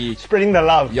 multiply. Spreading the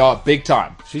love. Yeah, big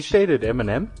time. She dated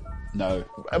Eminem. No.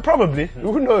 Probably.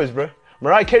 Who knows, bro?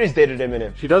 Mariah Carey's dated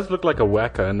Eminem. She does look like a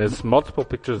whacker, and there's multiple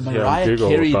pictures here Mariah on Google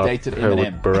Carey about dated her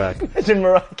Eminem. with Barack. Imagine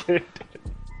Mariah Carey.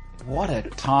 What a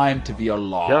time to be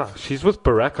alive. Yeah, she's with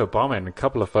Barack Obama in a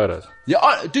couple of photos.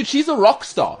 Yeah, dude, she's a rock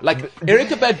star. Like,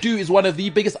 Erica Badu is one of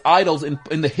the biggest idols in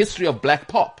the history of black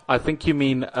pop. I think you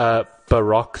mean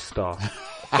Barack star.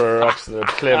 Barack's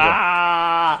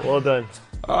clever. Well done.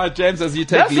 All right, James, as you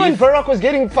take That's when leave. Barack was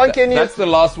getting funky. And That's the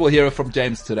last we'll hear from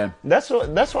James today. that's why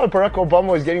Barack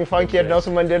Obama was getting funky at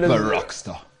Nelson Mandela's. Barack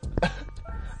star.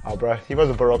 Oh, bro, he was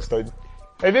a Barack star.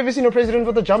 Have you ever seen a president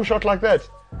with a jump shot like that?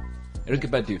 Erica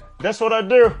Badu. That's what I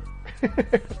do.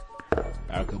 Barack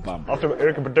Obama. After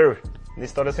Erica Badu, and he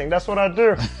started saying, "That's what I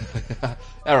do."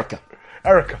 Erica.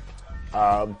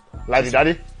 Laddie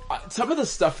daddy. Some of the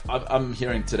stuff I'm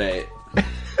hearing today.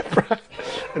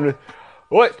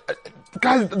 What?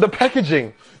 Guys, the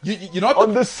packaging. You know what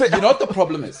you know what the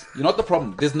problem is? You know what the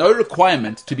problem? There's no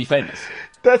requirement to be famous.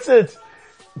 That's it.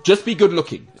 Just be good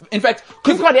looking. In fact,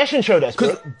 Kim Kardashian showed us, bro.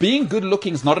 because being good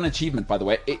looking is not an achievement, by the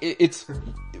way. It's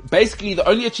basically the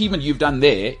only achievement you've done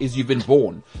there is you've been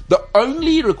born. The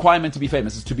only requirement to be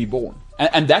famous is to be born,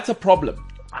 and that's a problem.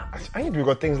 I think we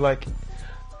got things like,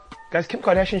 guys, Kim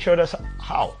Kardashian showed us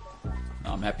how.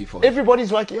 No, I'm happy for her.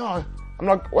 Everybody's like, yeah. I'm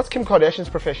like, what's Kim Kardashian's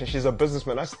profession? She's a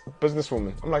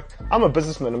businesswoman. I'm like, I'm a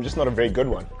businessman. I'm just not a very good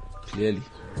one. Clearly.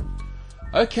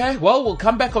 Okay, well, we'll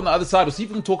come back on the other side. We'll see if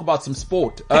we can talk about some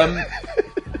sport.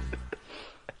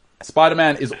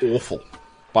 Spider-Man is awful,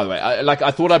 by the way.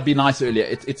 I thought I'd be nice earlier.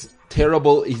 It's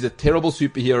terrible. He's a terrible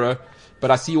superhero,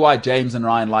 but I see why James and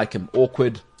Ryan like him.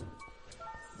 Awkward.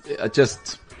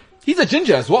 He's a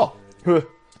ginger as well.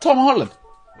 Tom Holland.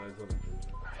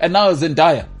 And now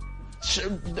Zendaya.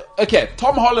 Okay,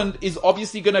 Tom Holland is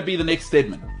obviously going to be the next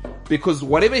Stedman, because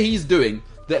whatever he's doing,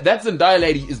 that Zendaya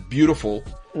lady is beautiful.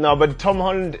 No, but Tom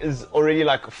Holland is already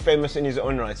like famous in his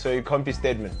own right, so he can't be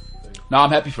Stedman. No, I'm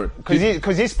happy for it.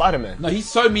 Because he's Spider-Man. No, he's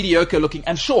so mediocre looking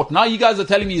and short. Now you guys are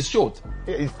telling me he's short.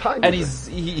 Yeah, he's tiny. And he's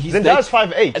Zendaya's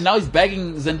 5'8". And now he's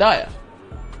bagging Zendaya.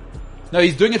 No,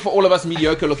 he's doing it for all of us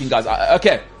mediocre looking guys.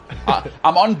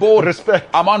 I'm on board. Respect.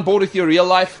 I'm on board with your real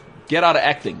life. Get out of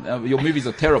acting. Your movies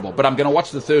are terrible. But I'm going to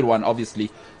watch the third one, obviously,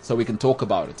 so we can talk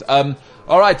about it.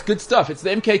 All right, good stuff. It's the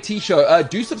MKT show.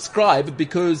 Do subscribe,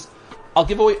 because I'll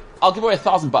give away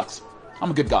 $1,000.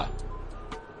 I'm a good guy.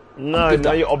 No,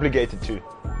 you're obligated to.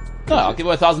 No, I'll give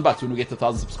away $1,000 when we get to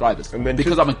 1,000 subscribers. And then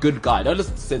because I'm a good guy. Don't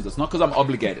listen to censors. Not because I'm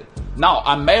obligated. Now,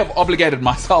 I may have obligated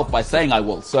myself by saying I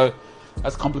will. So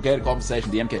that's a complicated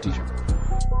conversation. The MKT show.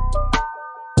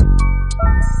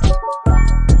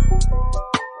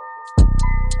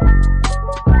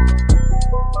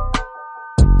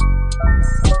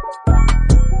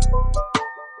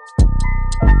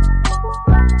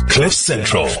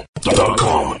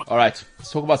 CliffCentral.com. All right,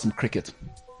 let's talk about some cricket.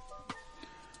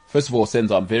 First of all,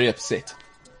 Senzo, I'm very upset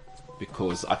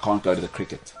because I can't go to the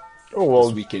cricket Oh, well,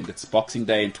 this weekend. It's Boxing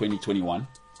Day in 2021.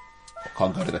 I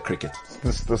can't go to the cricket.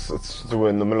 we're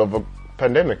in the middle of a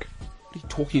pandemic. What are you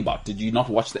talking about? Did you not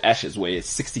watch the Ashes where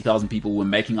 60,000 people were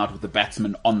making out with the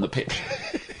batsman on the pitch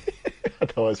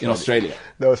That was in funny. Australia?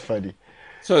 That was funny.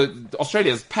 So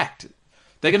Australia is packed.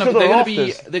 They're gonna To the be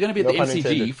rafters. they're gonna be at No the pun MCG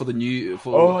intended. for the new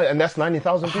Oh, and that's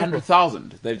 90,000 people.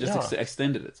 100,000. They've just Yeah.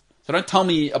 extended it. So don't tell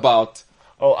me about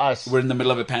Oh, us. we're in the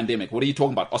middle of a pandemic. What are you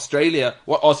talking about? Australia?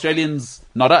 What, Australians,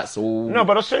 not us? Or No,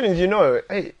 but Australians, you know,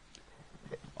 hey,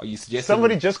 are you suggesting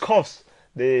somebody just coughs,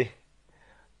 they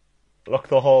lock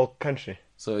the whole country.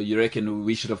 So you reckon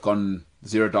we should have gone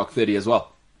 0 dark 30 as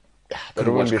well? That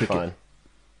Could've wouldn't be watched cricket.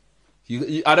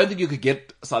 fine. I don't think you could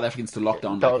get South Africans to lock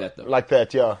down like that, though. Like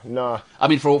that, yeah. No. I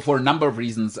mean, for a number of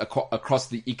reasons across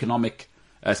the economic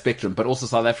spectrum, but also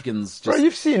South Africans Bro, just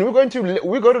you've seen, we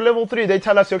go to level 3, they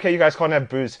tell us, okay, you guys can't have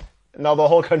booze. Now the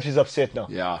whole country's upset now.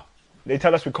 yeah. They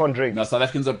tell us we can't drink. Now, South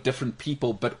Africans are different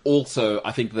people, but also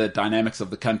I think the dynamics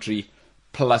of the country,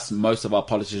 plus most of our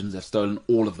politicians have stolen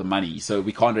all of the money, so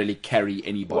we can't really carry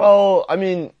anybody. Well, I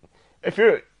mean,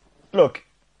 look,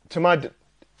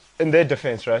 in their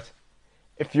defense, right?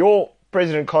 If your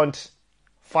president can't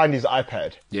find his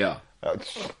iPad, yeah.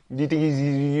 do you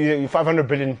think he's 500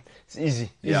 billion? It's easy.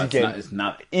 Yeah, Easy it's game. not- it's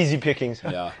not- Easy pickings.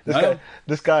 Yeah.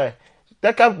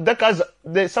 That guy's.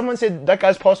 Someone said that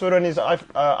guy's password on his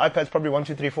iPad's probably 1,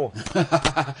 2, 3, 4.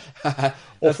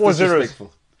 That's 4 zeros.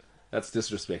 disrespectful. That's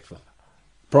disrespectful.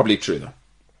 Probably true, though.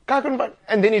 Guy couldn't find,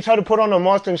 and then he tried to put on a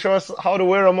mask and show us how to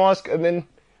wear a mask, and then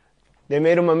they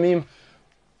made him a meme.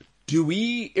 Do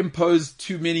we impose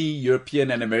too many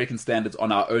European and American standards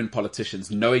on our own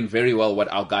politicians, knowing very well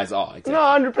what our guys are? No,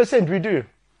 100% we do.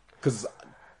 Because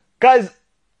Guys,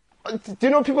 do you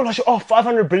know people are like, oh,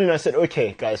 500 billion? I said,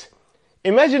 okay, guys.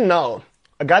 Imagine now,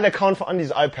 a guy that can't find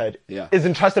his iPad Yeah. is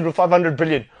entrusted with 500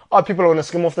 billion. Oh, people are going to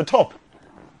skim off the top.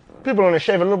 People are going to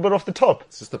shave a little bit off the top.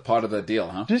 it's just a part of the deal,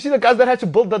 huh? Do you see the guys that had to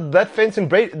build that fence in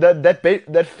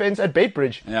that fence at Bait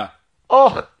Bridge? Yeah.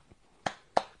 Oh,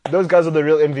 those guys are the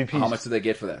real MVPs. How much do they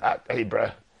get for that? Hey, bro,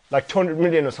 like 200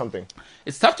 million or something.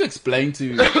 It's tough to explain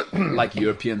to like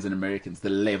Europeans and Americans the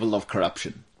level of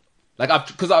corruption. Like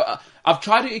I've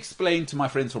tried to explain to my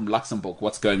friends from Luxembourg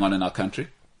what's going on in our country.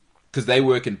 Because they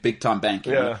work in big time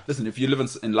banking. Yeah. Listen, if you live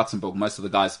in Luxembourg, most of the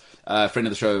guys, friend of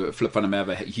the show, Flip van der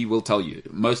Merwe, he will tell you,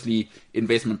 mostly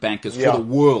investment bankers Yeah. for the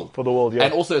world. For the world, yeah.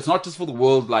 And also, it's not just for the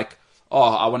world like, oh,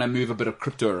 I want to move a bit of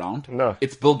crypto around. No.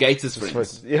 It's Bill Gates'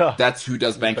 friends. Yeah. That's who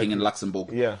does banking in Luxembourg.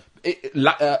 Yeah.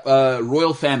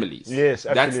 Royal families. Yes,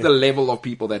 That's absolutely. the level of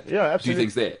people that Yeah, do absolutely.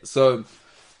 things there. So,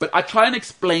 but I try and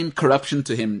explain corruption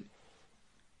to him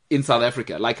in South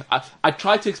Africa. Like, I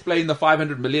tried to explain the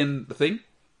 500 million thing.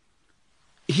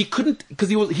 He couldn't, because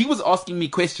he was asking me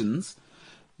questions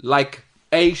like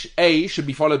A should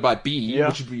be followed by B, Yeah.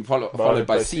 which should be followed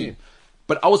by C.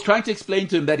 But I was trying to explain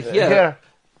to him that here,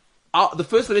 Yeah. the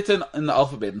first letter in the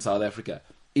alphabet in South Africa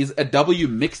is a W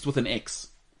mixed with an X.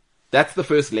 That's the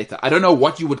first letter. I don't know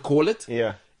what you would call it.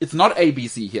 Yeah. It's not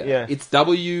ABC here. Yeah. It's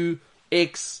W,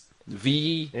 X,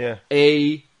 V, Yeah.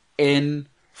 A, N,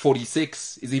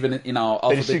 46 is even in our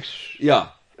alphabet. 36. Yeah.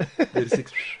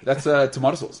 36. That's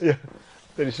tomato sauce. Yeah.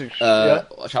 36. Yeah.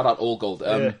 Shout out All Gold.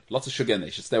 Yeah. Lots of sugar in there.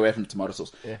 You should stay away from tomato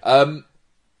sauce. Yeah.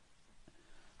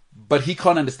 But he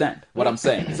can't understand what I'm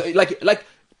saying. So,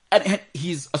 and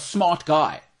he's a smart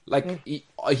guy. Like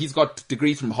he's got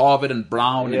degrees from Harvard and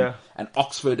Brown Yeah. and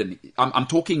Oxford, and I'm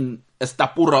talking a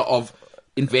stapura of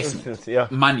investment, Yeah.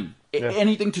 money, Yeah.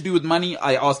 anything to do with money.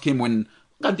 I ask him when,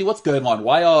 Gandhi, what's going on?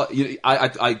 Why are you?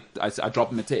 I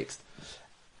drop him a text.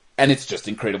 And it's just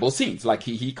incredible scenes. Like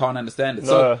he can't understand it.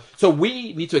 No. So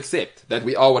we need to accept that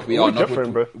we are what we are. We're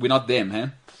different, bro. We're not them, huh?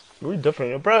 We're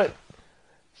different, bro.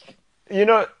 You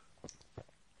know,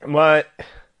 my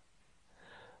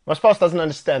spouse doesn't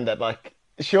understand that. Like,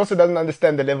 she also doesn't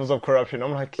understand the levels of corruption.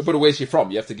 I'm like, But where's she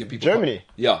from? You have to give people Germany.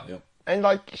 Yeah. and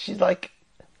like, she's like,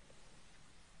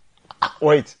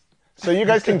 wait. So you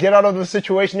guys can get out of the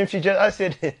situation if I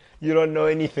said, you don't know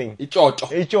anything. Ichocho.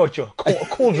 Hey, Giorgio,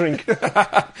 cool drink.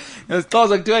 It sounds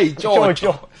like to hey,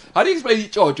 Ichocho. How do you explain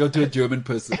Ichocho to a German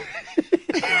person?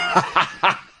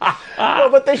 No,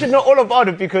 but they should know all about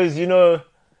it because, you know,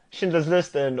 Schindler's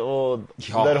List and all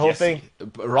that whole Yes. thing.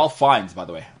 Ralph Fiennes, by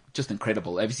the way. Just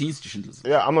incredible. Have you seen Schindler's List?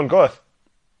 Yeah, Amon Goth.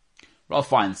 Ralph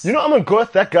Fiennes. You know Amon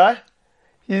Goth, that guy?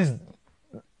 His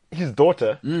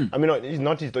daughter, I mean, he's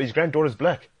not his daughter, his granddaughter's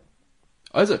black.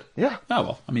 Oh, is it? Yeah. Oh,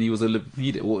 well. I mean, he was I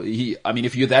mean,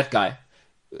 if you're that guy,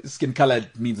 skin color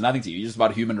means nothing to you. You're just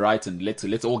about human rights and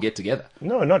let's all get together.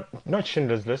 No, not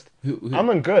Schindler's List. Who?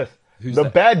 Amon Goth. Who's the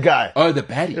that? bad guy. Oh, the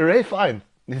baddie. Ray Fine.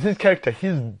 This is his character.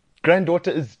 His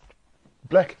granddaughter is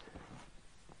black.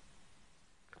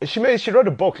 She wrote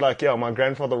a book like, yeah, my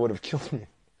grandfather would have killed me.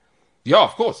 Yeah,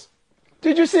 of course.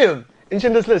 Did you see him in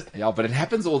Schindler's List? Yeah, but it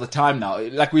happens all the time now.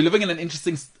 Like, we're living in an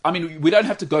interesting... I mean, we don't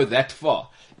have to go that far.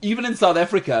 Even in South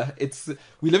Africa,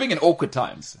 we're living in awkward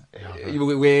times.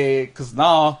 Because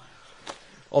now,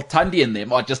 all Thandi and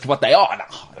them are just what they are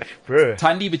now. Bro.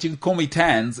 Thandi, but you can call me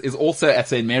Tans, is also at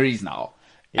St. Mary's now.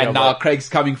 Yeah, and now but- Craig's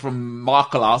coming from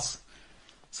Marklehouse.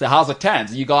 So how's it,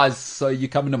 Tans? You guys, so you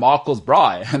come into Markle's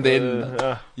Braai, and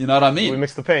then, you know what I mean? We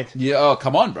mix the paint. Yeah, oh,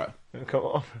 come on, bro. Come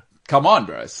on. Come on,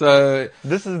 bro. So,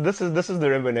 This is the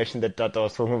rainbow nation that Tata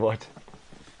was talking about.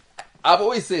 I've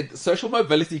always said social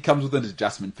mobility comes with an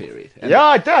adjustment period. And,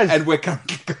 Yeah, it does. And we're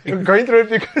currently You're going through it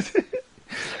because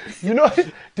you know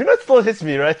it still hits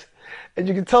me, right? And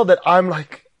you can tell that I'm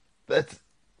like that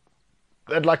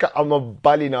like I'm a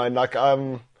bully now, and like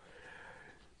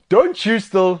don't you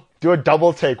still do a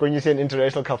double take when you see an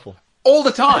interracial couple? all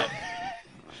the time.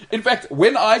 In fact,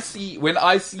 when I see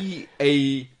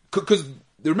because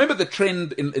remember the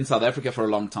trend in South Africa for a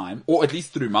long time, or at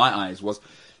least through my eyes, was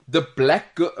the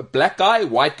black guy,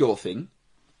 white girl thing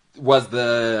was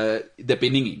the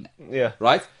beninging. Yeah.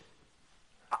 Right?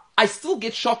 I still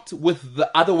get shocked with the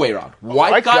other way around.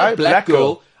 White guy, black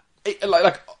girl.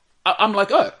 I'm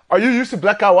like, oh. Are you used to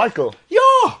black guy, white girl?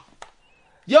 Yeah.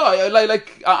 Yeah,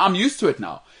 I'm used to it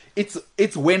now.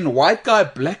 It's when white guy,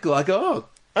 black girl, I go,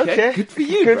 oh, okay. Good for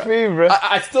you, Good bro. for you, bro.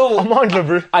 I still... I'm on,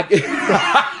 bro.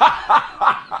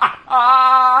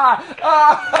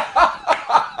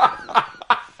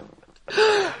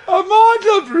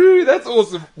 Amanda, bro, that's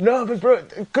awesome. No, but bro,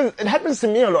 because it happens to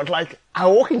me a lot. Like, I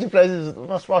walk into places...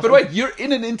 But wait, you're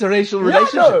in an interracial Yeah,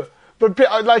 relationship. no. But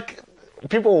like,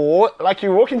 people walk, like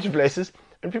you walk into places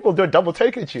and people do a double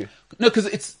take at you. No, because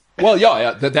it's... Well,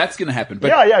 yeah, that's going to happen. But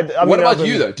Yeah, I what mean, about I've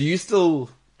you, been- though? Do you still...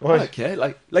 What? Okay,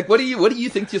 like what do you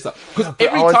think to yourself? Because but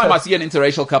every I was time I like- see an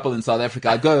interracial couple in South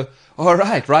Africa, I go, all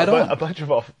right, right A on. bunch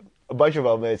of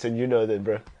our mates, and you know them,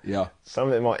 bro. Yeah. Some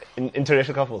of them are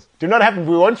interracial couples. Do not happen.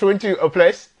 We once went to a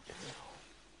place.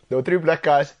 There were 3 black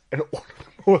guys and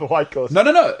all the white girls. No.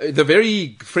 The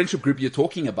very friendship group you're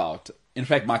talking about. In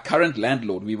fact, my current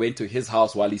landlord, we went to his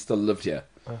house while he still lived here.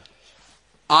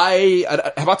 Have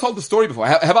I told the story before?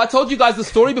 Have I told you guys the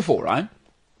story before, right?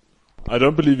 I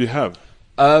don't believe you have.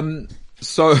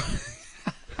 So this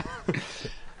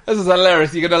is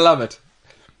hilarious. You're gonna love it.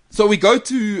 So we go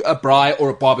to a braai or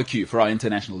a barbecue for our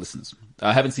international listeners.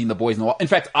 I haven't seen the boys in a while. In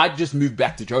fact, I just moved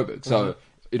back to Joburg, so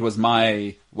it was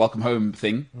my welcome home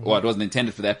thing. Or it wasn't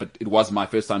intended for that, but it was my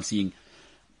first time seeing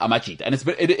Amachit, and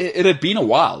it had been a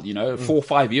while, 4 or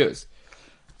 5 years.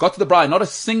 Got to the braai, not a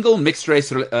single mixed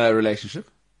race relationship,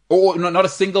 or not a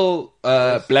single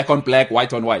black on black,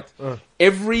 white on white.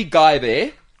 Every guy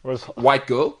there Was- white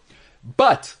girl.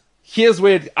 But here's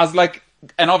where I was like,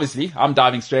 and obviously I'm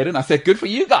diving straight in. I said, good for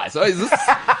you guys. Oh, is this,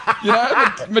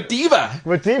 Madiba?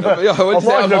 Madiba. Yeah, I wouldn't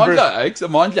say Amandla,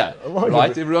 Amandla,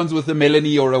 right? Everyone's with a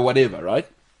Melanie or a whatever, right?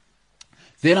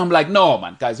 Then I'm like, no,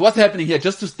 man, guys, what's happening here?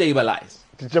 Just to stabilize.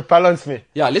 Did you balance me?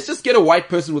 Yeah, let's just get a white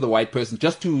person with a white person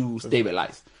just to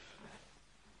stabilize.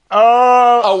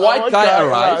 Oh, A white guy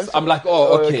arrives. I'm like,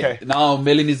 oh, okay. Now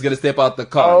Melanie's going to step out the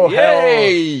car. Oh,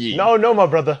 Yay! hell. No, my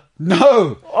brother.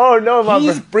 No. Oh, no, my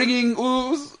He's brother. bringing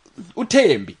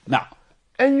Utembi now.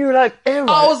 And you're like,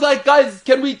 I was like, guys,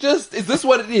 can we just... Is this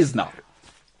what it is now?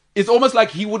 It's almost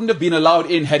like he wouldn't have been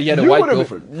allowed in had he had a white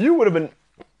girlfriend. You would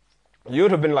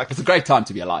have been like, It's a great time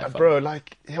to be alive. bro,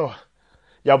 like, yo.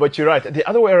 Yeah, but you're right. The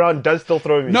other way around does still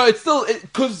throw me. No, it's still...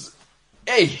 Because...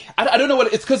 Hey, I don't know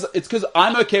what... It's because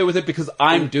I'm okay with it because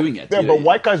I'm doing it. Yeah, but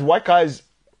white guys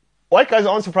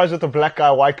aren't surprised with the black guy,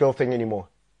 white girl thing anymore.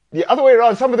 The other way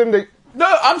around, some of them,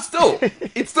 No, I'm still...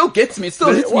 It still gets me. It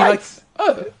still hits me like... Whites.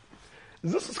 Oh...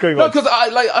 is this what's going No, on? because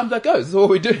I'm like, oh, this is what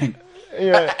we're doing.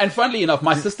 Yeah. And funnily enough,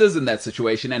 my sister's in that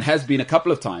situation and has been a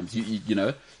couple of times, you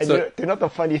know. And So, you know what the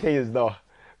funny thing is, though?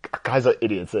 Guys are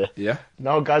idiots, eh? yeah.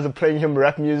 Now guys are playing him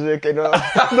rap music, and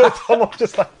I'm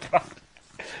just like, bro,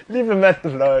 leave the man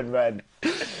alone, man.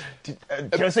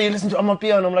 So you listen to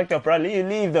Amapia, and I'm like, bro,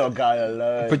 leave the guy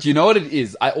alone. But you know what it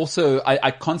is? I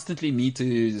constantly need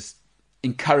to just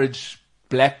encourage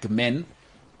black men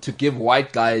to give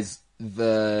white guys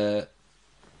the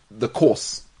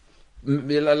course.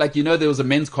 Like, there was a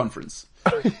men's conference.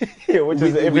 Yeah, which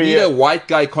is We every need year. a white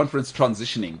guy conference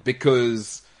transitioning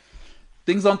because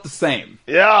things aren't the same.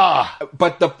 Yeah.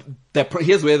 But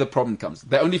here's where the problem comes.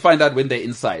 They only find out when they're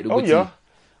inside. Oh, yeah.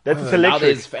 That's Now electric.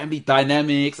 there's family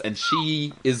dynamics, and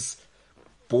she is,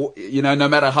 no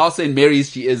matter how St. Mary's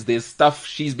she is, there's stuff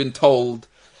she's been told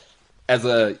as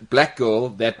a black girl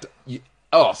that,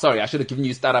 sorry, I should have given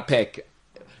you starter pack.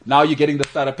 Now you're getting the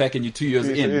starter pack and you're 2 years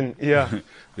in. Yeah.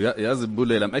 Yeah,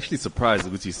 Zimbabwe, I'm actually surprised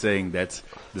with you saying that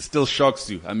this still shocks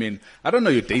you. I mean, I don't know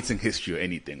your dating history or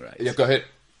anything, right? Yeah, go ahead.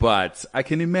 But I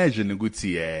can imagine,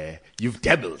 Nguti, you've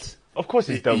dabbled. Of course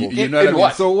he's double. You know In what I mean?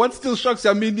 what? So what still shocks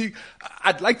you? I mean,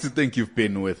 I'd like to think you've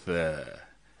been with,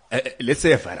 let's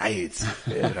say a variety,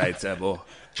 right?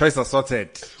 Choice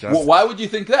assorted. Just, Well, why would you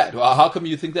think that? Well, how come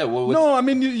you think that? no, I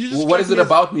mean, you just what strike is it me as-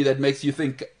 about me that makes you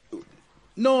think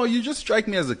No, you just strike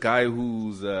me as a guy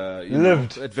who's,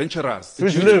 Lived. adventurous.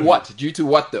 Who's due to lived. what? Due to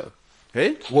what though?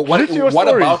 Hey? What Due to your what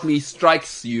stories. about me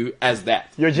strikes you as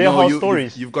that? Your jailhouse you,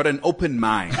 stories. You've got an open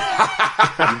mind.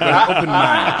 You've got an open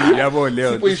mind. Yeah, boy,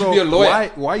 Leo. Well, you should be a lawyer.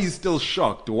 Why are you still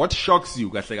shocked? What shocks you,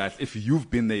 guys, if you've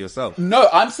been there yourself? No,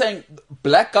 I'm saying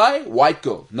black guy, white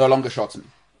girl no longer shocks me.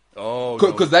 Oh,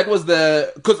 Because that was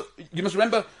because you must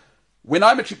remember when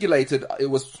I matriculated, it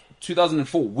was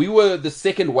 2004. We were the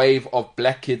second wave of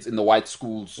black kids in the white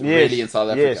schools, really, in South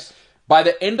Africa. yes. By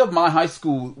the end of my high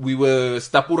school, we were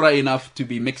stapura enough to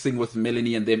be mixing with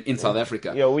Melanie and them in South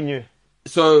Africa. Yeah, we knew.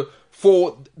 So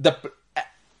for the,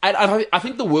 I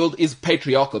think the world is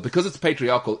patriarchal. Because it's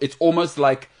patriarchal, it's almost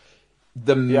like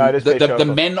the it is the patriarchal.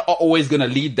 men are always going to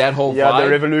lead that whole Yeah, vibe. the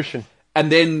revolution.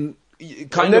 And then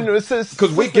kind And then of it's just-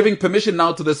 because we're giving permission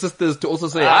now to the sisters to also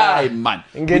say, "Aye, man."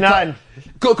 Ngenan.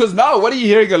 Because now, what are you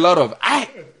hearing a lot of?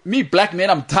 Me, black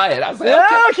men, I'm tired. I say,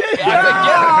 Yeah, okay. okay.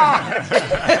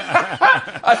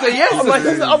 I say, yes. My sister.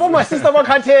 sister, oh, my sister, what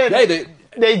can't tell. Hey,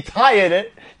 They tired, eh?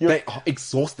 they are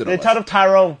exhausted. They're Of tired us. of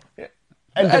Tyrone.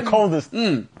 And the coldest.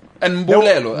 And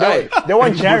Mbulelo. They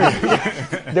want Jared.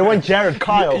 They want Jared.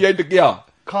 Kyle. Yeah.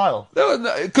 Kyle.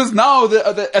 Because now,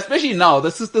 especially now,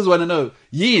 the sisters want to know,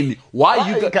 Yin, why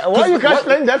you Why you guys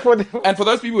playing that for them? And for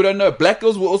those people who don't know, black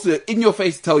girls will also in your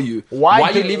face tell you Why why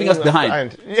you're did- leaving us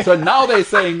behind. Yeah. So now they're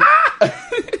saying,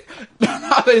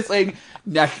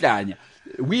 "Nyahlanya,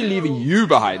 we're leaving you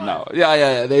behind now."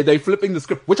 Yeah. They're flipping the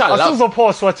script, which I love. Asuzo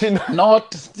poor sweating.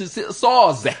 Not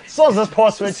soze. So this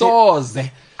poor sweating.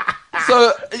 Soze.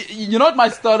 So you know what my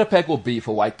starter pack will be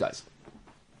for white guys?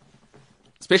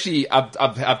 Especially,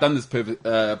 I've done this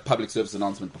public service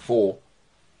announcement before.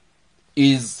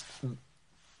 Is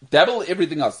dabble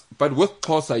everything else, but with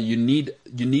Xhosa you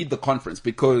need the conference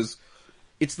because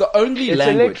it's the only It's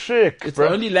language. electric, It's bro.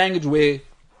 the only language where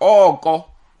oko,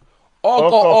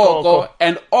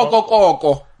 and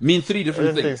oko mean three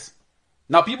different Different things.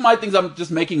 Now people might think I'm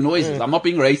just making noises. I'm not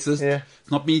being racist. Yeah.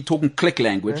 It's not me talking click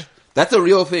language. That's a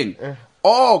real thing.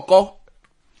 Oko.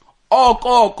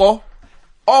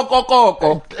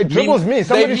 It dribbles me. They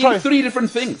Somebody mean tried- three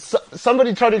different things.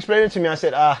 Somebody tried to explain it to me. I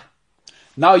said,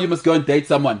 Now you must go and date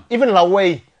someone. even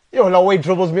Laway. Laway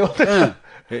dribbles me all the time.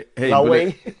 Hey, La but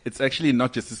way. it's actually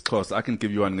not just this close. I can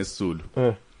give you one in Zulu.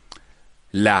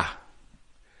 La.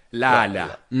 La.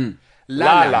 La.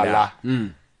 La la la.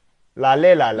 La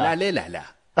le la La la. le la la.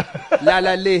 La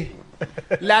la le.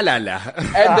 La la la.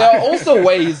 And there are also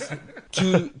ways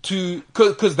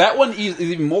because that one is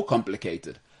even more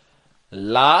complicated.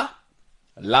 La,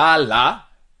 man.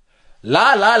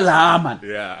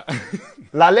 Yeah.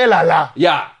 La le la la.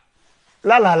 Yeah.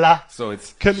 La la la. So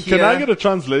it's Can here. I get a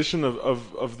translation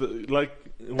of the like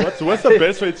what's the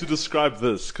best way to describe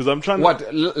this? Because I'm trying What?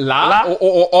 to La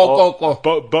or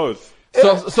okoko? both.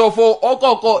 So for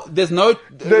okoko, there's no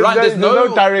there's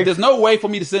no direct- there's no way for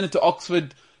me to send it to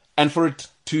Oxford and for it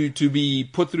to be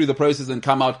put through the process and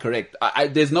come out correct.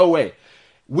 There's no way.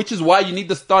 Which is why you need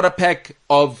the starter pack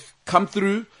of come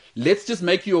through. Let's just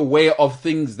make you aware of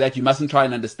things that you mustn't try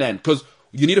and understand because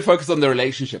you need to focus on the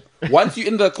relationship. Once you're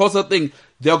in the Xhosa thing,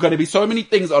 there are going to be so many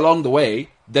things along the way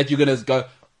that you're going to go,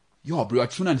 yo, bro, I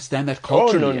just want to understand that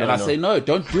culturally. no, and I no. say, no,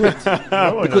 don't do it.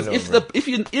 Because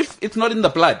if it's not in the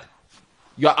blood,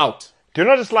 you're out. Do you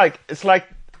know it's like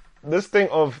this thing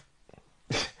of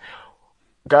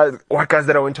white guys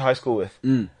that I went to high school with.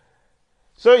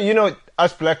 So,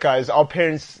 us black guys, our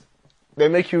parents, they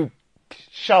make you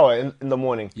shower in the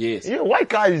morning. Yes. White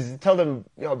guys tell them,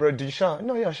 yo, bro, did you shower?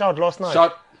 No, I showered last night.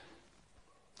 Shout.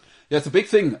 Yeah, it's a big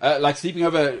thing. Like sleeping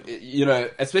over,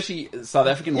 especially South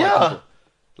African white Yeah. people.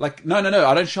 Like, no,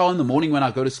 I don't shower in the morning when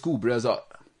I go to school, bro. So,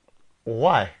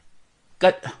 Why?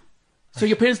 so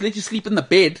your parents let you sleep in the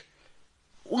bed,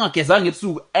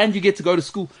 and you get to go to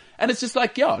school. And it's just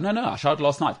like, no, I showered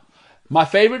last night. My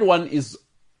favorite one is,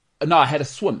 I had a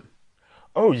swim.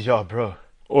 Oh, yeah, bro.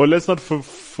 Or let's not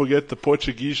forget the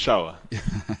Portuguese shower.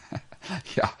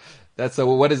 Yeah, that's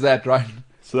what is that, right?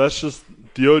 So that's just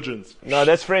deodorant. No,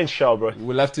 that's French shower, bro.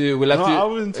 We'll have to. I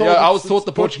wasn't told I it's- was taught it's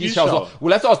the Portuguese Portuguese shower. as well. shower.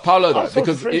 We'll have to ask Paulo though, I thought it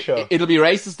was because French shower. it'll be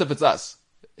racist if it's us.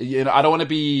 You know, I don't want to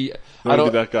be. Don't wanna be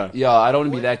that guy. Yeah, I don't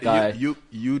want to be that guy.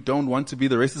 You don't want to be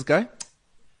the racist guy?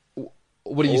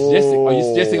 What are you suggesting? Are you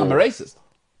suggesting I'm a racist?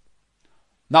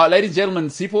 Now, ladies and gentlemen,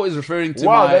 Sipho is referring to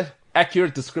my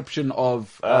accurate description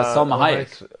of Salma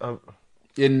Hayek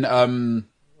in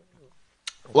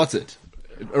what's it?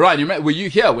 Ryan, were you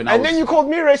here when And then you called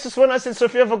me racist when I said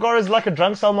Sofia Vergara is like a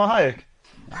drunk Salma Hayek.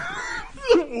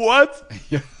 What?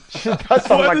 She does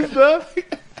sound What like is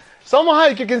that? Salma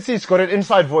Hayek, you can see, it's got an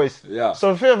inside voice. Yeah.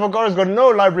 Sofia Vergara's got no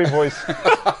library voice.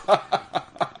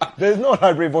 There's no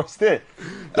library voice there.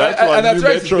 That's And why that's New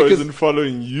racist Metro because- isn't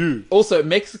following you. Also,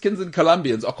 Mexicans and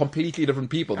Colombians are completely different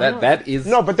people. That is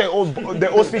No, but they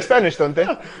all speak Spanish, don't they?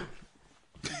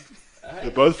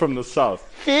 They're both from the south.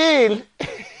 Feel.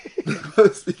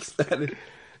 both speak Spanish.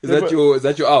 Is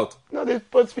that your out? No, they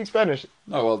both speak Spanish.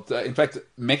 No, well, in fact,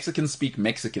 Mexicans speak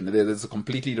Mexican. There's a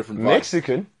completely different vibe.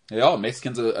 Mexican? Yeah,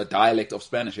 Mexicans are a dialect of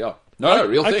Spanish. Yeah, no,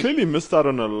 real I thing. clearly missed out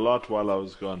on a lot while I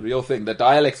was gone. Real thing. The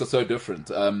dialects are so different.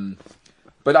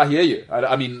 But I hear you.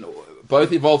 I mean,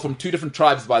 both evolved from two different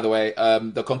tribes, by the way.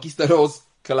 The conquistadors,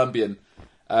 Colombian.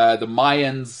 The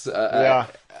Mayans,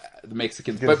 the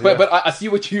Mexicans. But I see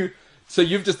what you... So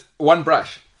you've just one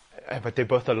brush. But they're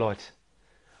both a lot.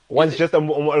 One's just a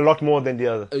lot more than the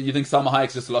other. You think Salma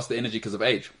Hayek's just lost the energy because of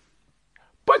age?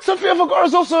 But Sofia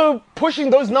Vergara's also pushing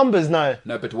those numbers now.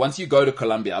 No, but once you go to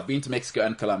Colombia, I've been to Mexico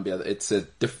and Colombia, it's a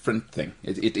different thing.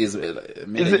 It is...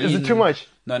 Is it too much?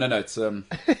 No, it's...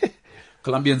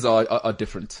 Colombians are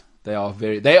different. They are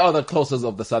the closest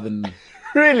of the southern...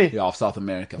 Really? Yeah, of South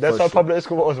America. That's why Pablo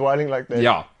Escobar was whining like that.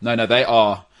 Yeah. No,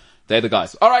 they're the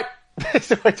guys. All right.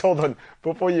 So wait, hold on.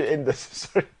 Before you end this,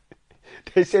 sorry.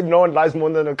 They said no one lies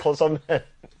more than a Kosovo man.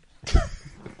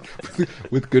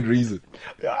 With good reason.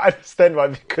 Yeah, I understand why,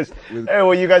 because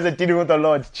you guys are dealing with a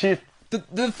lot. Chief.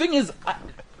 The thing is,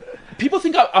 people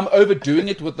think I'm overdoing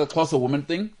it with the Xhosa woman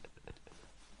thing.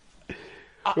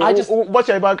 I just... What's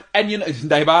your back? And,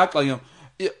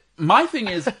 my thing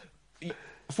is,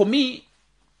 for me,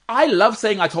 I love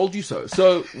saying I told you so.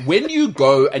 So when you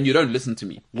go and you don't listen to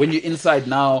me, when you're inside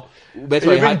now, that's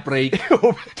why heartbreak.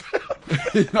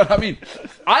 You know what I mean?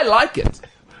 I like it.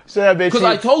 Because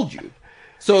I told you.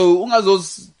 So, I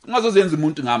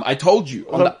told you.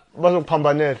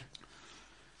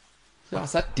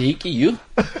 That's a dicky, you.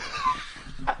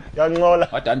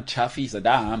 What done chaffy, so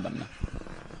damn.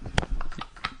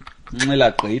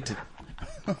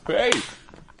 Hey.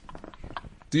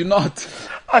 Do not.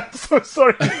 I'm so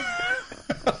sorry.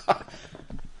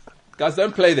 Guys,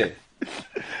 don't play there.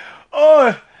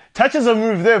 Oh, touches a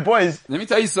move there, boys. Let me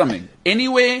tell you something.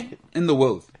 Anywhere in the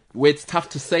world where it's tough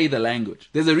to say the language,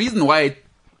 there's a reason why it's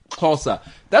Xhosa.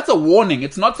 That's a warning.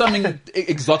 It's not something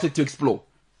exotic to explore.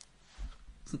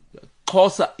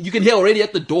 Xhosa, you can hear already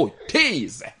at the door.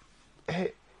 Tease.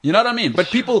 You know what I mean?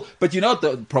 But you know what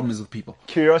the problem is with people?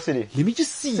 Curiosity. Let me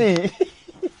just see.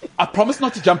 I promise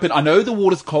not to jump in. I know the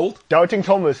water's cold. Doubting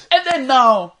Thomas. And then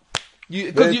now,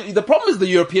 the problem is the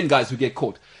European guys who get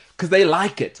caught because they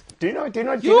like it. Do you know? Once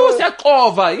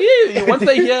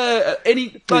they hear any...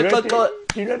 Do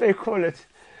you know they call it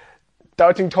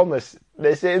Doubting Thomas?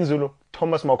 They say in Zulu,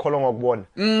 Thomas Makolong one.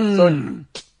 So,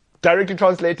 directly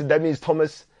translated, that means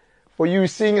Thomas, for you,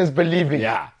 seeing is believing.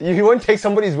 Yeah. You won't take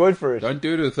somebody's word for it. Don't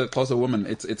do it with a Xhosa woman.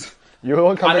 It's. You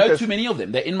won't come I back know too many of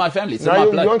them. They're in my family. It's in No, my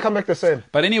you blood. won't come back the same.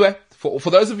 But anyway, for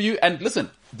those of you, and listen,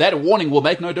 that warning will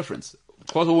make no difference.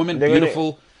 Xhosa woman,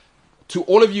 beautiful. To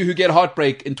all of you who get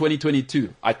heartbreak in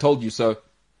 2022, I told you so.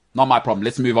 Not my problem.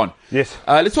 Let's move on. Yes.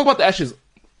 Let's talk about the Ashes.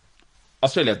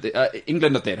 Australia,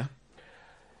 England are there.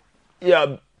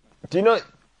 Yeah. Do you know,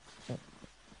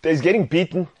 there's getting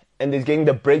beaten and there's getting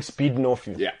the brakes beaten off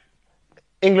you. Yeah.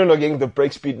 England are getting the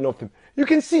brakes beaten off them. You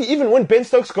can see, even when Ben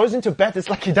Stokes goes into bat, it's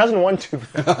like he doesn't want to.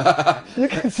 You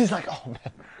can see, it's like, oh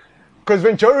man. Because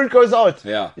when Joe Root goes out,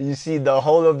 you see the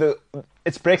whole of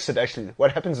it's Brexit actually.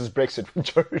 What happens is Brexit. When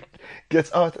Joe Root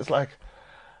gets out, it's like,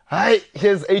 hi,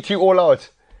 here's 80 all out.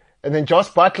 And then Josh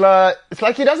Butler, it's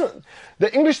like he doesn't,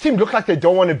 the English team look like they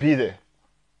don't want to be there.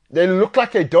 They look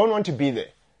like they don't want to be there.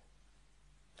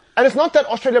 And it's not that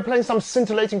Australia are playing some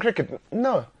scintillating cricket.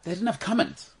 No. They didn't have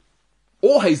Cummins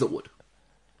or Hazelwood.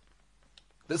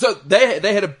 So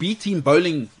they had a B-team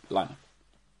bowling lineup.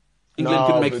 England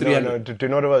couldn't make 300. No, do you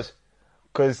know what it was?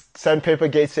 Because Sandpaper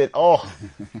Gate said,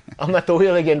 I'm at the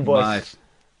wheel again, boys. Nice.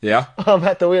 Yeah? I'm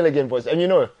at the wheel again, boys. And you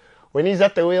know, when he's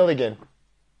at the wheel again,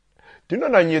 do you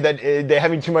know I knew that they're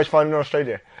having too much fun in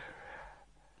Australia?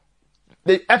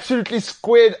 They absolutely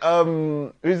squared,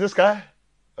 who's this guy?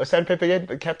 Sandpaper Gate,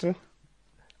 the captain?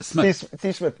 Smith.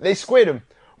 Steve Smith. They squared him.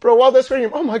 Bro, while they're squaring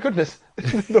him, oh my goodness.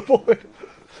 The ball went,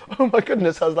 Oh my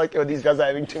goodness, I was like, yo, these guys are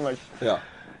having too much. Yeah.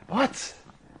 What?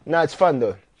 No, it's fun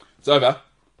though. It's over.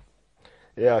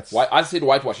 Yeah, it's. I said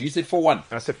whitewash. You said 4-1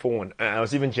 I said 4-1. And I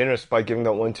was even generous by giving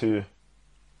that one to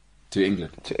to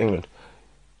England.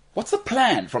 What's What's the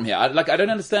plan from here? I don't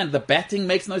understand. The batting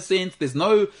makes no sense. There's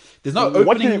no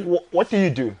opening. What do you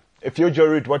do? If you're Joe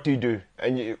Root, what do you do?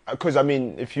 And because I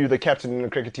mean, if you're the captain in the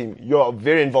cricket team, you're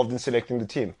very involved in selecting the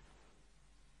team.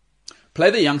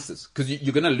 Play the youngsters, because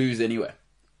you're going to lose anyway.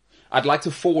 I'd like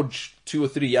to forge 2 or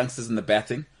 3 youngsters in the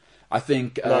batting. I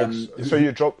think... so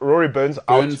you drop Rory Burns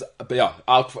out.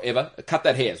 Out forever. Cut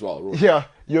that hair as well, Rory. Yeah,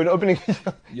 you're an opening...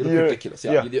 You look ridiculous.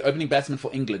 Yeah. You're the opening batsman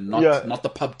for England, not the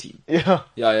pub team. Yeah.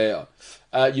 Yeah.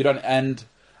 You don't... And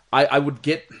I would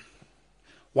get...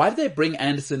 Why did they bring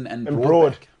Anderson and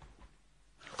Broad?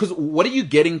 Because what are you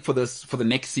getting for the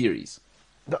next series?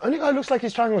 The only guy who looks like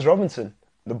he's trying was Robinson,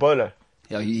 the bowler.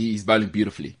 Yeah, he's bowling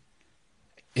beautifully.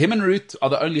 Him and Root are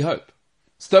the only hope.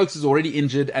 Stokes is already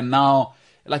injured, and now,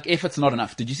 effort's not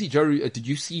enough. Did you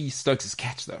see Stokes'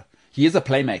 catch, though? He is a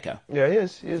playmaker. Yeah, he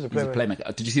is. He is a playmaker. He's a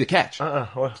playmaker. Did you see the catch?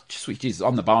 What? Sweet, Jesus,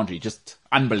 on the boundary. Just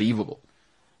unbelievable.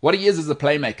 What he is a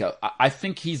playmaker. I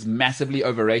think he's massively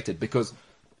overrated because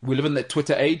we live in the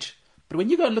Twitter age. But when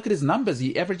you go and look at his numbers,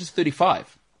 he averages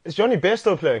 35. Is Johnny Bear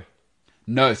still playing?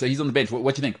 No, so he's on the bench.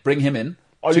 What do you think? Bring him in.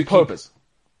 Ollie 2 Pope. keepers.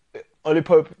 Ollie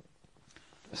Pope,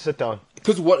 sit down.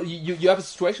 Because what you have a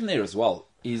situation there as well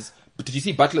is. But did you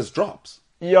see Butler's drops?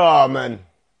 Yeah, man.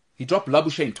 He dropped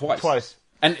Labuschagne twice. Twice.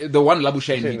 And the one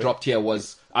Labuschagne he dropped here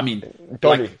was,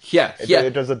 dolly. Here.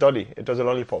 It does a dolly. It does a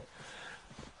lollipop.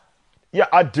 Yeah,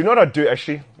 I do not do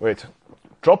actually. Wait,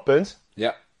 drop Burns.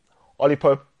 Yeah. Ollie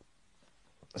Pope.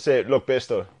 Say, look,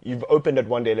 Besto, you've opened at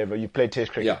one day level. You played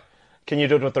Test cricket. Yeah. Can you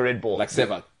do it with the red ball? Like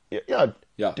Seva. Yeah.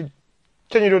 Yeah.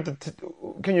 Can you do it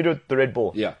with the red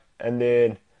ball? Yeah. And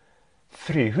then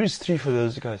 3. Who's 3 for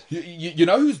those guys? You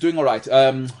know who's doing all right?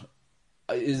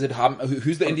 Is it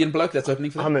who's the Indian bloke that's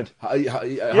opening for them? Hamid.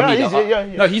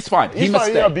 Yeah. No, he's fine. He must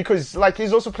fine, stay. yeah, because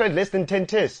he's also played less than 10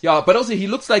 tests. Yeah, but also he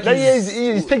looks like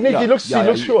his technique. He looks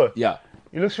sure. Yeah.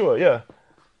 He looks sure. Yeah.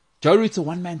 Joe Root's a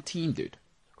one-man team, dude.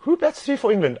 Who bats 3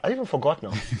 for England? I even forgot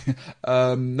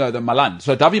now. No, the Malan.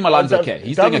 So Davi Malan's okay.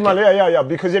 He's doing okay. Yeah.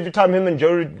 Because every time him and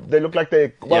Joe Root, they look like they're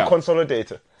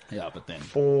consolidated. Yeah, but then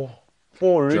 4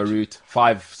 Root. Joe Root,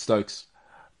 5 Stokes.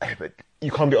 Hey, but you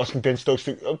can't be asking Ben Stokes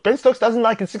to. Ben Stokes doesn't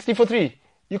like it 60 for 3.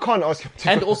 You can't ask him to.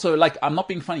 And also, I'm not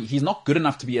being funny. He's not good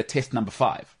enough to be a test number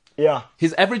 5. Yeah.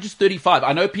 His average is 35.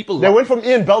 I know people. They went from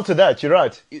Ian Bell to that. You're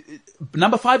right.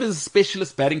 Number 5 is a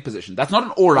specialist batting position. That's not an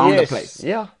all-rounder place.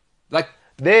 Yeah.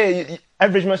 There,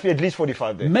 average must be at least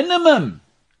 45 there. Minimum.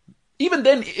 Even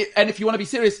then, and if you want to be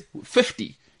serious,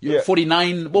 50.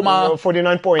 49,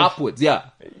 49 points. Upwards, yeah.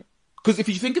 Because if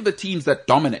you think of the teams that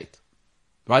dominate,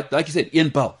 right? Like you said, Ian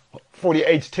Bell.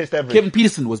 48 test average. Kevin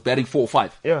Peterson was batting 4 or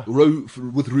 5. Yeah.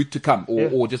 With Root to come,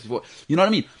 or just before. You know what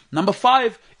I mean? Number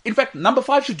 5, in fact, number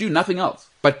 5 should do nothing else.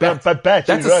 But bat.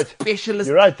 That's a specialist.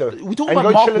 You're right, though. We're talking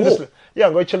about Mark Waugh.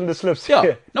 Go chill in the slips.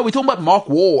 Yeah. No, we're talking about Mark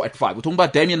Waugh at 5. We're talking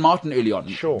about Damien Martin early on.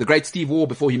 Sure. The great Steve Waugh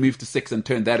before he moved to 6 and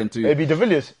turned that into... Maybe De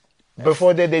Villiers.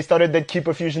 Before they started that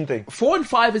keeper fusion thing. 4 and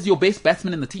 5 is your best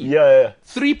batsman in the team. Yeah.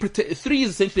 3 is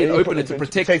essentially an opener to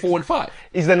protect 4 and 5.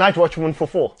 He's the night watchman for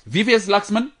 4. VVS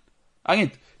Laxman,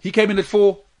 again, he came in at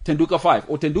 4, Tenduka 5.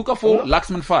 Or Tenduka 4,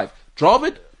 Laxman 5.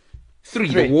 Dravid, 3.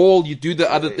 The wall, you do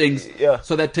the other things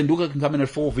so that Tenduka can come in at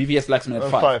 4, VVS Laxman at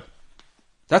 5.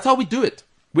 That's how we do it.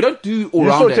 We don't do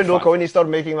all-round You saw Tenduka when he started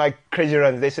making crazy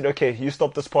runs. They said, okay, you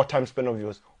stop this part-time spin of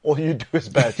yours. All you do is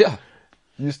bat. Yeah.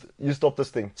 You stop this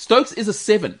thing. Stokes is a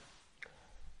 7.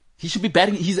 He should be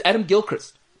batting. He's Adam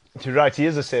Gilchrist. You're right. He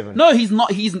is a 7. No, he's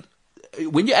not.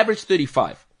 When you average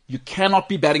 35, you cannot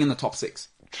be batting in the top 6.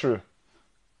 True.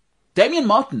 Damien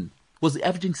Martin was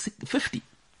averaging 50.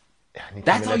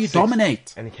 That's how you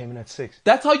dominate. And he came in at 6.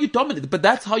 That's how you dominate. But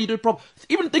that's how you do it properly.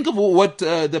 Even think of what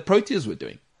the Proteas were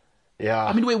doing. Yeah.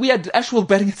 I mean, we had Ashwell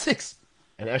batting at 6.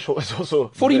 And Ashwell is also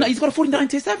 49. He's got a 49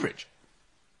 test average.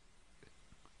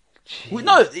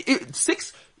 No,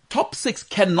 top 6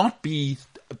 cannot be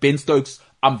Ben Stokes.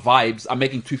 I'm vibes. I'm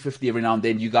making 250 every now and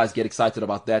then. You guys get excited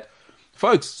about that,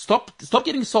 folks. Stop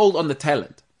getting sold on the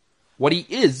talent. What he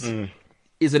is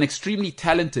an extremely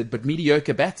talented but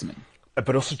mediocre batsman.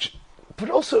 But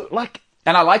also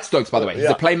And I like Stokes, by the way. He's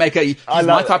a playmaker. He's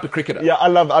my type of cricketer. Yeah, I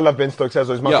love Ben Stokes as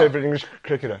well. He's my favorite English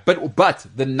cricketer. But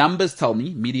the numbers tell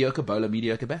me mediocre bowler,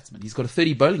 mediocre batsman. He's got a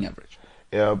 30 bowling average.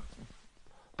 Yeah.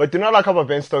 But do not like about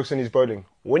Ben Stokes and his bowling.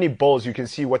 When he bowls, you can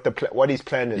see what his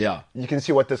plan is. Yeah. You can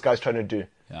see what this guy's trying to do.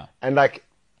 Yeah. And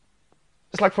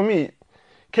it's like for me,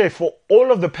 okay, for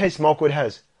all of the pace Mark Wood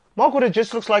has, Mark Wood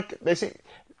just looks like, they say,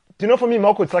 you know, for me,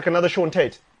 Marco, it's like another Sean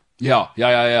Tate. Yeah.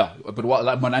 But what,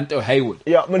 like Monanto Hayward?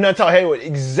 Yeah, Monanto Hayward,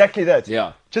 exactly that.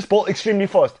 Yeah. Just ball extremely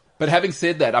fast. But having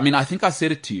said that, I mean, I think I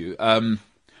said it to you.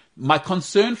 My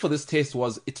concern for this test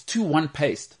was it's too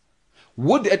one-paced.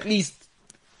 Would at least,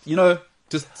 you know,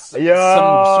 just some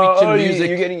sweet chin music.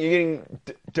 You're getting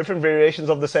different variations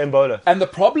of the same bowler. And the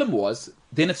problem was,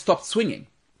 then it stopped swinging.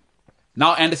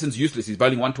 Now Anderson's useless. He's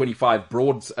bowling 125.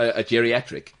 Broad's a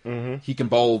geriatric. Mm-hmm. He can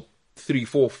bowl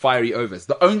 3-4 fiery overs.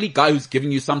 The only guy who's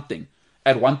giving you something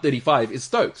at 135 is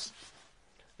Stokes.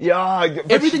 Yeah.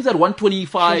 Everything's at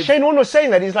 125. Shane Warne was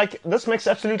saying that. He's like, this makes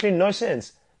absolutely no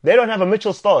sense. They don't have a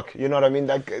Mitchell Stark. You know what I mean?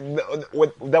 Like,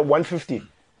 that 150.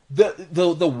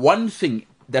 The one thing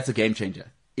that's a game changer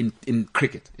in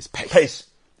cricket is Pace.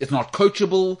 It's not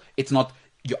coachable. It's not,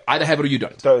 you either have it or you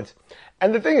don't.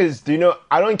 And the thing is, do you know,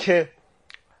 I don't care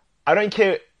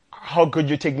how good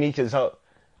your technique is. How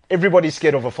everybody's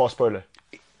scared of a fast bowler.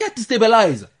 Yeah, to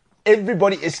stabilize.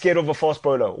 Everybody is scared of a fast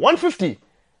bowler. 150.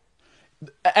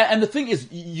 And the thing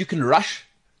is, you can rush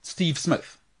Steve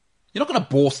Smith. You're not going to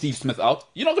bore Steve Smith out.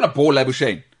 You're not going to bore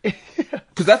Labuschagne.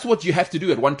 Because that's what you have to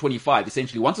do at 125,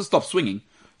 essentially. Once it stops swinging,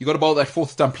 you got to bowl that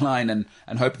fourth stump line and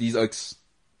hope these Oaks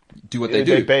do what they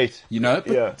do. They bait. You know?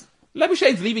 But yeah.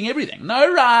 Labuschagne's leaving everything.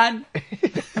 No run.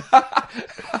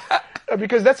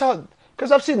 Because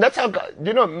I've seen, that's how,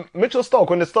 you know, Mitchell Stark,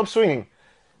 when it stops swinging,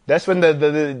 that's when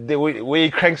the way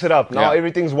he cranks it up. Now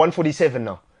everything's 147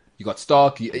 now. You got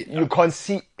Stark. You can't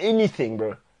see anything,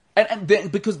 bro. And then,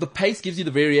 because the pace gives you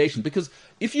the variation. Because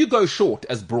if you go short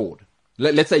as Broad,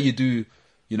 let's say you do,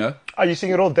 you know. Oh, you're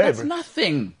seeing it all day, that's bro.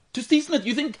 Nothing. To Steve Smith,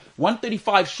 you think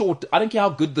 135 short, I don't care how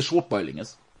good the short bowling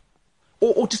is.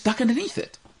 Or just duck underneath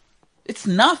it. It's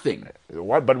nothing.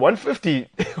 What? But 150,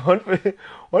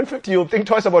 150, you'll think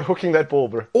twice about hooking that ball,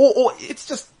 bro. Or it's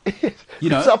just, you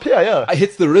know. It's up here, yeah. It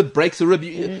hits the rib, breaks the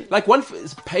rib. Like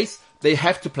pace, they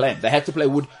have to play him. They have to play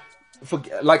Wood.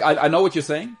 I know what you're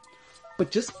saying. But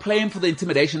just play him for the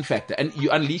intimidation factor, and you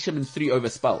unleash him in 4 over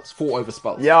spells.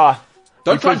 Yeah.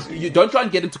 Don't try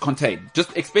and get him to contain.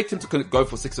 Just expect him to go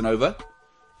for 6 and over.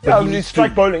 Yeah,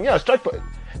 strike bowling. Yeah, strike bowling.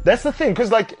 That's the thing, because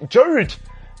like Joe Root,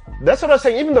 that's what I was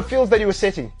saying. Even the fields that he was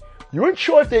setting, you weren't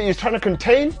sure if he was trying to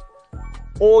contain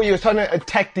or he was trying to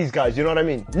attack these guys. You know what I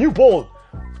mean? New ball,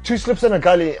 2 slips in a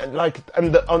gully, and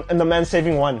the man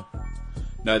saving 1.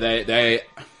 No, they're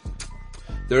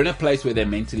in a place where they're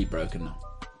mentally broken now.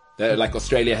 Like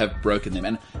Australia have broken them.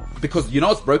 And because you know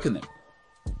what's broken them?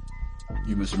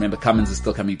 You must remember Cummins is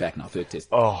still coming back now, 3rd test.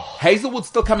 Oh. Hazelwood's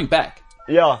still coming back.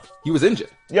 Yeah. He was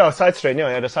injured. Yeah, side strain. Yeah,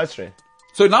 he had a side strain.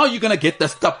 So now you're going to get the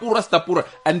Stapura.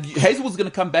 And Hazelwood's going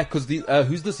to come back because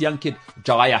who's this young kid?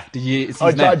 Jaya. Is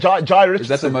his name? Jaya Richardson. Is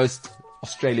that the most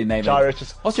Australian name? Jaya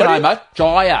Richardson. What's your name, mate?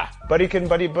 Jaya. But he can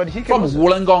From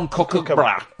Wollongong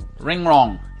Kookaburra. Ring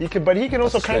wrong. He can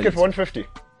also crank it for 150.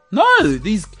 No,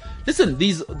 these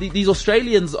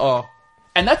Australians are,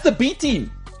 and that's the B team.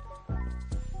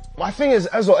 My thing is,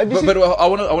 as well, but I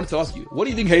wanted to ask you, what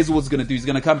do you think Hazelwood's going to do? He's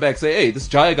going to come back and say, hey, this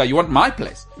Jaya guy, you want my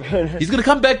place? He's going to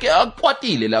come back,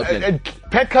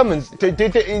 Pat Cummins, do you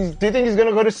think he's going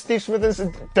to go to Steve Smith and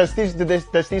say, does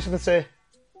Steve Smith say,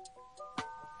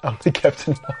 I'm the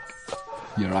captain now?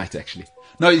 You're right, actually.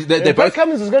 No, they're both.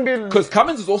 Cummins is going to be, because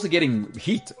Cummins is also getting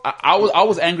heat. I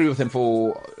was angry with him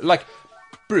for, like,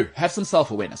 bro, have some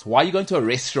self-awareness. Why are you going to a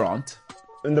restaurant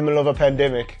in the middle of a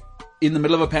pandemic? In the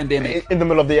middle of a pandemic. In the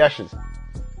middle of the Ashes.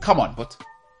 Come on, but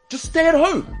just stay at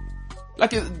home.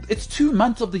 Like, it's 2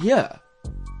 months of the year.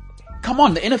 Come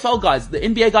on, the NFL guys, the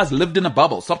NBA guys lived in a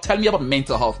bubble. Stop telling me about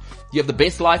mental health. You have the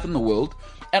best life in the world.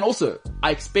 And also,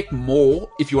 I expect more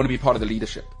if you want to be part of the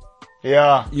leadership.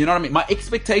 Yeah. You know what I mean? My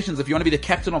expectations, if you want to be the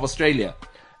captain of Australia.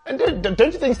 And don't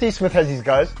you think Steve Smith has these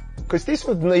guys? Because Steve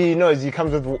Smith, he knows he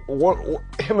comes with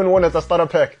him and one as a starter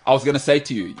pack. I was going to say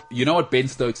to you, you know what Ben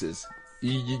Stokes is?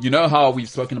 You know how we've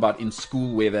spoken about in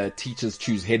school where the teachers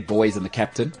choose head boys and the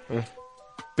captain?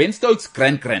 Ben Stokes,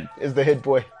 Gran. Is the head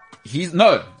boy.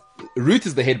 Root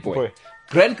is the head boy.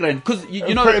 Gran, because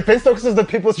you know. Ben Stokes is the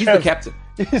people's champ. He's the captain.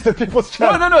 He's the people's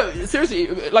champ. No, seriously,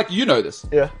 like you know this.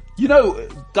 Yeah. You know,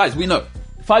 guys, we know.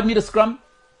 5-meter scrum,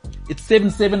 it's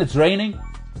 7-7, it's raining,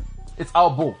 it's our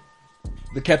ball.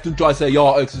 The captain tries to say,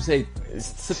 yo, Oaks, we say,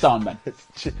 sit down, man.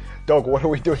 Dog, what are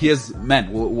we doing? Here's, man,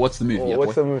 what's the move?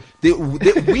 What's the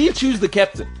move? We choose the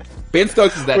captain. Ben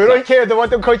Stokes is that we guy. don't care what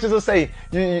the coaches will say.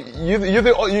 You're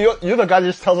the guy that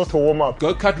just tells us to warm up.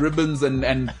 Go cut ribbons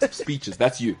and speeches.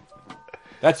 That's you.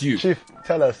 Chief,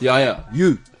 tell us. Yeah.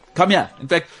 You. Come here. In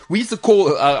fact, we used to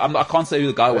call, I can't say who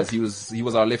the guy was. He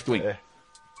was our left wing. Yeah.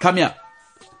 Come here.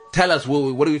 Tell us,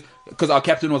 what do we, because our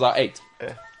captain was our 8.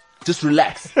 Yeah. Just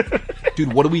relax.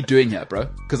 Dude, what are we doing here, bro?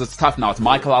 Because it's tough now. It's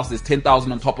Michael House. There's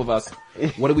 10,000 on top of us.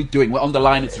 What are we doing? We're on the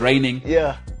line. It's raining.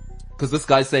 Yeah. Because this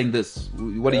guy's saying this.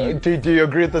 What are you... Do you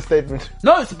agree with the statement?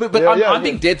 No, but I'm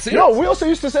being dead serious. No, we also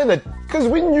used to say that because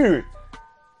we knew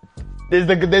there's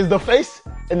the face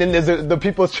and then there's the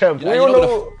people's champ. We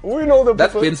know the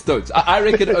That's people. Ben Stokes. I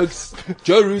reckon Oaks,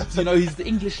 Joe Root, he's the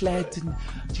English lad and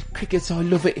cricket, so I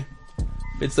love it.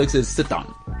 Ben Stokes says, sit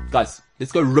down. Guys,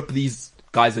 let's go rip these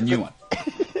guys a new one.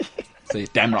 So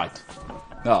damn right.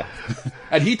 Yeah.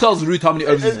 And he tells Root how many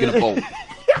overs he's going to bowl.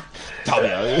 Tell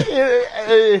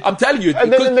me. I'm telling you,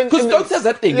 because Stokes has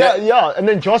that thing. Yeah. And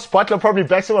then Josh Butler probably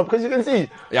backs him up because you can see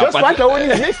Josh Butler when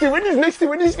he's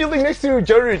fielding next to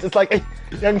Joe Root, it's like, hey,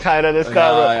 I'm tired of this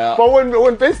guy. Yeah. But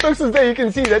when Ben Stokes is there, you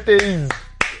can see that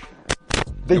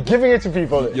they're giving it to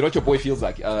people. You know what your boy feels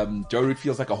like? Joe Root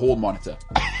feels like a hall monitor.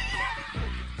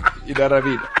 You know what I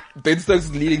mean? Ben Stokes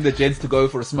is leading the gents to go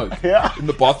for a smoke in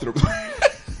the bathroom.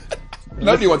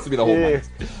 Nobody wants to be the hall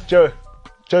monitor.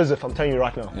 Joseph, I'm telling you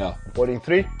right now. Yeah. Boarding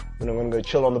 3, then I'm going to go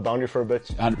chill on the boundary for a bit.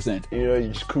 100%. You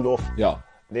just cool off. Yeah.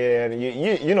 Then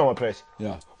you know my place.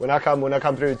 Yeah. When I come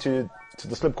through to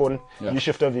the slip corner, you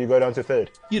shift over, you go down to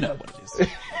third. You know what it is.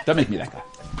 Don't make me that guy.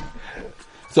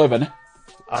 It's over, ne?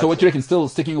 So what do you reckon? Still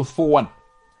sticking with 4-1?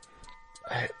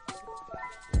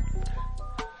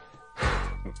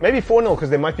 Maybe 4-0 because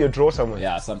there might be a draw somewhere.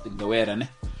 Yeah, something the weird, ne?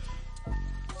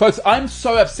 Folks, I'm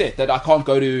so upset that I can't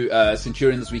go to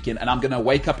Centurion this weekend, and I'm going to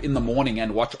wake up in the morning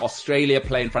and watch Australia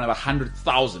play in front of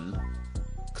 100,000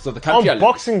 because of the country. On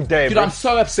Boxing Day, dude, bro. I'm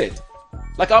so upset.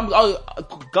 Like,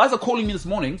 guys are calling me this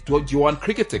morning. Do you want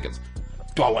cricket tickets?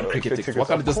 Do I want cricket tickets? What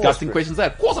kind of disgusting questions is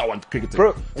that? Of course I want cricket tickets.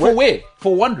 Bro, for where?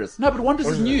 For Wanderers? No, but Wanderers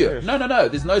is New Year. No.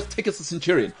 There's no tickets to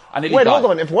Centurion. I nearly Wait, died.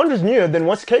 hold on. If Wanderers New Year, then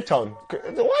what's Cape Town?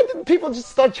 Why did people just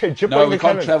start jipping? No, we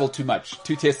can't travel too much.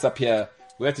 2 tests up here.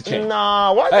 We have to change.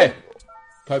 Nah, why? Hey,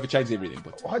 COVID changed everything.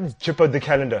 But why jipper the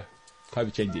calendar?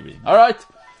 COVID changed everything. All right.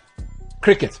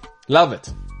 Cricket. Love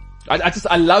it.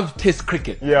 I love Test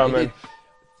cricket. Yeah, man.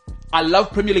 I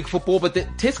love Premier League football, but the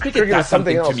Test cricket does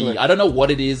something else, to me. Man. I don't know what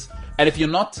it is. And if you're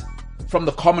not from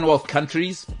the Commonwealth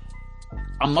countries,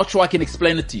 I'm not sure I can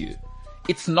explain it to you.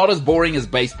 It's not as boring as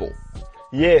baseball.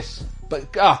 Yes.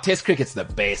 But Test cricket's the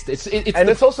best.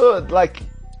 It's also like...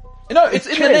 No, it's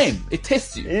in the name. It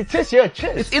tests you. It tests you,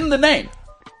 chess. It's in the name.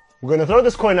 We're going to throw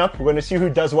this coin up. We're going to see who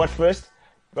does what first.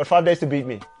 Got 5 days to beat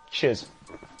me. Cheers.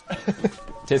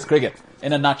 Test cricket,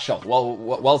 in a nutshell.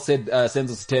 Well said,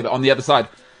 Senzo Sateba. On the other side,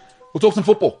 we'll talk some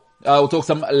football. We'll talk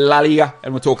some La Liga,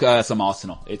 and we'll talk some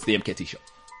Arsenal. It's the MKT Show.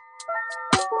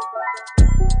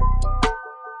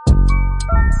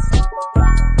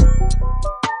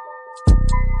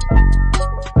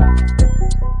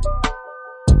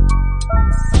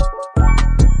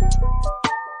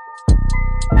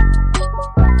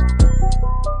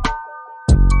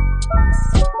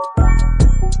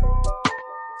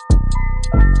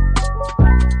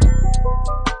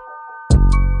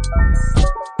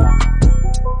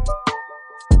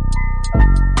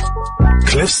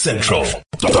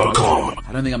 CliffCentral.com.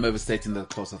 I don't think I'm overstating the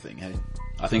Xhosa thing. Hey,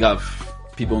 I think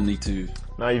people need to.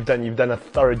 No, you've done a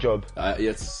thorough job.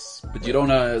 Yes, but you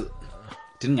don't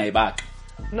didn't get back.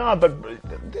 No, but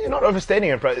you're not overstating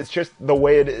it, bro. It's just the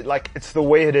way it is. Like, it's the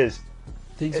way it is.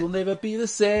 Things will never be the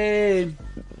same.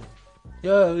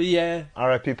 Oh, yeah.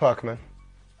 R.I.P. Park, man.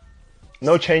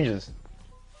 No changes.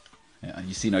 Yeah,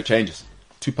 you see no changes.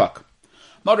 Tupac.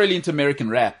 Not really into American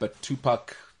rap, but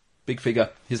Tupac, big figure.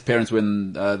 His parents were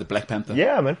in the Black Panther.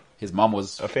 Yeah, man. His mom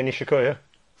was... Afeni Shakur, yeah.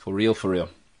 For real.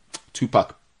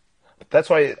 Tupac. That's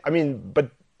why, I mean, but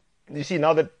you see,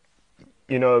 now that,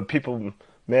 people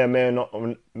may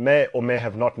or may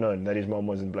have not known that his mom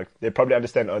was in Black, they probably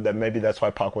understand that maybe that's why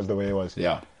Park was the way he was.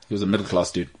 Yeah, he was a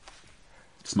middle-class dude.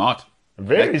 Smart.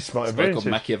 Very smart. Very called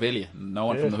Machiavelli. No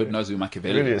one from the hood knows who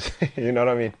Machiavelli really is. You know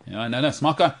what I mean? Yeah, no.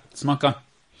 Smart guy.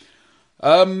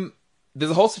 There's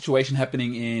a whole situation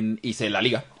happening in La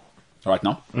Liga right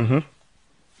now. Mm-hmm.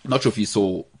 Not sure if you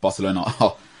saw Barcelona.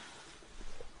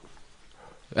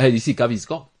 Hey, you see Gavi's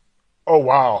goal? Oh,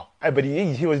 wow. Hey, but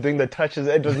he was doing the touches.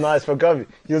 It was nice for Gavi.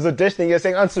 He was auditioning. He was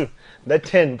saying, Ansu, that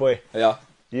 10, boy. Yeah.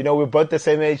 We're both the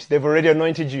same age. They've already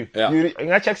anointed you. Yeah.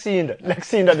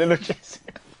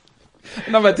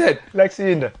 Number 10.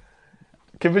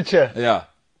 Keep it here. Yeah.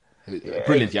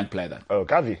 Brilliant young player, that. Oh,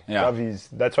 Gavi. Yeah.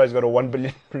 That's why he's got a 1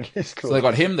 billion release clause. So they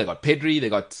got him, they got Pedri, they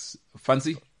got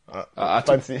Fancy.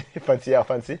 Fancy.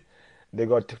 They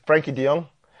got Frankie de Jong.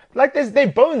 Like, they're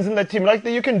bones in that team. Like,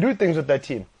 you can do things with that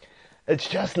team. It's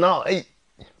just now, hey.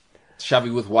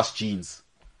 Xavi with washed jeans.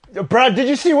 Brad, did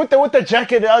you see with the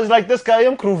jacket? I was like, this guy,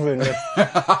 I'm proving.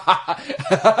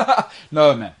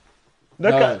 No, man.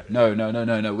 That guy,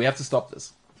 No. We have to stop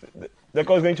this. that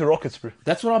guy's going to Rockets, bro.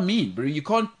 That's what I mean, bro. You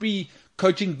can't be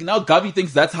coaching. Now Gavi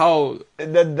thinks that's how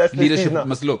That's leadership not-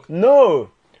 must look.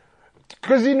 No,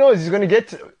 because he knows he's going to get,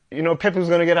 Pepper's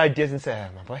going to get ideas and say,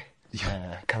 my boy,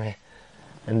 come here.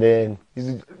 And then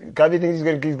Gavi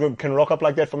thinks he can rock up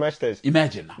like that for match days.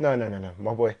 Imagine. No,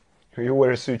 my boy. You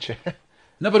wear a suit.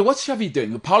 No, but what's Xavi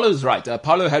doing? Paulo's right.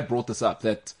 Paulo had brought this up,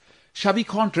 that Xavi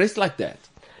can't dress like that.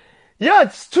 Yeah,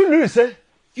 it's too loose, eh?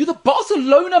 You're the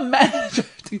Barcelona manager.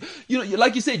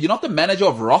 Like you said, you're not the manager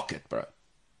of Rocket, bro.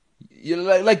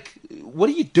 You're like, what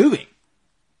are you doing?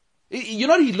 You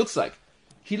know what he looks like?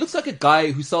 He looks like a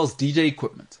guy who sells DJ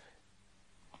equipment.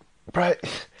 Right.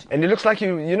 And he looks like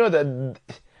the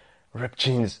ripped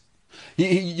jeans.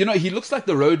 He looks like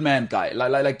the roadman guy.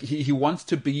 Like he wants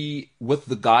to be with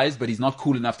the guys, but he's not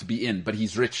cool enough to be in. But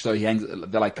he's rich, so he hangs.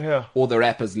 They're like, all the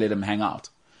rappers let him hang out.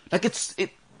 Like it's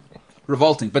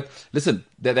revolting. But listen,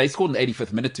 they scored in the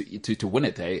 85th minute to win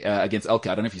it against Elke.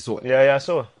 I don't know if you saw it. Yeah, I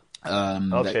saw.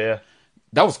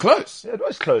 That was close. Yeah, it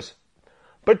was close.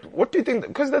 But what do you think?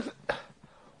 Because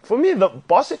for me, the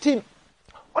Barca team,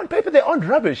 on paper, they aren't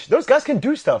rubbish. Those guys can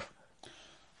do stuff.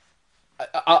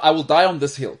 I will die on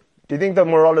this hill. Do you think the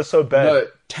morale is so bad? No,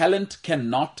 talent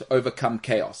cannot overcome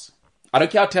chaos. I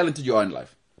don't care how talented you are in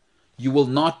life. You will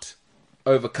not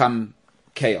overcome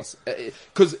chaos.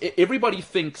 Because everybody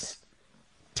thinks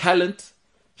talent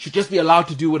should just be allowed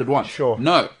to do what it wants. Sure.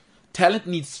 No, talent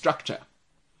needs structure.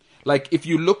 Like, if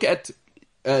you look at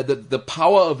the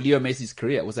power of Leo Messi's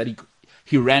career was that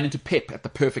he ran into Pep at the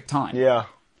perfect time. Yeah.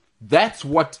 That's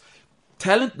what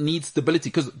talent needs, stability,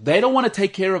 because they don't want to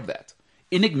take care of that.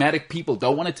 Enigmatic people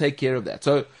don't want to take care of that.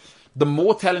 So the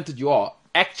more talented you are,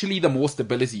 actually the more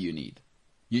stability you need.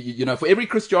 For every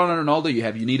Cristiano Ronaldo you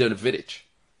have, you need a Vidic.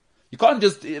 You can't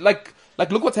just, like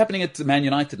look what's happening at Man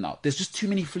United now. There's just too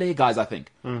many flair guys, I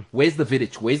think. Where's the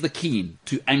Vidic? Where's the Keane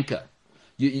to anchor?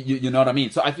 You know what I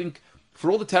mean? So I think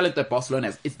for all the talent that Barcelona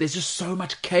has, there's just so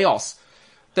much chaos.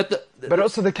 But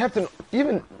also the captain,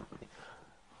 even...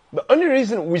 The only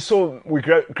reason we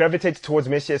gravitated towards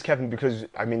Messi as captain because,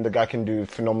 the guy can do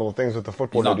phenomenal things with the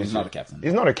football. He's not a captain.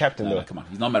 He's not a captain, though. No, come on.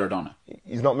 He's not Maradona.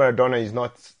 He's not Maradona. He's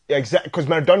not... Exactly, because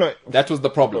Maradona... That was the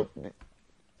problem.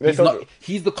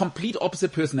 He's the complete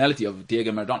opposite personality of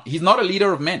Diego Maradona. He's not a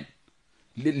leader of men.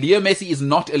 Leo Messi is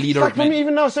not a leader of men. For me,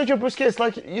 even now, Sergio Busquets,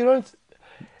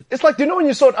 it's like, when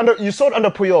you saw it under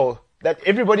Puyol, that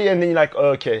everybody, and then you're like,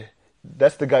 okay,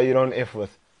 that's the guy you don't F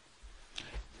with.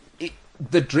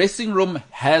 The dressing room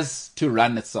has to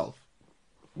run itself.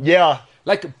 Yeah.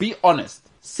 Like, be honest.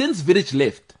 Since Vidic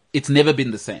left, it's never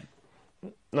been the same.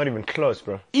 Not even close,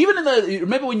 bro. Even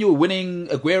remember when you were winning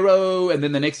Aguero, and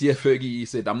then the next year Fergie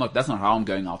said, that's not how I'm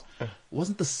going out. It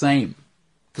wasn't the same.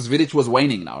 Because Vidic was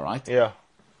waning now, right? Yeah.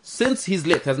 Since he's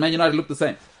left, has Man United looked the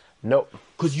same? Nope.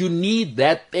 Because you need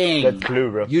that thing. That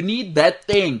glue, bro. You need that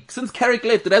thing. Since Carrick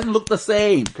left, it hasn't looked the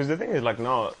same. Because the thing is,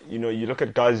 now, you look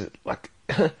at guys like...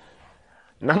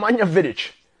 Nemanja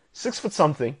Vidic, 6 foot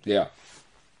something. Yeah.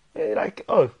 You're like,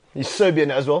 he's Serbian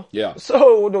as well. Yeah.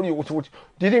 So, do you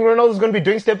think Ronaldo's going to be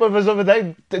doing stepovers over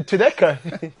there to that guy?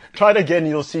 Try it again,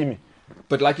 you'll see me.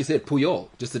 But like you said, Puyol,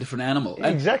 just a different animal.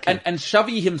 Exactly. And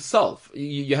Xavi himself,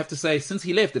 you have to say, since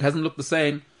he left, it hasn't looked the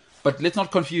same. But let's not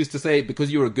confuse to say,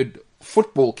 because you're a good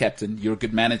football captain, you're a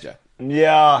good manager.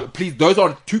 Yeah. Please, those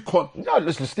are two... No,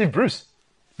 listen, Steve Bruce.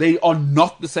 They are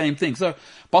not the same thing. So,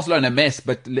 Barcelona a mess,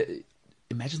 but...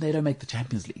 Imagine they don't make the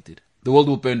Champions League, dude. The world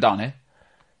will burn down, eh?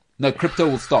 No, crypto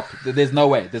will stop. There's no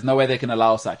way. There's no way they can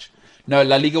allow such. No,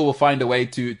 La Liga will find a way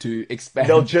to expand.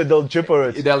 They'll jipper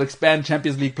it. They'll expand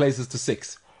Champions League places to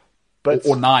 6. But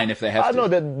or 9 if they have to. I know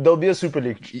that there'll be a Super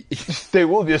League. There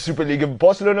will be a Super League. If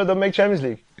Barcelona don't make Champions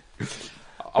League.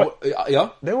 Yeah?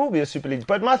 There will be a Super League.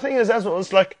 But my thing is as well,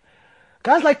 it's like,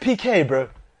 guys like PK, bro.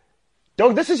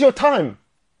 Dog, this is your time.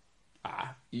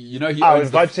 He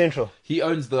owns Vibe Central. He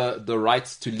owns the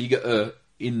rights to Liga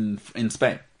in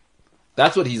Spain.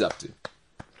 That's what he's up to.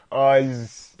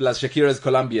 Plus Shakira's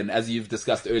Colombian, as you've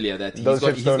discussed earlier, that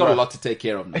he's got a lot to take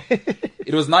care of now.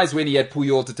 It was nice when he had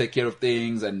Puyol to take care of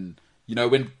things, and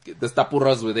when the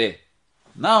Stapurras were there.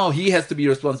 Now he has to be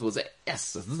responsible. Say,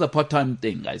 yes, this is a part-time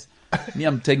thing, guys. Me,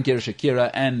 I'm taking care of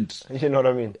Shakira, and you know what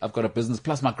I mean. I've got a business.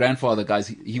 Plus my grandfather, guys,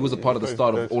 he was a part of the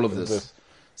start of all of this.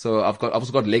 So I've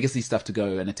also got legacy stuff to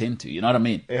go and attend to. You know what I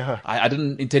mean? Yeah. I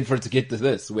didn't intend for it to get to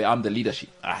this, where I'm the leadership.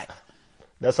 All right.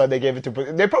 That's why they gave it to...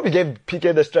 They probably gave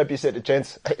PK the strap, he said, a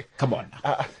chance. Come on.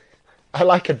 I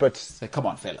like it, but... Say, come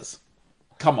on, fellas.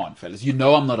 come on, fellas. You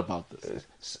know I'm not about this.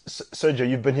 Sergio,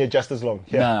 you've been here just as long.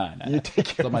 Nah. You take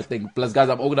It's it. not my thing. Plus, guys,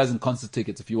 I'm organizing concert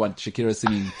tickets if you want Shakira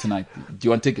singing tonight. Do you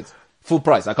want tickets? Full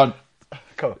price. I can't.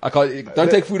 Come. Don't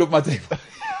take food off my table.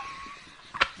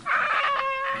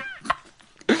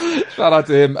 Shout out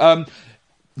to him.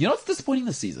 You know what's disappointing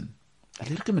this season?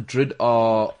 Atletico Madrid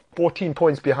are... 14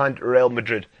 points behind Real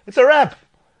Madrid. It's a wrap.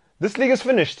 This league is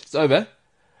finished. It's over.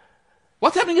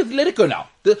 What's happening at Atletico now?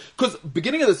 Because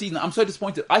beginning of the season, I'm so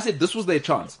disappointed. I said this was their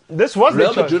chance. This was Real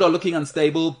their chance. Madrid are looking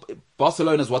unstable.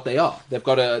 Barcelona is what they are. They've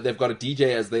got a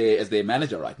DJ as their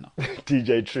manager right now.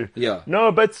 DJ, true. Yeah. No,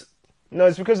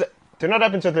 it's because they're not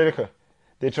happy to Atletico.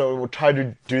 They try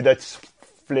to do that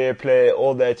flair play,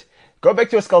 all that. Go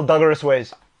back to your skullduggerous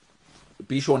ways.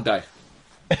 Be Sean Dyche.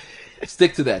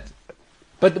 Stick to that.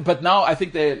 But now I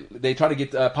think they try to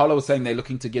get. Paulo was saying they're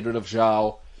looking to get rid of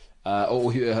João,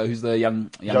 who's the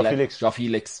young João lad? Felix. João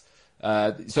Felix.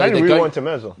 So And we want him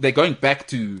as well. They're going back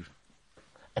to.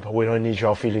 But we don't need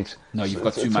João Felix. No, you've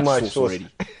got It's too much sauce already.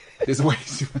 There's way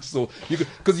too much sauce.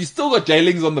 Because you still got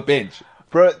Jaylings on the bench.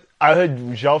 Bro, I heard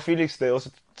João Felix, they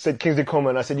also said Kingsley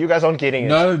Coman. I said, you guys aren't getting it.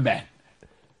 No, man.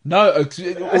 No,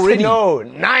 already. I said, no,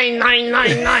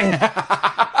 9999.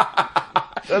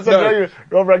 That's what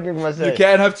Rob Ragnick must say. You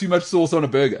can't have too much sauce on a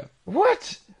burger.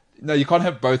 What? No, you can't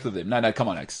have both of them. No, come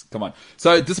on, X. Come on.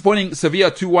 So, disappointing.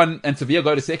 Sevilla 2-1, and Sevilla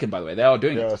go to second, by the way. They are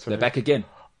doing it. Sevilla. They're back again.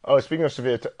 Oh, speaking of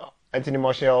Sevilla, Anthony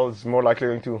Martial is more likely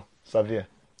going to Sevilla.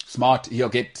 Smart. He'll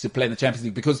get to play in the Champions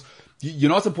League because you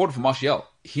know what's important for Martial?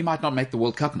 He might not make the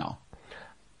World Cup now.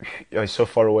 Yeah, he's so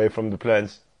far away from the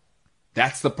plans.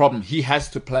 That's the problem. He has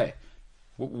to play.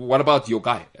 What about your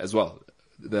guy as well?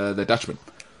 The Dutchman.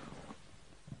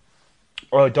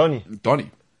 Oh, Donny.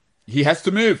 He has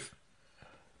to move.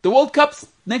 The World Cup's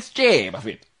next year, my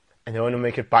friend. And they want to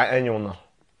make it biannual now.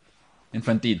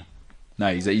 Infantino.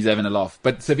 No, he's having a laugh.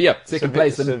 But Sevilla, second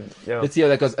place. And yeah. Let's see how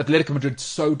that goes. Atletico Madrid,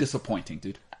 so disappointing,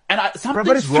 dude. And something's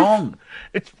But it's wrong.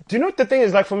 Do you know what the thing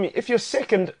is like for me? If you're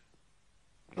second,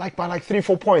 like by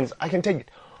 3-4 points, I can take it.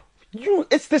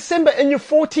 It's December and you're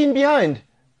 14 behind.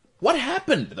 What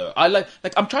happened, though?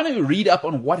 I'm trying to read up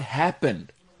on what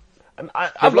happened.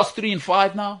 I've They've lost 3 and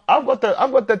 5 now. I've got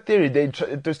that theory.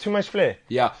 There's too much flair.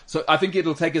 Yeah, so I think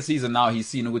it'll take a season now. He's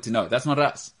seen it to know. That's not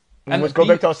us. We must go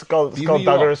back to our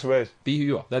skullduggerous ways. Be who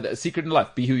you are. The secret in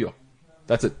life. Be who you are.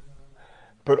 That's it.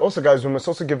 But also, guys, we must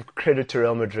also give credit to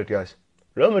Real Madrid, guys.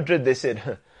 Real Madrid, they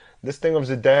said, this thing of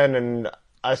Zidane and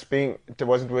us being, it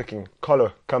wasn't working.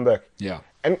 Colo, come back. Yeah.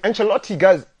 And Ancelotti,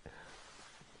 guys.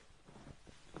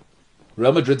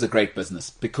 Real Madrid's a great business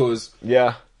because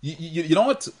Yeah. you know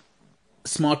what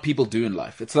smart people do in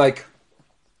life? It's like,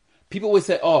 people always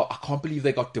say, oh, I can't believe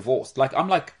they got divorced. I'm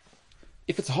like,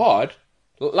 if it's hard,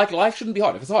 like life shouldn't be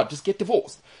hard. If it's hard, just get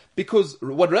divorced. Because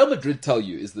what Real Madrid tell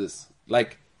you is this,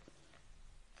 like,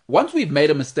 once we've made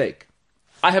a mistake,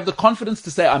 I have the confidence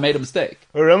to say I made a mistake.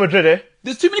 Real Madrid, eh?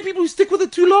 There's too many people who stick with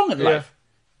it too long in life.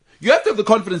 You have to have the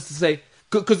confidence to say,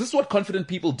 because this is what confident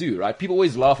people do, right? People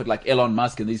always laugh at like Elon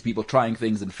Musk and these people trying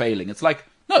things and failing. It's like,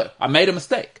 no, I made a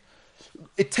mistake.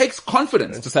 It takes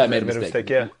confidence to say I made a mistake.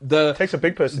 Yeah. It takes a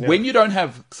big person. Yeah. When you don't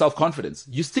have self-confidence,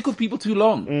 you stick with people too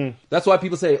long. That's why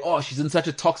people say, oh, she's in such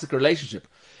a toxic relationship.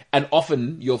 And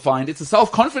often you'll find it's a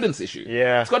self-confidence issue.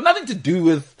 Yeah. It's got nothing to do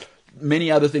with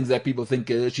many other things that people think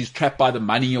she's trapped by the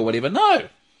money or whatever. No,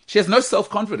 she has no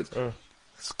self-confidence.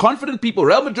 Confident people,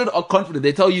 Real Madrid are confident.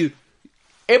 They tell you,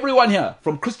 everyone here,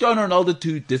 from Cristiano Ronaldo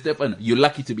to Di Stefano, you're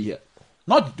lucky to be here.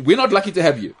 We're not lucky to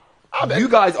have you. You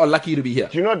guys are lucky to be here.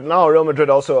 Do you know now Real Madrid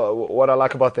also what I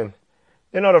like about them?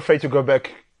 They're not afraid to go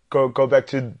back to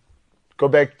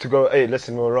go. Hey,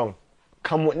 listen, we were wrong.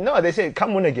 No, they say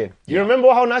come win again. You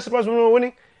remember how nice it was when we were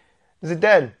winning?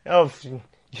 Zidane,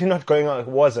 you're not going on.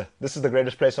 Waza, this is the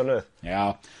greatest place on earth.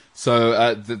 Yeah.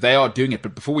 So they are doing it,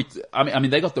 but before I mean,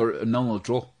 they got the 0-0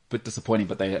 draw. Bit disappointing,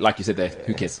 but they, like you said,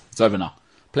 who cares? It's over now.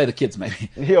 Play the kids, maybe.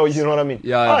 Yeah, you know what I mean?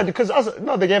 Yeah. Because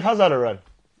they gave Hazard a run.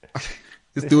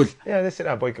 Just do it. Yeah, they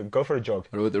said, boy, go for a jog.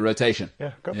 The rotation.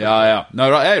 Yeah, go for it. Yeah.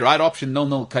 No, right option,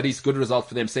 0-0. Cadiz, good result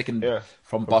for them. Second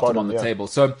from bottom on the table.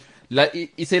 So, La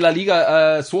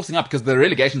Liga sourcing up because the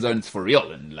relegation zone is for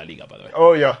real in La Liga, by the way.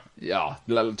 Oh, yeah. Yeah,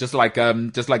 just like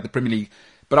the Premier League.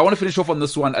 But I want to finish off on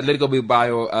this one. Atletico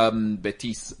Bilbao,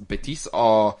 Betis.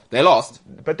 They lost.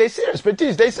 But they're serious.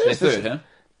 Betis, they're serious. They're third, huh?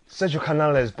 Sergio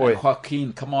Canales, boy. And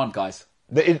Joaquin, come on, guys.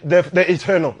 They're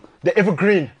eternal. They're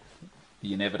evergreen.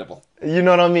 The inevitable. You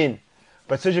know what I mean?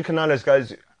 But Sergio Canales,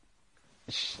 guys,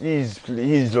 he's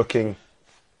looking.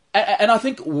 And I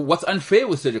think what's unfair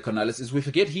with Sergio Canales is we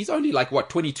forget he's only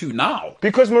 22 now.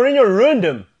 Because Mourinho ruined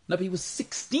him. No, but he was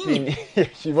 16.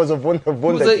 She was a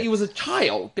wonder. He was a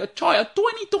child, a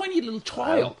 20 little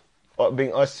child.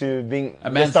 Being asked to being A the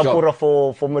man's job. supporter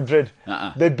for Madrid.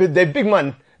 Uh-uh. They're big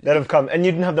man that have come, and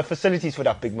you didn't have the facilities for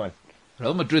that big man.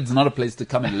 Real Madrid's not a place to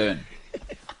come and learn.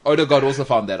 Odegaard also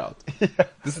found that out.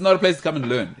 This is not a place to come and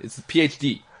learn. It's a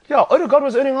PhD. Yeah, Odegaard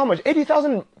was earning how much?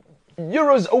 80,000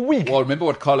 euros a week. Well, remember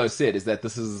what Carlo said is that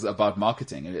this is about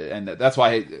marketing, and that's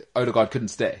why Odegaard couldn't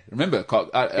stay. Remember,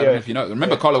 I don't know if you know.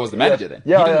 Remember, Carlo was the manager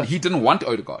then. He didn't want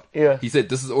Odegaard. Yeah. He said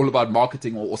this is all about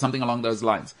marketing or something along those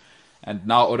lines. And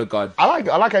now Odegaard. I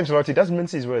like Ancelotti. He doesn't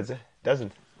mince his words.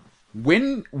 Doesn't.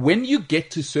 When you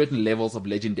get to certain levels of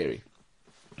legendary,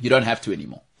 you don't have to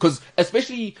anymore. Because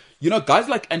especially, guys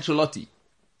like Ancelotti,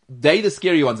 they the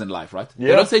scary ones in life, right? Yeah.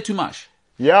 They don't say too much.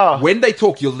 Yeah. When they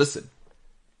talk, you'll listen.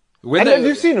 And then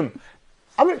you've seen him.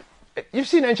 I mean, you've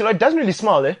seen Ancelotti. Doesn't really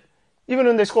smile there, even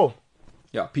when they score.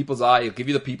 Yeah, people's eye. He'll give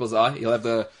you the people's eye. He'll have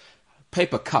the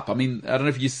paper cup. I mean, I don't know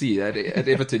if you see at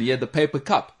Everton, he had the paper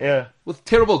cup. Yeah. With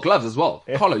terrible gloves as well.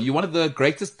 Yeah. Carlo, you're one of the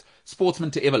greatest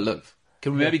sportsmen to ever live.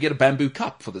 Can we maybe get a bamboo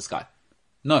cup for this guy?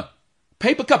 No.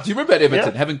 Paper cup. Do you remember at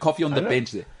Everton having coffee on the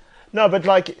bench there? No, but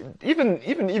like,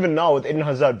 even now with Eden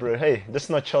Hazard, bro, hey, this is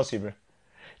not Chelsea, bro.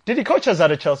 Did he coach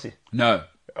Hazard at Chelsea? No.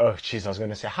 Oh, jeez, I was going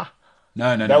to say,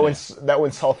 No. That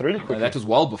went south really quickly. No, that was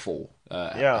well before.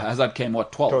 Hazard came,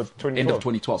 12? End of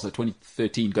 2012, so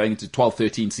 2013, going into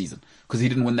 12-13 season. Because he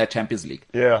didn't win that Champions League.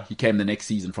 Yeah. He came the next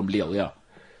season from Lille, yeah.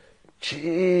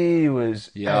 Gee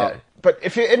whiz. Yeah. But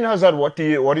if you're Eden Hazard, what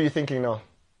are you thinking now?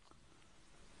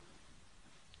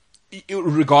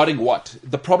 Regarding what?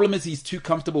 The problem is he's too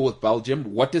comfortable with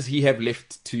Belgium. What does he have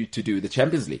left to do? The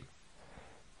Champions League.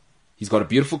 He's got a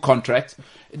beautiful contract.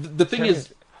 The thing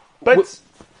is... But,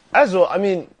 as well, I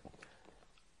mean...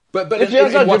 But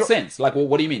in what sense? Like,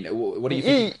 what do you mean? What do you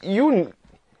think?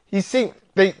 He's saying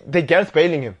they Gareth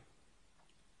Bailing him.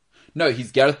 No,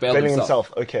 he's Gareth Bale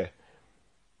himself. Okay.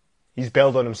 He's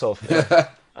bailed on himself.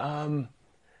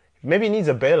 Maybe he needs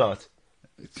a bailout.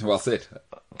 Well said.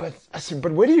 But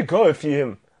where do you go if you're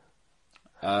him?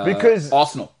 Because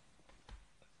Arsenal.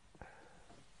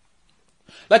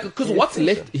 Like, because what's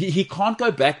left? He can't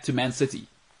go back to Man City.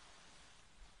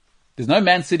 There's no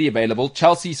Man City available.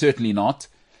 Chelsea certainly not.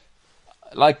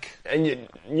 Like, and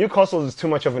Newcastle is too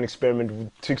much of an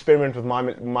experiment to experiment with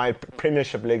my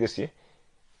Premiership legacy.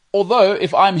 Although,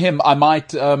 if I'm him, I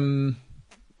might go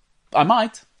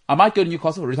to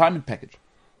Newcastle. Retirement package,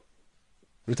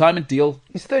 retirement deal.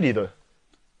 He's 30 though,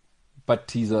 but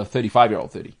he's a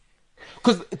 35-year-old 30.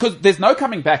 Because there's no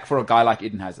coming back for a guy like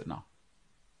Eden Hazard now.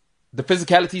 The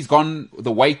physicality's gone,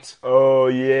 the weight. Oh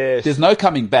yes. There's no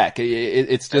coming back.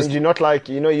 It's just. And you're not like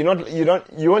you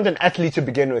weren't an athlete to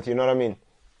begin with. You know what I mean?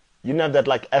 You didn't have that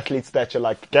like athlete stature,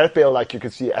 like Gareth Bale. Like you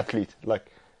could see athlete, like.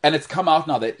 And it's come out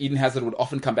now that Eden Hazard would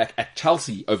often come back at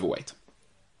Chelsea overweight.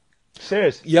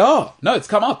 Serious? Yeah. No, it's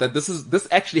come out that this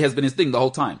actually has been his thing the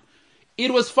whole time.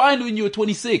 It was fine when you were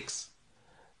 26.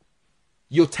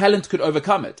 Your talent could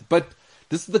overcome it. But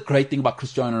this is the great thing about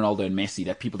Cristiano Ronaldo and Messi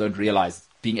that people don't realize,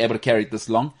 being able to carry it this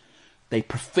long. They're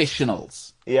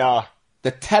professionals. Yeah.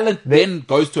 The talent then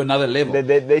goes to another level.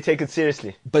 They take it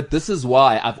seriously. But this is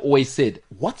why I've always said,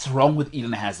 what's wrong with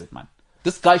Eden Hazard, man?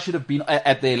 This guy should have been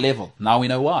at their level. Now we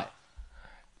know why.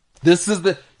 This is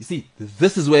where,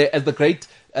 as the great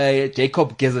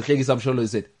Jacob Gezetlegi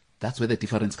said, that's where the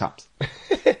difference comes.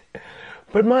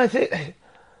 But my thing...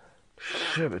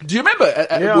 Do you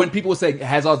remember when people were saying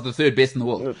Hazard's the third best in the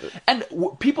world? And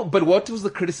but what was the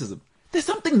criticism? There's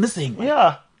something missing. Man.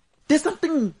 Yeah. There's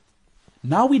something...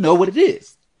 Now we know what it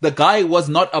is. The guy was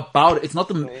not about it. It's not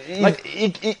the...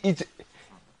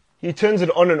 He turns it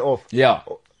on and off. Yeah.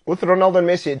 With Ronaldo and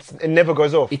Messi, it never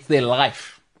goes off. It's their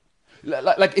life.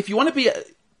 Like if you want to be...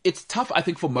 It's tough, I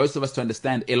think, for most of us to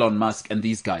understand Elon Musk and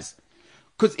these guys.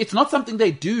 Because it's not something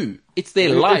they do. It's their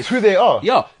life. It's who they are.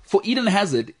 Yeah. For Eden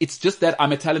Hazard, it's just that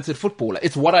I'm a talented footballer.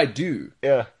 It's what I do.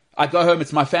 Yeah. I go home,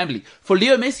 it's my family. For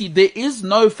Leo Messi, there is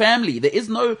no family. There is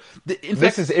no...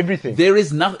 This is everything. There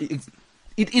is nothing...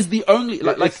 It is the only...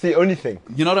 It's the only thing.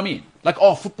 You know what I mean? Like,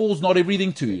 football's not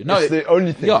everything to you. No, it's the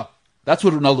only thing. Yeah. That's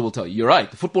what Ronaldo will tell you. You're right.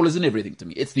 Football isn't everything to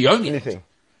me. It's the only thing.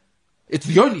 It's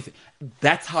the only thing.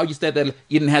 That's how you start that.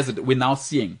 Eden Hazard, we're now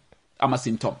seeing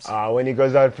Amasim Toms. When he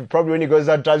goes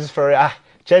out, drives for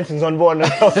Jensen's on board, and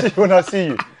I'll see you when I see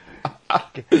you.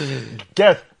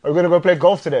 Gareth, we're going to go play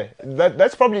golf today.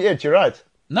 That's probably it. You're right.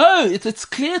 No, it's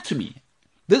clear to me.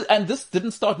 This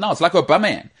didn't start now. It's like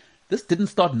Aubameyang. This didn't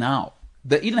start now.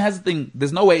 The Eden Hazard thing,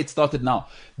 there's no way it started now.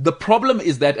 The problem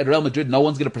is that at Real Madrid, no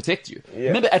one's going to protect you. Yeah.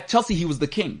 Remember, at Chelsea, he was the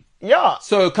king. Yeah.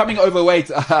 So coming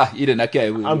overweight, Eden, okay.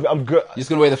 I'm good. You're just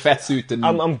going to wear the fat suit and...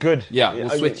 I'm good. Yeah, we'll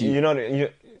sweat you. You know,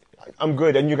 I'm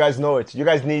good, and you guys know it. You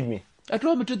guys need me. At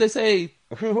Real Madrid, they say,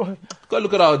 go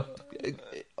look at our...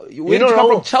 Where You did know you come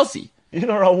Raul? from? Chelsea. You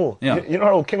know Raul. Yeah. You know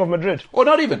Raul, King of Madrid. Or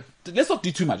not even. Let's not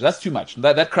do too much. That's too much.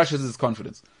 That crushes his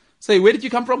confidence. Say, where did you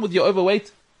come from with your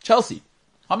overweight? Chelsea.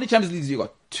 How many Champions Leagues you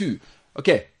got? 2.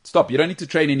 Okay, stop. You don't need to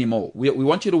train anymore. We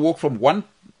want you to walk from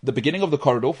the beginning of the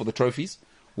corridor for the trophies.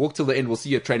 Walk till the end. We'll see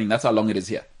your training. That's how long it is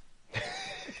here.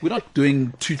 We're not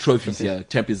doing 2 trophies here,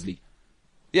 Champions League.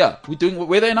 Yeah,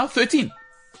 where are they now? 13.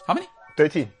 How many?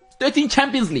 13. 13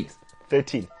 Champions Leagues.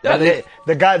 13. Yeah, And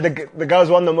the guy who's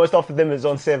won the most after them is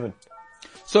on 7.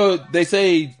 So they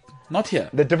say, not here.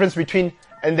 They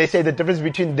say the difference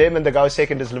between them and the guy who's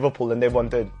second is Liverpool, and they've won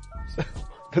 3rd.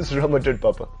 This is Real Madrid,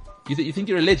 Papa. You think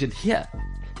you're a legend here?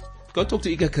 Go talk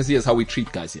to Iker Casillas how we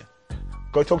treat guys here.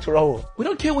 Go talk to Raul. We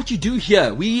don't care what you do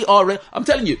here. I'm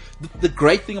telling you, the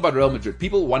great thing about Real Madrid,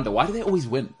 people wonder, why do they always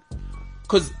win?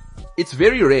 Because it's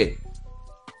very rare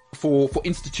for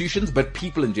institutions, but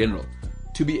people in general,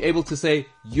 to be able to say,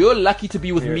 you're lucky to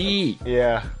be with me.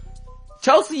 Yeah.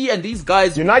 Chelsea and these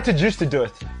guys. United used to do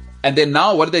it. And then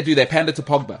now, what do? They pander to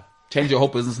Pogba. Change your whole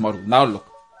business model. Now look.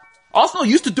 Arsenal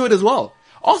used to do it as well.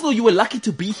 Arsenal, you were lucky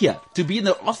to be here. To be in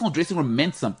the Arsenal dressing room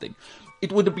meant something.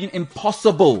 It would have been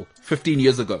impossible 15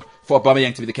 years ago for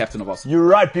Aubameyang to be the captain of Arsenal. You're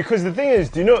right, because the thing is,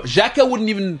 do you know... Xhaka wouldn't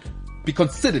even be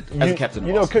considered as a captain of Arsenal.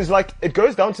 You know, because like, it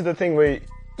goes down to the thing where,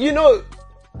 you know,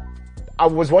 I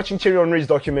was watching Thierry Henry's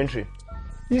documentary.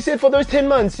 He said for those 10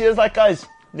 months, he was like, guys,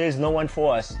 there's no one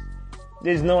for us.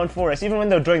 There's no one for us. Even when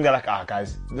they're drawing, they're like,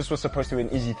 guys, this was supposed to be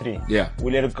an easy 3. Yeah.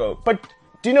 We let it go. But,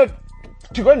 do you know,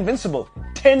 to go invincible,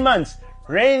 10 months,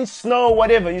 rain, snow,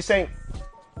 whatever, you're saying,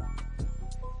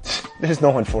 there's no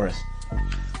one for us.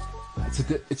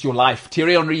 It's your life.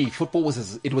 Thierry Henry, football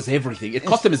was everything. It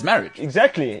cost him his marriage.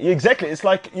 Exactly. It's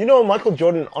like, you know, Michael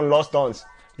Jordan on Last Dance.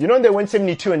 You know, they went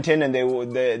 72-10,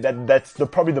 and that's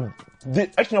probably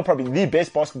the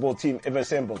best basketball team ever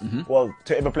assembled. Mm-hmm. Well,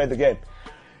 to ever play the game.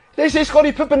 They say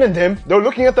Scottie Pippen and them. They were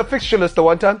looking at the fixture list the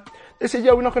one time. They said,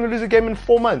 "Yeah, we're not going to lose a game in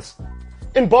 4 months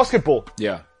in basketball."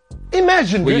 Yeah.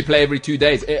 Imagine, where dude. You play every 2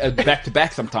 days, back to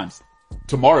back sometimes.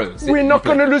 Tomorrow. We're not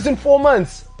going to lose in 4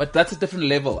 months. But that's a different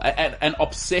level. And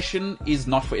obsession is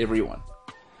not for everyone.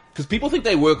 Because people think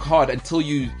they work hard until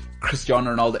you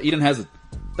Cristiano Ronaldo. Eden has it.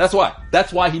 That's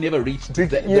why he never reached the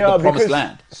promised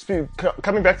land.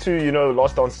 Coming back to, you know,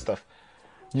 Last Dance stuff.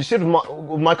 You said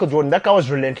with Michael Jordan, that guy was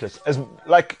relentless.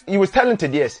 He was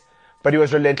talented, yes, but he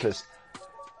was relentless.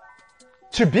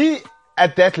 To be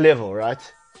at that level,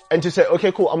 right? And to say,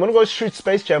 okay, cool, I'm going to go shoot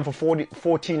Space Jam for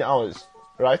 14 hours,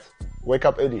 right? Wake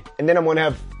up early. And then I'm going to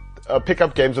have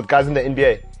pickup games with guys in the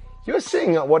NBA. He was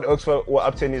seeing what Oaks were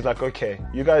up to, and he's like, okay,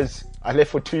 you guys, I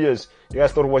left for 2 years. You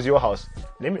guys thought it was your house.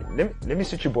 Let me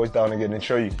sit you boys down again and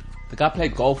show you. The guy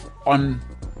played golf on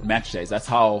match days. That's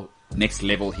how next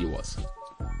level he was.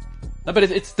 No, but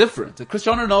it's different.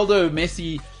 Cristiano Ronaldo,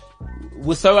 Messi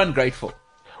were so ungrateful.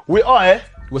 We are, eh?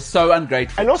 We're so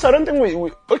ungrateful. And also, I don't think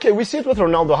we see it with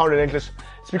Ronaldo, how relentless.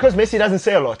 It's because Messi doesn't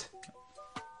say a lot.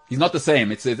 He's not the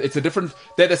same. It's a different,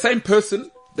 they're the same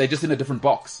person, they're just in a different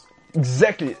box.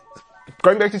 Exactly.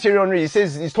 Going back to Thierry Henry, he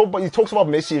talks about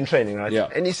Messi in training, right? Yeah.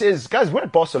 And he says, guys, we're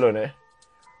at Barcelona.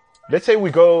 Let's say we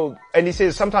go, and he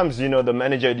says, sometimes, you know, the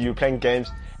manager, you're playing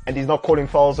games, and he's not calling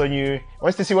fouls on you. He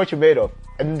wants to see what you're made of.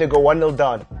 And then they go 1-0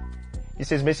 down. He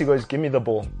says, Messi goes, give me the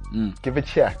ball. Give it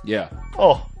here. Yeah.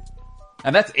 Oh.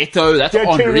 And that's Eto'o, that's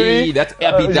Henry, that's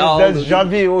Abidal. That's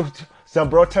Xavi,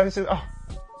 Zambrota. He says, oh.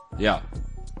 Yeah.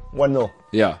 1-0.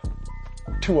 Yeah.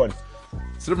 2-1.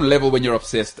 It's a different level when you're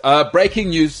obsessed. Breaking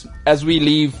news as we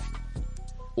leave.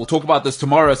 We'll talk about this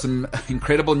tomorrow. Some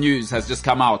incredible news has just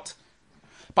come out.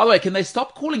 By the way, can they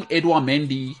stop calling Edouard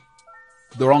Mendy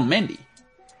the wrong Mendy?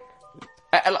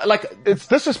 It's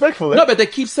disrespectful. Eh? No, but they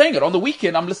keep saying it. On the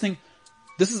weekend, I'm listening.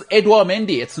 This is Edouard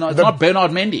Mendy. It's not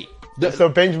Bernard Mendy. So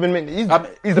Benjamin Mendy.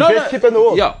 He's the best keeper in the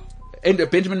world. Yeah. And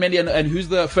Benjamin Mendy and who's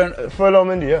the... Furlong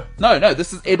Mendy, yeah. No,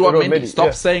 this is Edouard Mendy.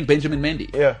 Stop saying Benjamin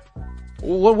Mendy. Yeah.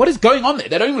 What is going on there?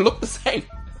 They don't even look the same.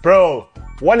 Bro,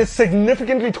 one is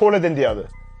significantly taller than the other.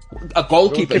 A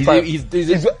goalkeeper.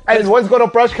 And one's got a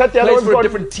brush cut, the other one's got a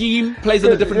different team, plays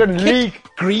in a different league.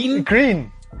 Green.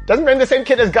 Doesn't play in the same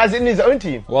kit as guys in his own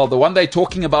team. Well, the one they're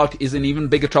talking about is in even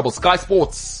bigger trouble. Sky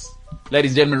Sports,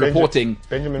 ladies and gentlemen, reporting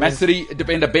Man City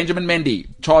defender Benjamin Mendy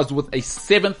charged with a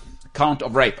 7th count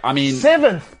of rape. I mean...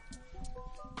 7th?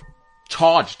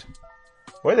 Charged.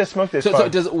 Where they smoke this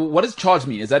what does charged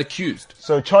mean? Is that accused?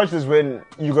 So charged is when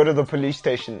you go to the police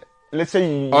station. Let's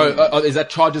say is that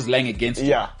charges laying against you?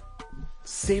 Yeah.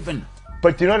 7.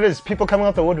 But you know what it is? People coming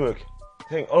out the woodwork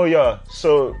saying, oh yeah,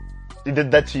 so he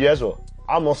did that to you as well.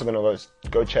 I'm also going to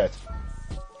go chat.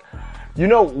 You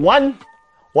know, one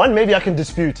maybe I can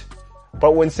dispute.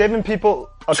 But when 7 people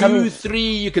are 2, 3,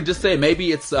 you can just say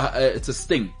maybe it's a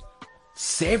sting.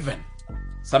 7.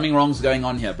 Something wrong's going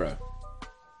on here, bro.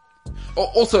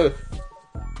 Also,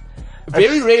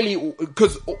 very rarely,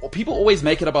 because people always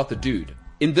make it about the dude.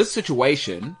 In this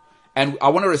situation, and I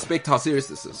want to respect how serious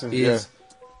this is,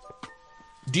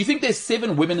 do you think there's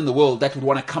 7 women in the world that would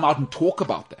want to come out and talk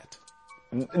about that?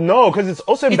 No, because it's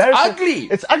also embarrassing.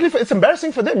 It's ugly. It's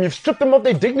embarrassing for them. You've stripped them of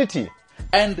their dignity.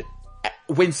 And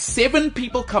when 7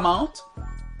 people come out,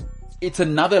 it's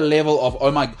another level of,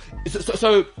 oh my.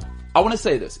 So I want to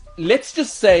say this. Let's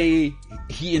just say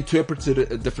he interpreted it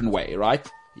a different way, right?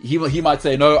 He might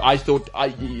say, no, I thought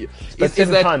is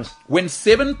 7 that times. When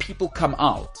 7 people come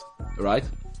out, right?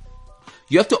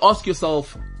 You have to ask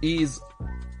yourself,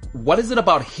 what is it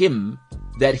about him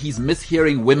that he's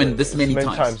mishearing women this many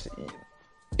times?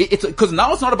 It's because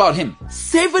now it's not about him.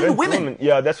 7 women.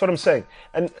 Yeah, that's what I'm saying.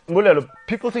 And Mulelo,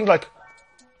 people think like,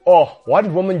 oh, why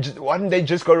didn't they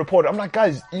just go report? I'm like,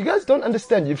 guys, you guys don't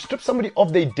understand. You've stripped somebody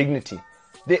of their dignity.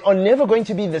 They are never going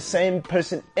to be the same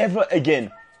person ever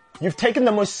again. You've taken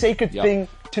the most sacred thing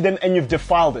to them and you've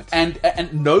defiled it.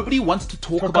 And nobody wants to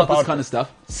talk about this kind of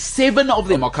stuff. 7 of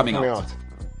them are coming out.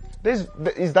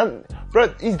 He's done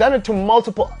it to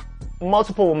multiple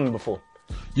women before.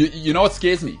 You know what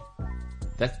scares me?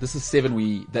 This is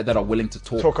 7 that are willing to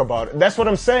talk about it. That's what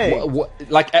I'm saying.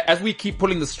 Like, as we keep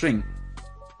pulling the string,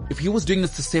 if he was doing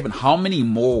this to 7, how many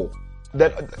more?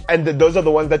 Those are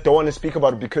the ones that don't want to speak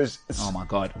about it because oh my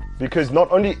god! Because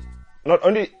not only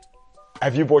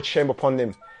have you brought shame upon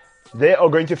them, they are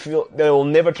going to feel they will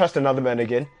never trust another man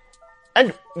again.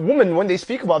 And women, when they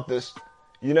speak about this,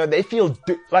 you know, they feel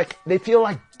like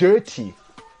dirty.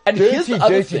 And here's the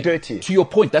other thing. Dirty. To your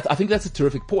point, I think that's a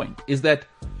terrific point. Is that,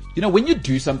 you know, when you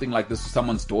do something like this to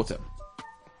someone's daughter,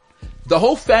 the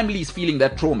whole family is feeling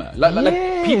that trauma. Like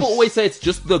people always say it's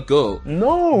just the girl.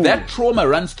 No. That trauma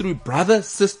runs through brother,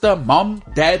 sister, mom,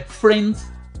 dad, friends.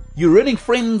 You're ruining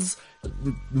friends,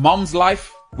 mom's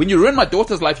life. When you ruin my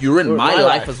daughter's life, you ruin my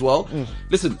life as well.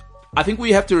 Listen, I think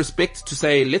we have to respect to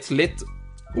say, let's let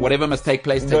whatever must take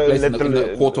place in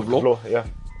the court of law. Yeah.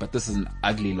 But this is an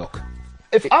ugly look.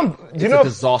 It's a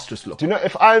disastrous look. Do you know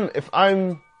if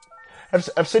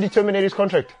City terminated his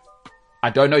contract? I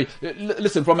don't know.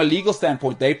 Listen, from a legal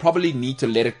standpoint, they probably need to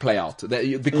let it play out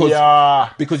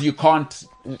because you can't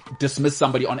dismiss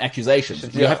somebody on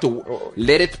accusations. You have to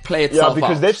let it play itself out. Yeah,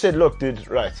 because they've said, look, dude,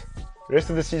 right, rest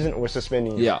of the season we're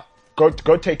suspending you. Yeah. Go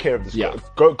take care of this. Yeah.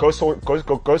 Go sort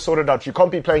it out. You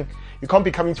can't be playing. You can't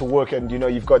be coming to work and, you know,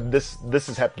 you've got this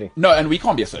is happening. No, and we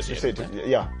can't be associated.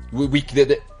 Yeah.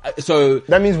 So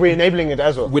that means we're enabling it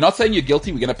as well. We're not saying you're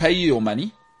guilty. We're going to pay you your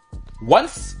money.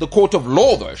 Once the court of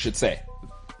law, though, should say,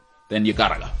 then you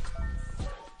gotta go.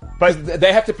 But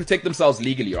they have to protect themselves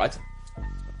legally, right?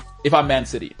 If I'm Man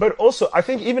City. But also, I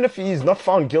think even if he's not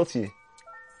found guilty,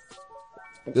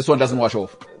 this one doesn't wash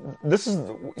off.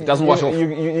 It doesn't wash off.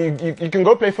 You can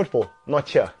go play football, not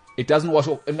here. It doesn't wash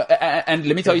off. And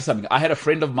let me tell you something. I had a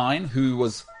friend of mine who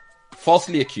was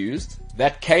falsely accused.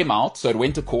 That came out, so it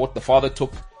went to court. The father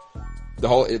took the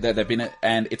whole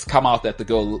and it's come out that the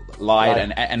girl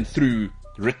lied and through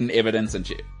written evidence and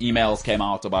emails came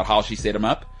out about how she set him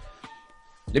up.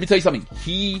 Let me tell you something.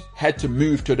 He had to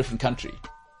move to a different country.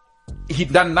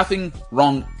 He'd done nothing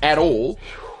wrong at all.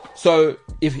 So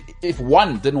if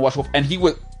one didn't wash off,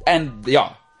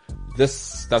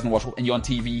 this doesn't wash off, and you're on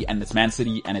TV and it's Man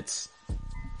City and it's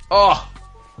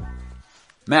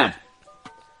man.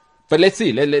 But let's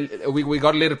see. We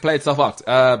got to let it play itself out.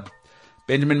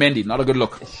 Benjamin Mendy, not a good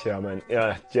look. Yeah, man.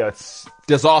 Yeah, it's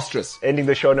disastrous. Ending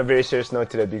the show on a very serious note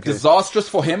today because disastrous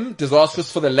for him,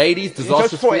 disastrous for the ladies,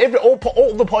 disastrous for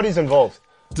all the parties involved.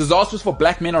 Disastrous for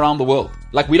black men around the world.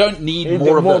 Like, we don't need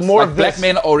more of this. Like, black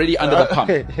men are already under the pump.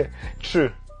 Yeah, true.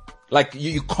 Like,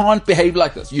 you can't behave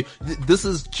like this. This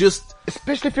is just...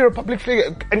 Especially if you're a public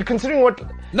figure. And considering what...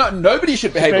 No, nobody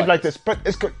should behave like this. But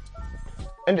it's good.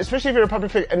 And especially if you're a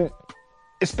public figure. And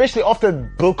especially after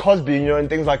Bill Cosby, you know, and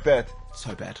things like that.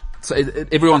 So bad. So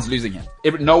everyone's losing here.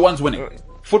 No one's winning.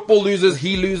 Football loses.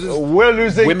 He loses. We're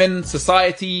losing. Women,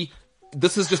 society...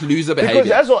 This is just loser behavior.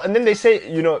 Because as well, and then they say,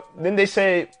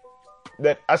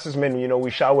 that us as men, you know,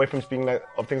 we shy away from speaking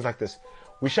of things like this.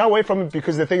 We shy away from it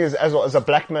because the thing is, as well, as a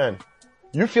black man,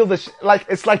 you feel this,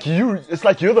 it's like you're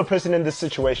the person in this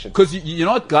situation. Because you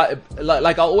know what,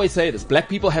 like I'll always say this, black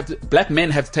men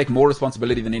have to take more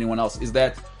responsibility than anyone else. Is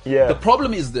that the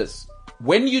problem is this: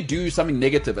 when you do something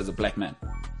negative as a black man,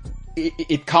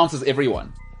 it counts as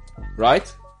everyone,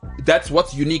 right? That's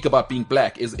what's unique about being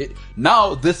black. Is it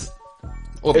now this?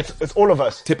 It's all of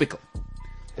us. Typical.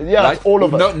 Yeah, Right? it's all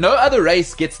of us. No other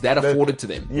race gets that afforded to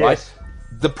them, Yes. right?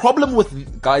 The problem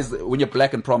with guys, when you're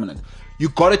black and prominent, you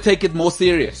gotta take it more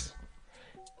serious.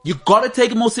 You gotta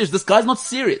take it more serious. This guy's not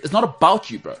serious. It's not about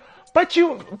you, bro. But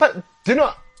do you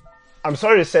know, I'm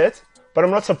sorry to say it, but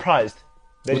I'm not surprised.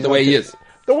 that With he's the not way he serious. is.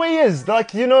 The way he is.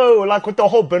 Like, like with the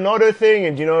whole Bernardo thing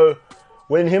and,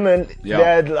 when him and Yeah.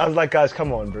 Dad, I was like, guys,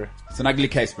 come on, bro. It's an ugly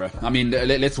case, bro. I mean,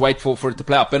 let's wait for it to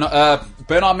play out. Bernard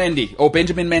Mendy, or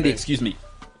Benjamin Mendy, excuse me.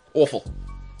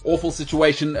 Awful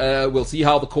situation. We'll see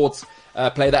how the courts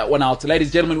play that one out. Ladies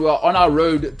and gentlemen, we are on our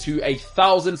road to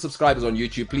 1,000 subscribers on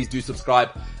YouTube. Please do subscribe.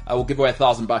 We'll give away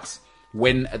 $1,000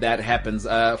 when that happens.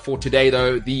 For today,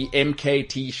 though, the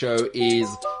MKT show is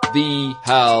the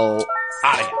hell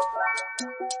out of here.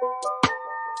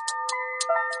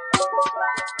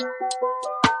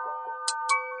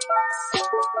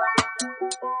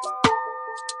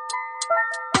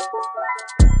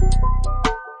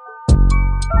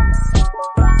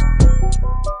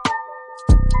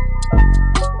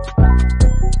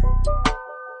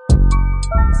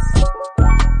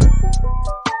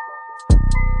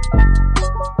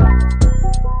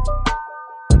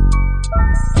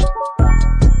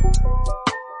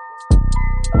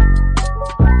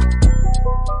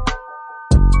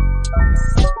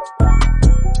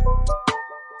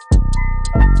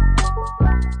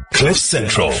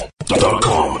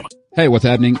 CliffCentral.com. Hey, what's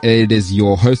happening? It is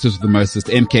your hostess with the mostest,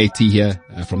 MKT here,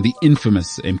 from the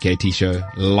infamous MKT show,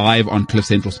 live on Cliff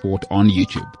Central Sport on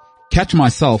YouTube. Catch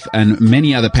myself and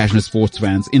many other passionate sports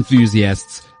fans,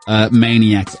 enthusiasts,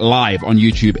 maniacs live on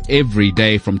YouTube every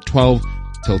day from 12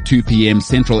 till 2 p.m.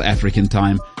 Central African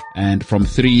time and from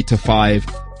 3 to 5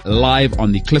 live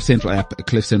on the Cliff Central app,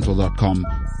 cliffcentral.com,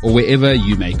 or wherever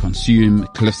you may consume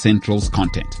Cliff Central's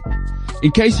content.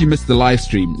 In case you missed the live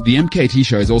stream, the MKT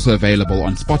show is also available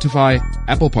on Spotify,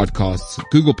 Apple Podcasts,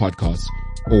 Google Podcasts,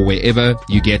 or wherever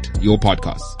you get your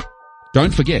podcasts.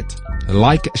 Don't forget,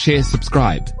 like, share,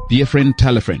 subscribe, be a friend,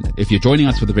 tell a friend. If you're joining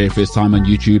us for the very first time on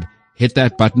YouTube, hit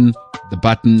that button. The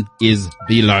button is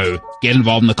below. Get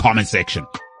involved in the comment section.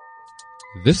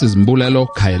 This is Mbulelo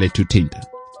Kaele-Tutinta,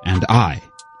 and I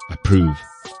approve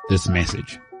this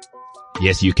message.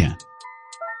 Yes, you can.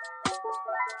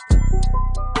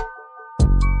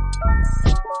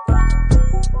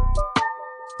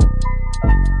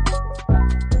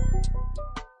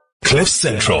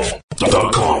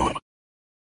 CliffCentral.com.